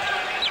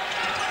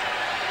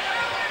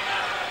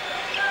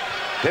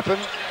 Pippen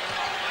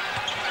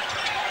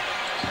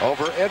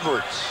over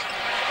Edwards.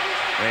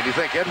 And you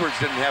think Edwards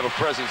didn't have a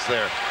presence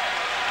there?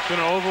 It's been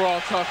an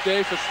overall tough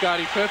day for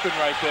Scottie Pippen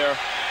right there.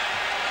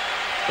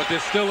 But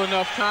there's still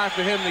enough time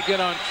for him to get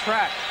on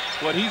track.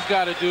 What he's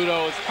got to do,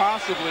 though, is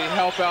possibly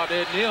help out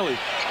Ed Nealy.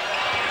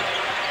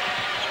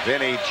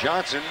 Vinnie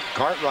Johnson,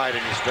 Cartwright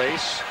in his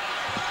face.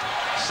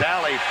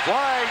 Salley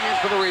flying in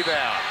for the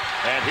rebound.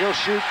 And he'll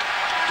shoot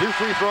 2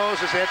 free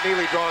throws as Ed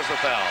Nealy draws the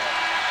foul.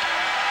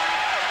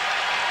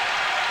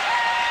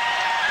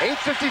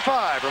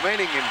 8:55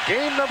 remaining in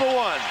game number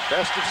 1.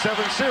 Best of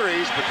 7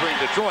 series between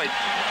Detroit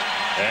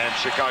and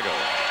Chicago.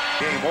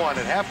 Game 1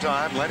 at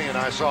halftime. Lenny and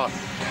I saw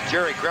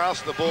Jerry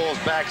Krause, the Bulls,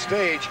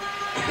 backstage.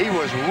 He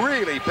was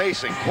really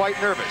pacing, quite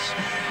nervous.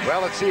 Well,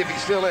 let's see if he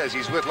still is.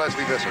 He's with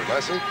Leslie Visser.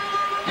 Leslie?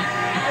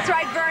 That's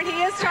right, Vern.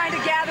 He is trying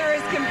to gather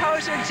his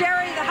composure.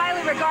 Jerry, the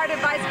highly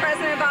regarded Vice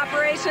President of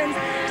Operations,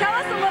 tell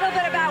us a little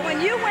bit about when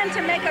you went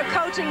to make a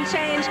coaching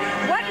change,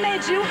 what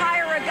made you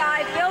hire a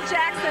guy, Phil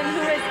Jackson,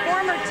 who his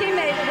former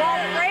teammate, Walt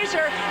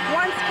Frazier,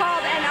 once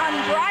called an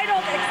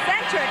unbridled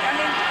eccentric? I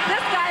mean,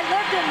 this guy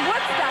lived in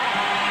Woodstock.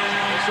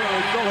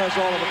 Certainly, Phil has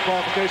all of the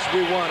qualifications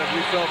we wanted.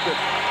 We felt that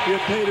he had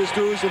paid his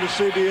dues in the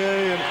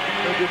CBA and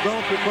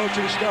developed the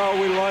coaching style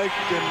we liked,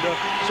 and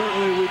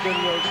certainly we've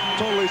been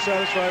totally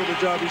satisfied with the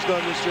job he's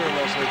done this year,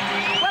 Leslie.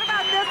 What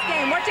about this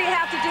game? What What do you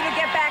have to do to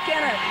get back in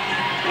it?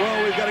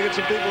 Well, we've got to get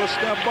some people to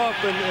step up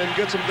and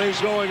get some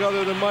things going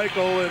other than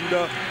Michael,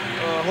 and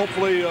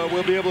hopefully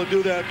we'll be able to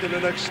do that in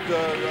the next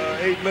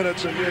 8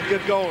 minutes and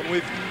get going.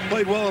 We've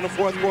played well in the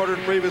fourth quarter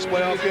in previous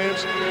playoff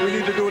games. We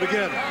need to do it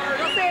again.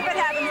 We'll see if it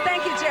happens.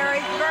 Thank you,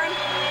 Jerry. Vern?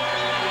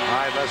 All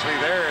right,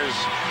 Leslie, there's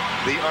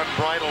the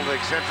unbridled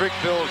eccentric,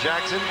 Phil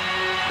Jackson,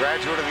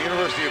 graduate of the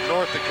University of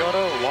North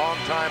Dakota,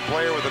 longtime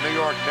player with the New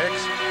York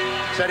Knicks.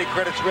 Said he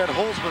credits Red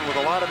Holzman with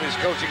a lot of his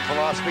coaching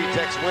philosophy,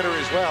 Tex Winter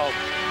as well,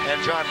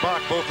 and John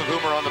Bach, both of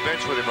whom are on the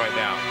bench with him right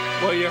now.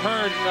 Well, you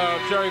heard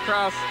Jerry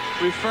Krause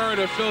refer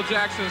to Phil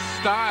Jackson's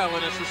style,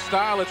 and it's a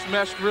style that's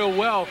meshed real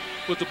well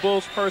with the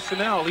Bulls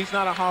personnel. He's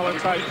not a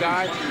holler-type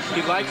guy.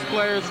 He likes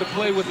players to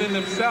play within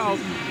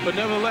themselves, but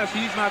nevertheless,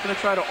 he's not going to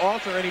try to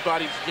alter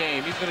anybody's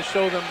game. He's going to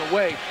show them the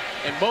way,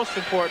 and most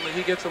importantly,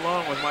 he gets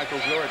along with Michael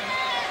Jordan.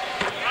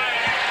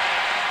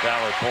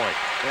 Valid point.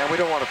 And we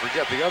don't want to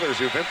forget the others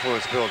who've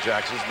influenced Phil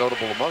Jackson's,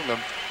 notable among them,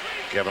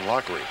 Kevin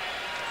Lockery.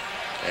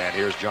 And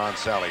here's John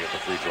Salley at the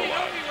free throw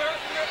line.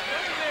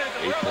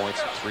 8 points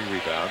and 3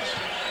 rebounds.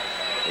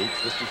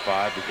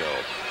 8:55 to go.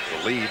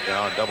 The lead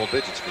now in double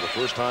digits for the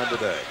first time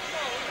today.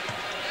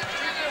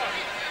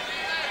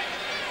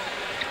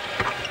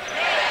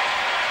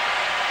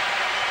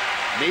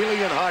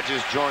 Nealy and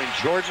Hodges join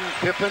Jordan,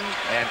 Pippen,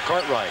 and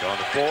Cartwright on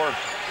the floor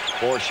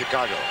for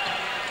Chicago.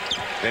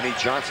 Vinnie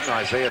Johnson,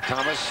 Isiah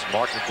Thomas,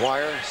 Mark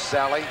Aguirre,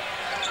 Salley,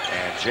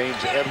 and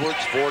James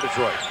Edwards for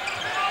Detroit.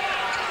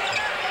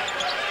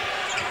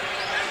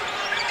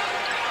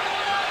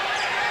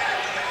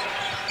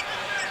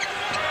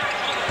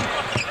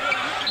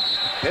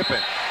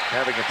 Pippen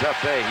having a tough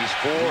day. He's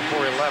 4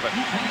 for 11.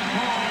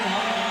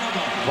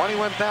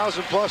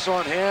 21,000 plus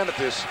on hand at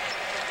this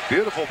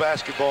beautiful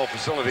basketball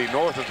facility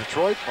north of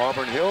Detroit,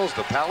 Auburn Hills,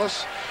 the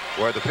Palace,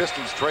 where the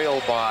Pistons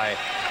trailed by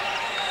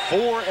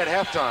 4 at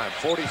halftime,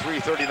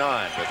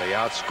 43-39, but they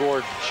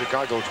outscored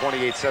Chicago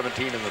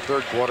 28-17 in the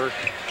third quarter,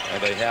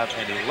 and they have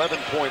an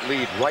 11-point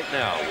lead right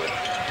now with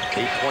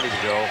 8:20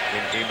 to go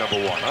in game number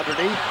 1.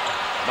 Underneath,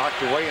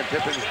 knocked away, and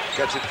Pippen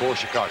gets it for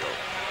Chicago.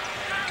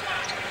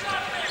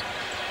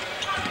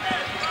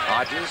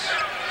 Hodges,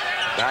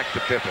 back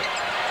to Pippen.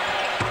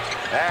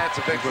 That's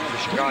a big one for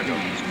Chicago.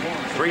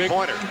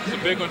 Three-pointer. It's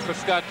a big one for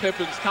Scott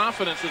Pippen's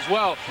confidence as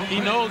well. He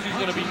knows he's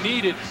going to be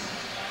needed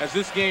as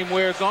this game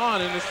wears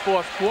on in this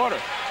fourth quarter.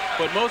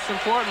 But most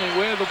importantly,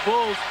 where the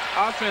Bulls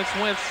offense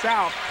went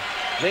south,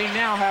 they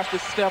now have to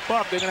step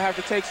up. They're going to have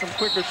to take some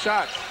quicker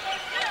shots.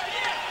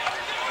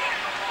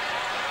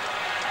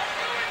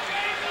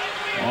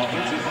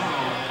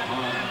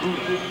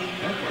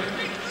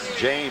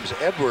 James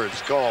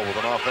Edwards called with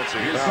an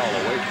offensive foul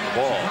away from the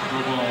ball.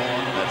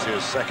 That's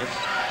his second.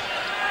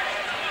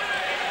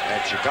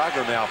 And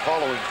Chicago now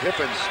following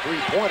Pippen's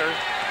three-pointer.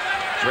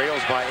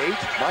 Trails by 8.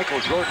 Michael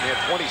Jordan had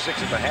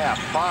 26 at the half,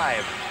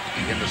 5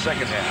 in the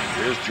second half.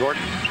 Here's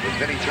Jordan with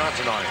Vinnie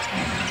Johnson on it.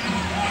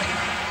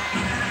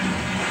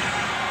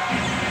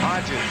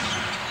 Hodges.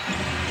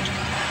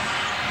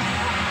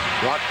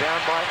 Brought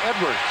down by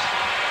Edwards.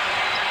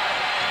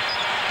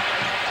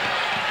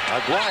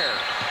 Aguirre.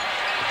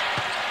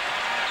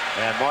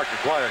 And Mark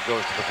Aguirre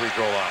goes to the free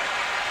throw line.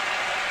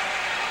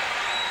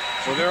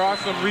 Well, there are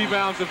some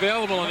rebounds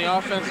available on the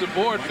offensive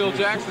board. Phil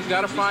Jackson's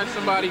got to find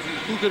somebody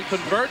who can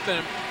convert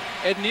them.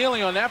 Ed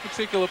Nealy on that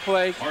particular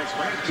play,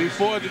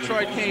 before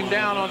Detroit came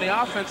down on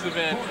the offensive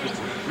end,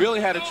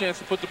 really had a chance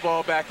to put the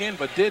ball back in,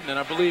 but didn't. And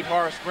I believe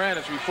Horace Grant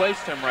has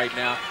replaced him right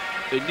now.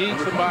 They need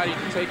somebody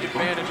to take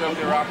advantage of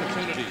their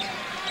opportunities.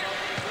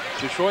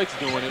 Detroit's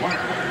doing it.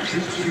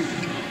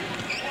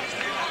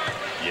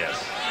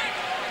 Yes.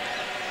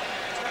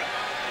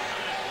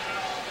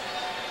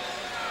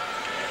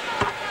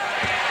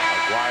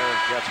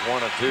 Gets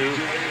 1 of 2.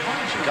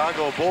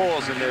 Chicago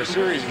Bulls in their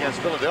series against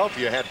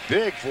Philadelphia had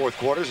big fourth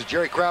quarters, as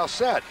Jerry Krause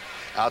said.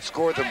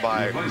 Outscored them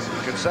by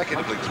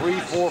consecutively 3,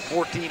 4,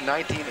 14,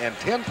 19, and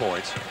 10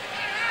 points.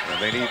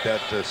 And they need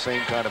that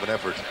same kind of an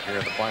effort here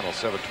in the final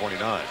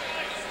 7:29.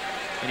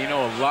 And you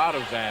know, a lot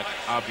of that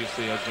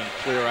obviously has been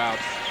clear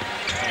outs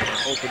and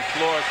open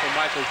floors for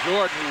Michael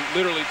Jordan, who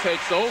literally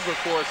takes over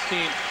for his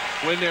team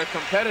when they're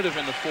competitive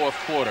in the fourth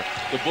quarter.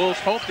 The Bulls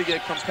hope to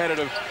get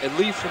competitive at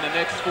least in the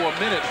next 4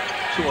 minutes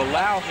to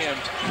allow him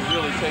to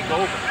really take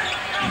over.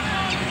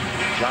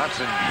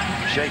 Johnson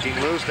shaking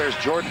loose. There's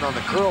Jordan on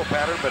the curl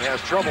pattern, but has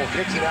trouble.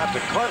 Kicks it out to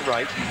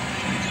Cartwright.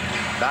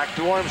 Back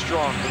to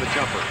Armstrong for the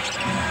jumper.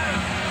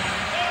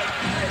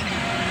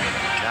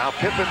 Now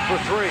Pippen for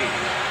 3.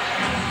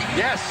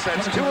 Yes,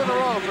 that's 2 in a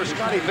row for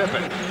Scottie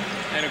Pippen.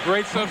 And a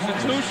great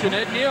substitution.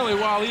 Ed Nealy,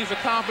 while he's a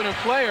competent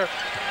player,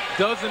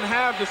 doesn't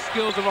have the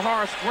skills of a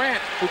Horace Grant,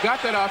 who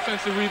got that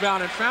offensive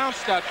rebound and found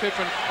Scott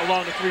Pippen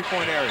along the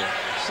three-point area.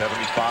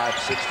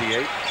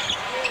 75-68.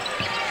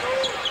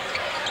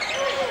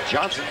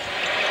 Johnson.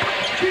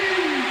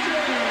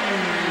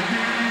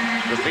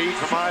 The feed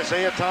from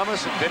Isiah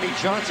Thomas, and Vinnie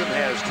Johnson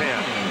has 10.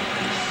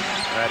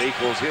 That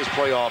equals his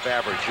playoff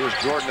average. Here's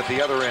Jordan at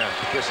the other end.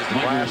 Kisses the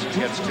glass and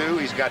gets 2.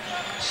 He's got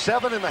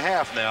 7 in the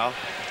half now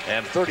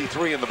and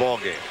 33 in the ball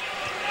game.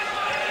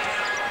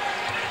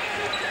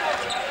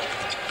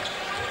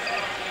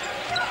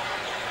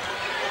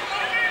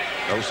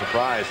 No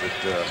surprise that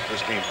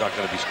this game's not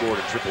going to be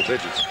scored in triple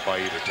digits by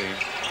either team.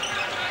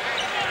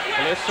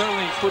 Well, they're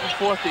certainly putting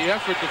forth the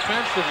effort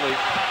defensively.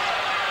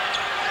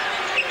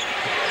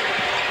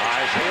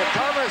 Isiah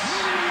Thomas.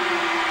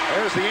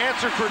 There's the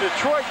answer for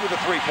Detroit with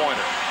a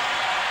three-pointer.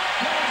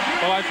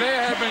 Well,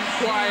 Isiah had been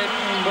quiet,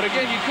 but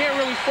again, you can't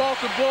really fault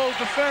the Bulls'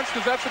 defense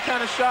because that's the kind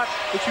of shot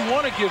that you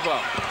want to give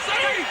up,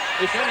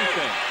 if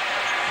anything.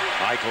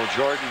 Michael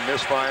Jordan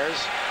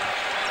misfires.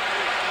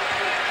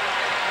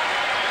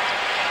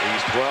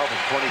 He's 12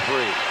 of 23.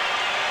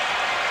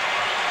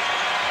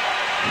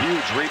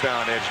 Huge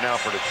rebound edge now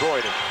for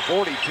Detroit at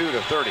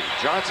 42-30.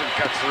 Johnson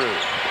cuts through.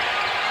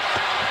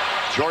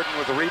 Jordan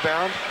with the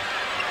rebound.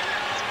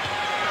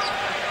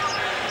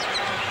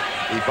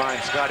 He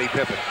finds Scottie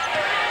Pippen.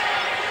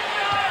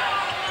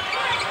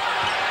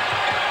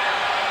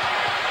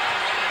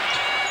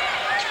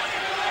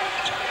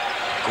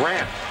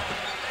 Grant.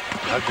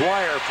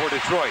 Aguirre for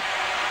Detroit.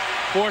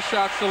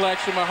 Four-shot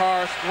selection by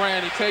Horace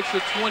Grant. He takes a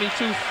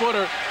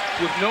 22-footer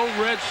with no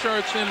red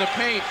shirts in the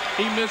paint.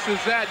 He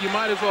misses that. You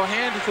might as well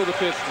hand it to the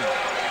Pistons.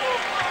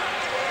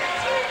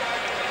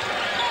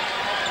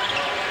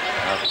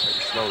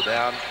 Slow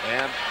down,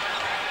 and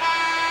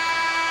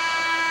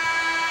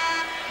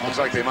looks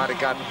like they might have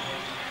gotten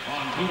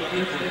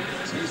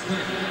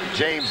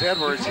James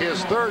Edwards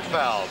his third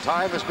foul.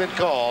 Time has been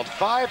called.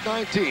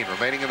 5:19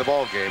 remaining in the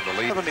ball game. The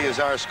lead 70 is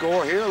our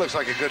score here. Looks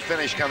like a good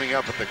finish coming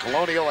up at the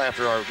Colonial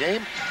after our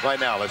game. Right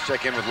now, let's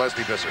check in with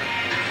Leslie Visser.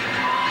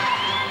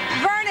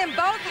 Vernon,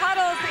 both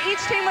huddles,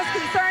 each team was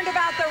concerned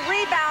about the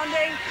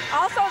rebounding.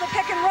 Also the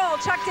pick and roll.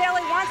 Chuck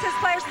Daly wants his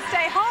players to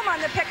stay home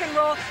on the pick and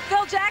roll.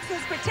 Phil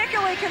Jackson's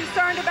particularly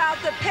concerned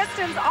about the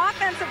Pistons'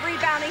 offensive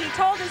rebounding. He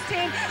told his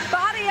team,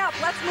 body up,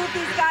 let's move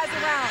these guys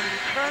around.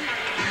 Vern?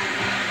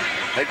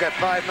 They've got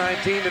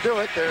 5:19 to do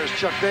it. There's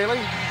Chuck Daly.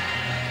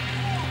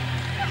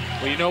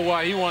 Well, you know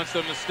why he wants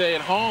them to stay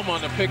at home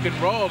on the pick and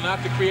roll,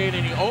 not to create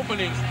any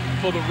openings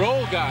for the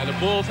roll guy. The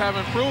Bulls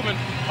haven't proven,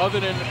 other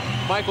than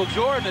Michael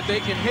Jordan, that they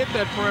can hit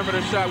that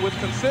perimeter shot with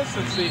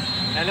consistency,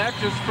 and that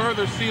just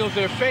further seals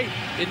their fate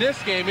in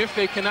this game if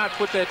they cannot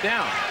put that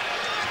down.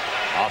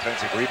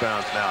 Offensive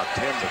rebounds now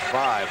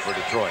 10-5 for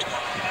Detroit.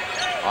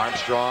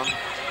 Armstrong,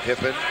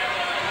 Pippen,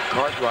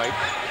 Cartwright,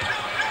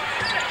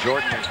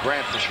 Jordan and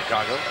Grant for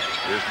Chicago.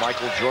 Here's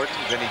Michael Jordan,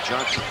 Vinnie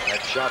Johnson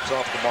had shots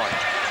off the mark.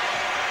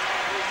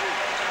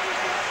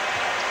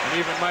 And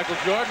even Michael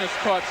Jordan has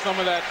caught some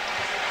of that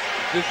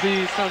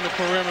disease from the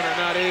perimeter,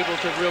 not able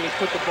to really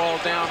put the ball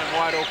down in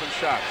wide open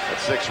shots.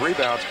 That's 6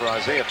 rebounds for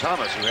Isiah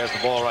Thomas, who has the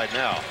ball right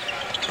now.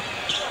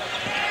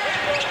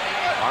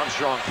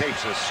 Armstrong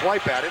takes a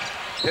swipe at it.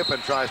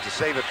 Pippen tries to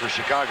save it for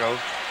Chicago.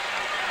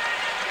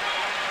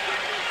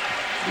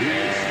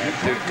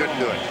 Couldn't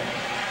do it.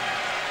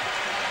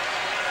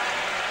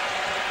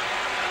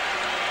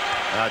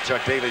 Now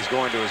Chuck Daly's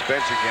going to his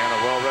bench again.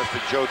 A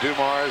well-rested Joe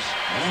Dumars,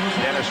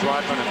 Dennis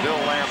Rodman, and Bill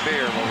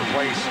Laimbeer will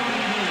replace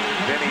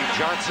Vinnie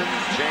Johnson,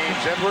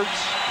 James Edwards,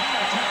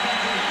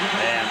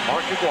 and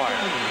Mark Aguirre,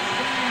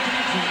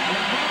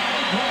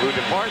 who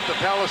depart the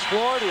Palace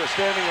floor to a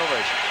standing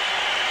ovation.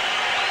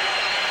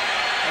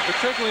 And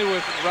particularly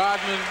with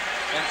Rodman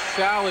and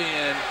Salley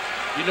in,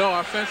 you know,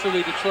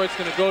 offensively, Detroit's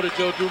going to go to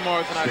Joe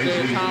Dumars and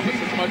Isiah Thomas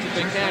as much as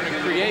they can to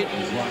create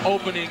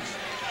openings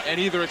and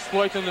either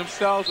exploit them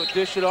themselves or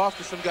dish it off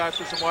to some guys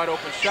for some wide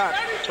open shots.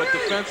 But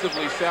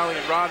defensively, Salley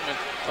and Rodman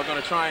are going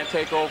to try and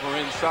take over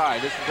inside.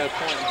 This is that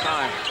point in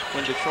time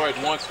when Detroit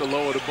wants to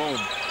lower the boom.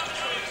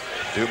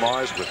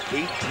 Dumars with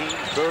 18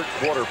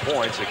 third-quarter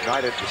points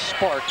ignited the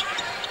spark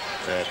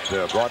that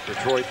brought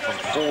Detroit from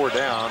 4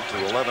 down to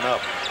 11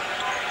 up.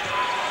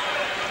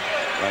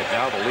 Right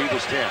now, the lead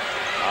is 10.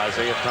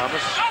 Isiah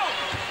Thomas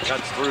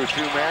cuts through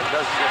 2-man,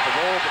 doesn't get the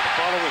roll, but the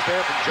follow is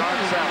there from John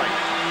Salley.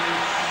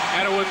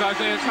 And it was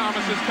Isiah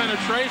Thomas's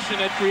penetration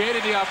that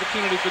created the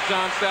opportunity for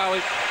John Salley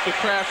to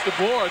crash the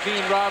boards. He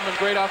and Rodman,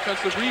 great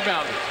offensive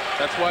rebounders.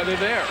 That's why they're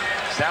there.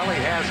 Salley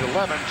has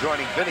 11,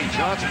 joining Vinnie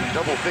Johnson in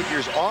double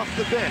figures off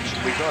the bench.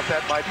 We thought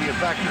that might be a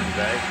factor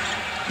today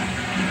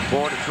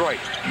for Detroit.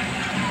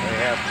 They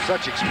have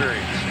such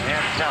experience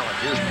and talent.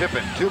 Here's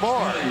Pippen. 2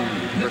 more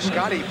for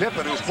Scottie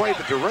Pippen, who's played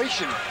the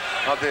duration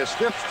of this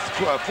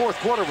fourth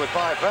quarter with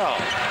 5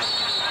 fouls.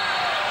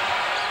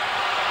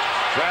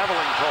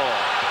 Traveling call.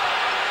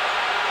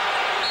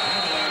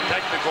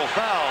 Technical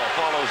foul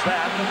follows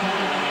that.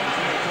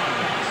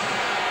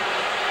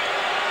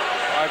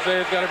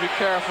 Isiah's got to be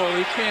careful.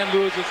 He can't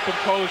lose his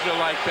composure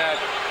like that.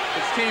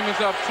 His team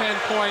is up 10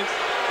 points.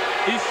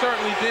 He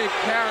certainly did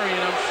carry,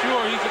 and I'm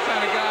sure he's the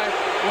kind of guy,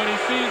 when he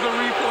sees a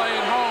replay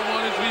at home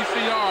on his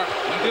VCR,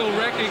 he'll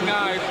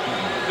recognize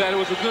that it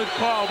was a good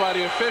call by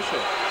the official.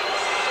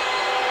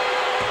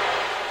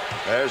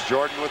 There's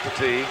Jordan with the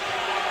tee.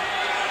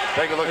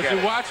 Take a look at it. As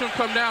you watch him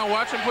come down,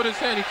 watch him put his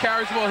hand, he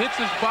carries the ball, hits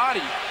his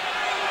body.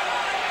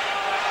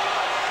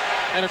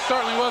 And it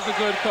certainly was a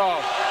good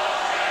call.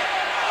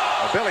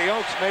 Well, Billy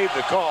Oakes made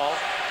the call.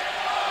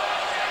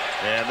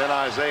 And then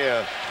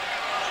Isiah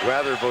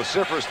rather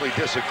vociferously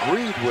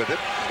disagreed with it.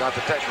 got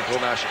the technical.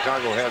 Now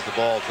Chicago has the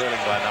ball, trailing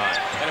by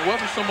 9. And it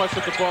wasn't so much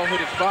that the ball hit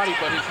his body,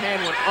 but his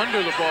hand went under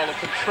the ball to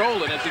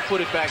control it as he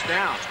put it back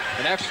down.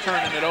 And that's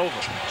turning it over.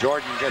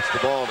 Jordan gets the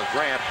ball to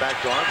Grant,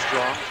 back to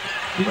Armstrong.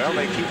 Well,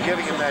 they keep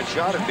giving him that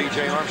shot, and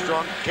B.J.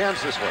 Armstrong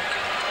cans this one.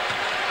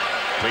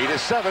 Lead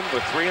is 7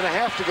 with 3.5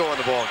 to go in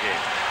the ball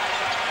game.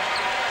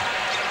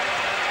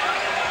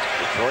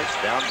 Detroit's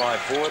down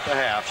by 4 at the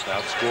half.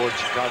 Outscored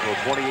Chicago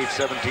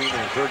 28-17 in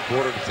the third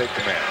quarter to take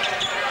the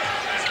match.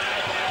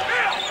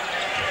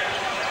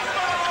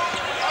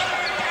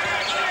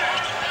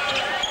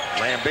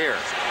 Laimbeer.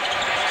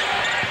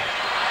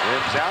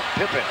 Rims out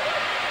Pippen.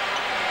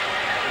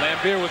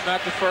 Laimbeer was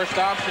not the first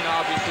option,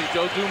 obviously.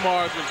 Joe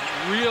Dumars was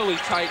really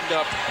tightened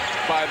up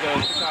by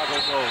the Chicago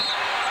Bulls.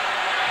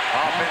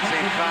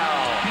 Offensive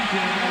foul.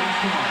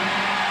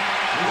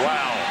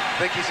 Wow.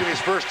 Think he's in his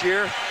first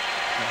year?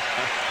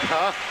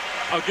 Huh?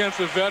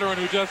 Against a veteran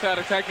who just had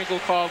a technical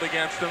called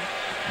against him.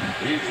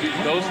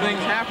 Those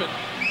things happen.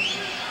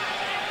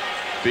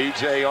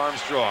 B.J.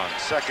 Armstrong,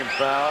 second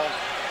foul,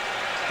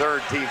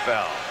 third team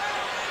foul.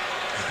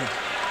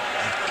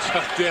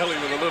 Chuck Daly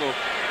with a little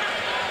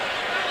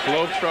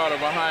globetrotter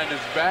behind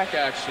his back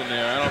action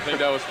there. I don't think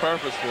that was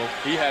purposeful.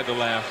 He had to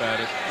laugh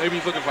at it. Maybe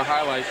he's looking for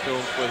highlight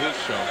films for his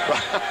show.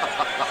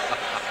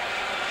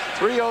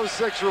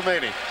 3:06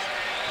 remaining.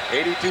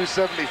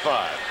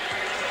 82-75.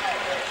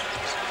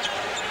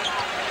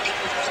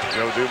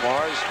 Joe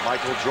Dumars,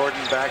 Michael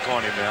Jordan back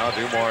on him now.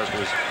 Dumars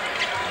was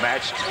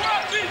matched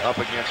up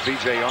against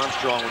B.J.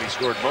 Armstrong when he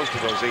scored most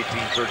of those 18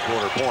 third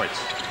quarter points.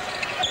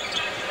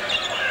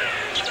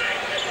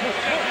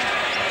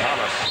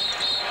 Thomas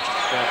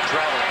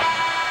traveling.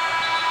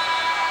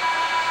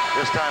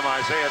 This time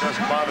Isiah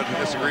doesn't bother to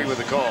disagree with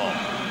the call.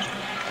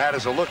 That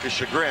is a look of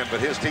chagrin, but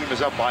his team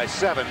is up by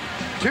 7.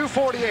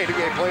 2:48.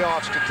 NBA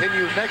playoffs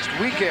continue next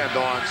weekend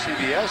on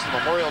CBS. The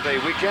Memorial Day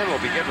weekend will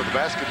begin with the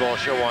basketball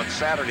show on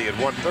Saturday at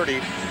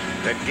 1:30.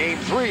 Then Game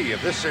 3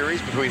 of this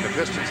series between the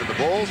Pistons and the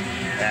Bulls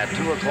at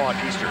 2 o'clock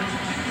Eastern.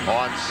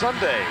 On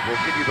Sunday,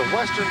 we'll give you the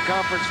Western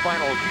Conference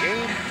Final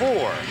Game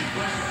 4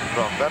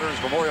 from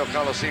Veterans Memorial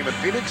Coliseum in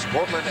Phoenix,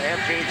 Portland,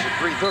 and Canes at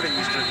 3:30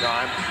 Eastern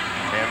Time.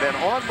 And then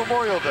on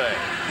Memorial Day,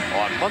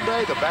 on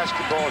Monday, the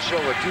basketball show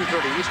at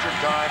 2:30 Eastern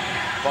Time,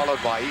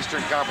 followed by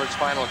Eastern Conference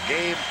Final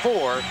Game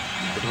 4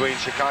 between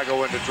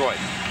Chicago and Detroit.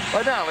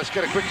 Right now, let's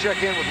get a quick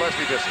check-in with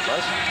Leslie Bissell.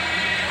 Les?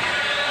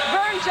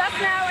 Vern, just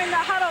now in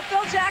the huddle,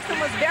 Phil Jackson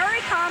was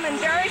very calm and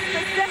very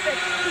specific.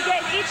 He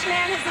gave each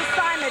man his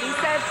assignment. He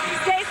said,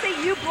 Stacey,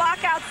 you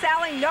block out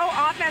Salley, no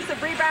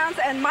offensive rebounds,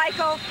 and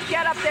Michael,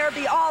 get up there,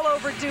 be all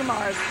over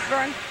Dumars.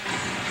 Vern?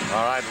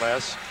 All right,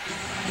 Les.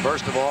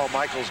 First of all,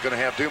 Michael's going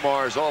to have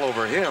Dumars all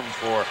over him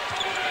for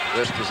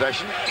this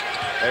possession.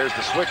 There's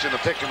the switch in the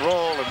pick and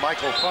roll, and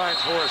Michael finds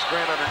Horace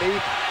Grant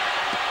underneath,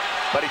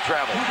 but he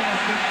traveled.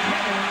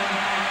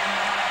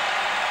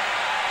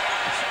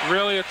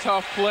 Really a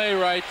tough play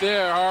right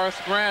there. Horace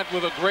Grant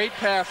with a great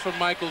pass from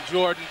Michael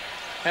Jordan.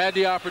 Had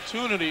the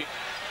opportunity.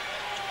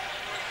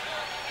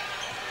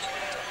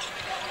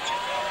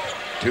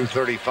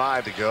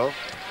 2:35 to go.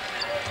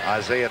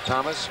 Isiah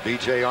Thomas,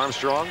 B.J.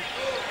 Armstrong.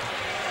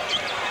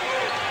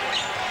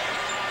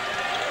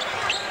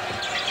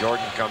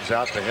 Jordan comes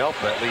out to help.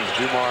 That leaves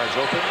Dumars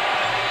open.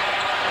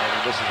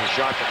 And this is a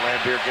shot that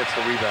Laimbeer gets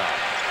the rebound.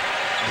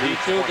 He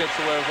too gets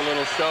away with a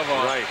little shove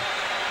on. Right.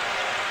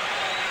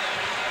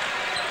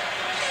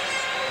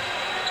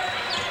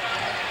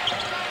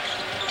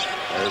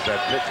 There's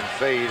that pick and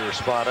fade or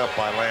spot up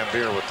by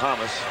Laimbeer with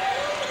Thomas.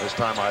 This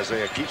time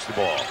Isiah keeps the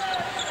ball.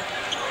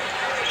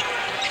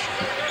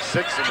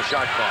 6 in the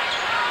shot clock.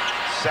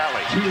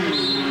 Salley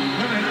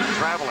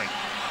traveling.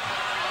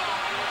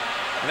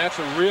 And that's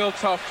a real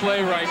tough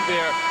play right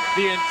there.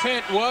 The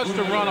intent was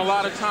to run a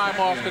lot of time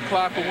off the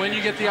clock, but when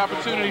you get the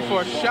opportunity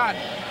for a shot,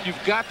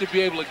 you've got to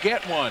be able to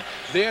get one.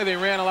 There they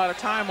ran a lot of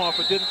time off,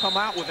 but didn't come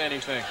out with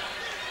anything.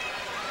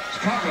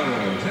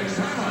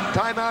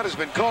 Timeout has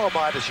been called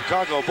by the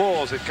Chicago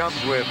Bulls. It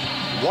comes with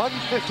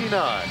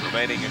 1:59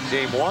 remaining in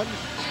Game 1.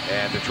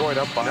 And Detroit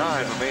up by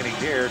 9 remaining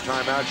here.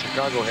 Timeout.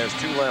 Chicago has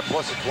 2 left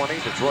plus a 20.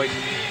 Detroit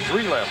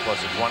 3 left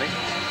plus a 20.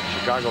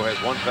 Chicago has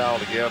 1 foul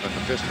to give, and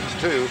the Pistons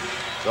 2.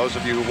 Those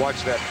of you who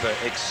watched that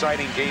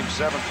exciting Game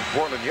 7 from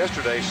Portland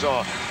yesterday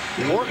saw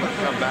Portland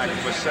come back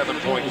from a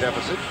 7-point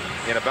deficit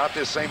in about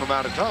this same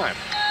amount of time.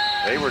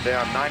 They were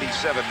down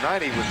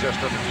 97-90 with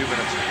just under 2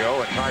 minutes to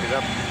go and tied it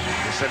up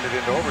to send it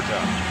into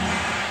overtime.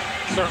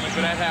 Certainly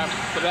for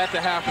that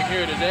to happen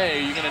here today,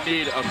 you're going to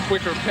need a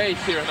quicker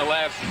pace here in the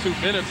last 2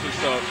 minutes or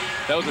so.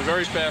 That was a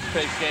very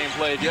fast-paced game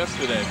played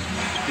yesterday.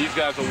 These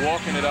guys are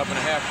walking it up in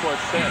a half-court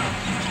set.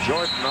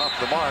 Jordan off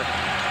the mark,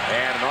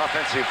 and an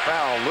offensive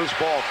foul, loose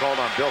ball called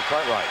on Bill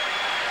Cartwright.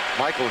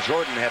 Michael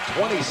Jordan had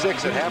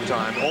 26 at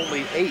halftime,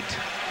 only 8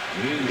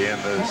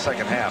 in the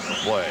second half of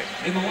play.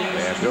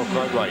 And Bill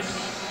Cartwright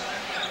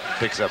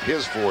picks up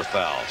his 4th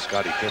foul.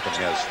 Scottie Pippen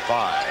has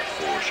 5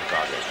 for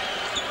Chicago.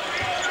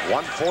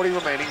 1:40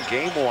 remaining,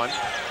 Game 1.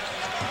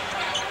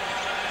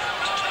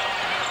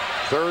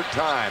 Third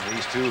time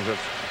these two have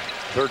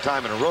Third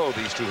time in a row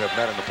these two have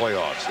met in the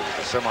playoffs. It was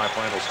the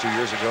semifinals 2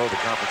 years ago, the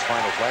conference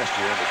finals last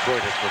year, and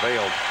Detroit has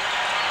prevailed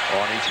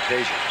on each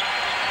occasion.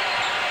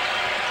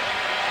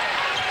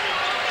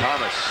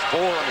 Thomas, 4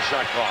 on the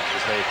shot clock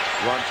as they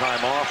run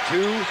time off.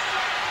 2,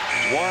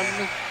 1,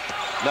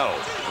 no.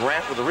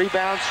 Grant with the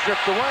rebound,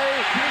 stripped away,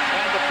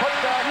 and the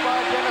putback by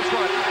Dennis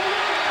Rodman.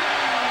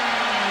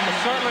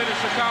 Certainly the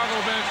Chicago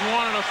bench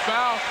wanted a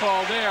foul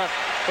call there,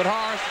 but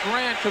Horace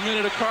Grant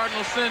committed a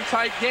cardinal sin.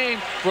 Tight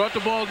game, brought the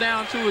ball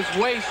down to his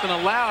waist and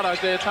allowed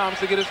Isiah Thomas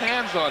to get his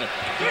hands on it.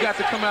 You got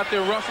to come out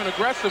there rough and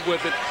aggressive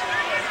with it.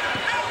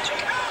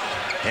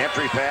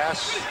 Entry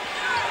pass.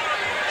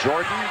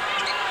 Jordan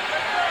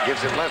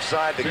gives it left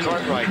side to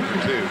Cartwright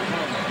for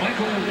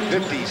 2.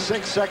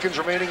 56 seconds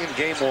remaining in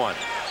game 1.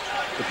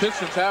 The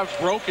Pistons have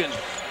broken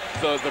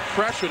the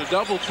pressure, the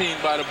double team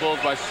by the Bulls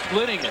by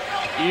splitting it,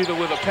 either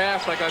with a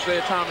pass like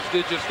Isiah Thomas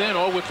did just then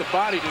or with the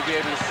body to be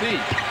able to see.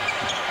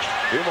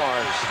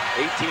 Dumars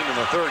 18 in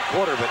the third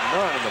quarter, but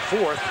none in the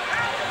fourth.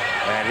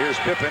 And here's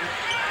Pippen.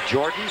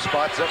 Jordan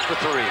spots up for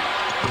 3.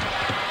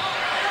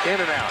 In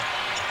and out.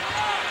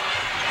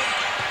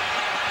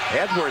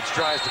 Edwards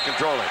tries to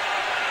control it.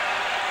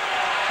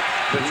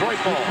 Detroit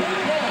ball.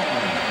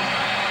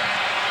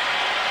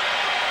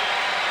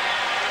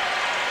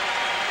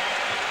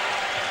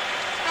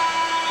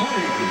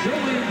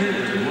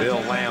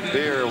 Bill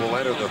Laimbeer will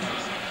enter the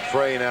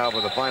fray now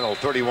with the final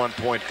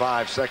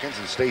 31.5 seconds,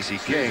 and Stacey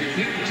King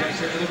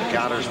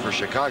counters for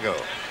Chicago.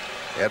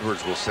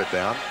 Edwards will sit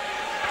down,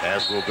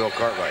 as will Bill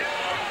Cartwright.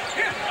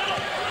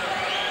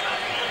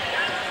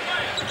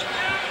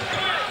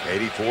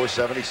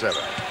 84-77.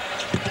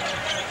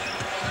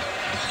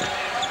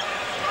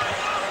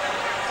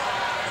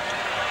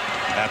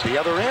 At the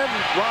other end,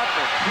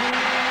 Rodman.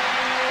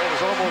 It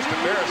was almost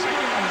embarrassing.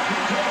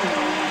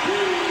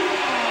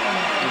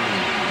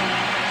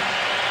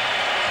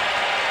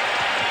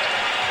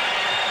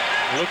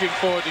 Looking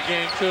forward to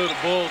game 2. The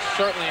Bulls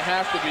certainly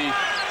have to be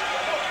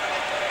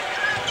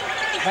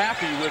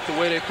happy with the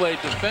way they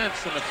played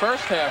defense in the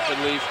first half at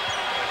least.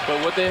 But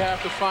what they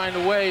have to find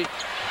a way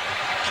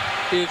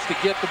is to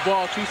get the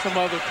ball to some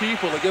other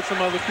people, to get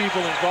some other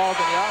people involved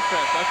in the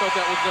offense. I thought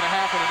that was going to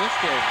happen in this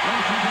game.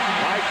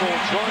 Michael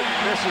Jordan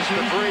misses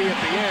the 3 at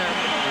the end.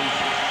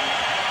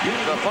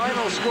 The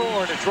final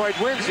score, Detroit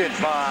wins it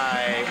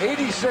by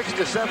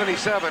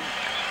 86-77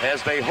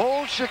 as they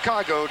hold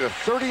Chicago to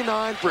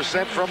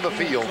 39% from the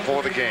field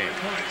for the game.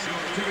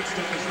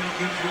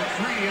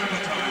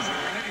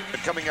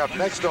 Coming up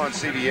next on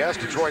CBS,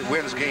 Detroit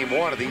wins game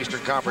 1 of the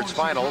Eastern Conference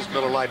Finals.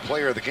 Miller Lite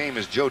player of the game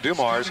is Joe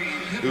Dumars,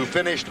 who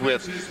finished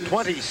with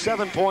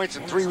 27 points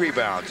and 3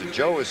 rebounds. And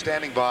Joe is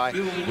standing by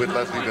with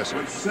Leslie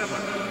Visser.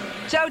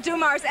 Joe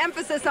Dumars,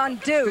 emphasis on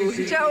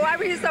do. Joe, why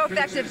were you so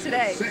effective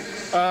today?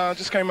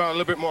 Just came out a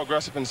little bit more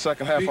aggressive in the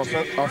second half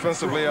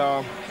offensively.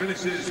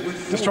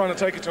 Just trying to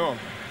take it to him.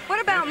 What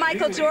about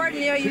Michael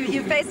Jordan? You know,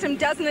 you faced him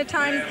dozens of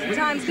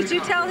times. Could you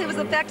tell he was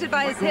affected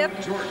by his hip?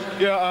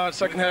 Yeah,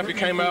 second half he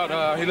came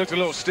out. He looked a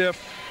little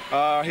stiff.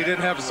 He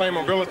didn't have the same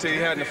mobility he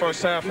had in the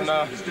first half, and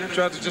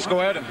tried to just go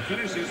at him.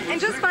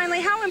 And just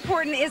finally, how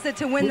important is it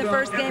to win the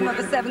first game of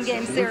a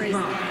 7-game series?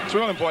 It's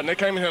really important. They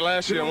came in here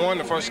last year and won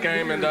the first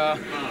game and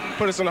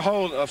put us in a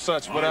hole of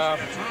such. But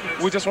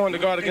we just wanted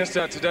to guard against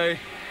that today,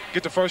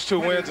 get the first 2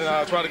 wins,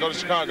 and try to go to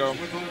Chicago.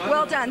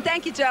 Well done.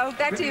 Thank you, Joe.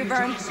 Back to you,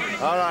 Vern.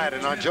 All right,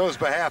 and on Joe's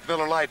behalf,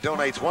 Miller Lite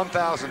donates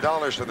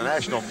 $1,000 to the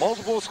National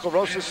Multiple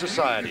Sclerosis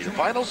Society. The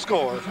final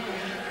score,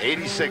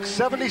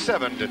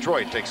 86-77.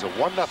 Detroit takes a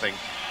 1-0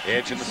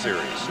 edge in the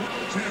series.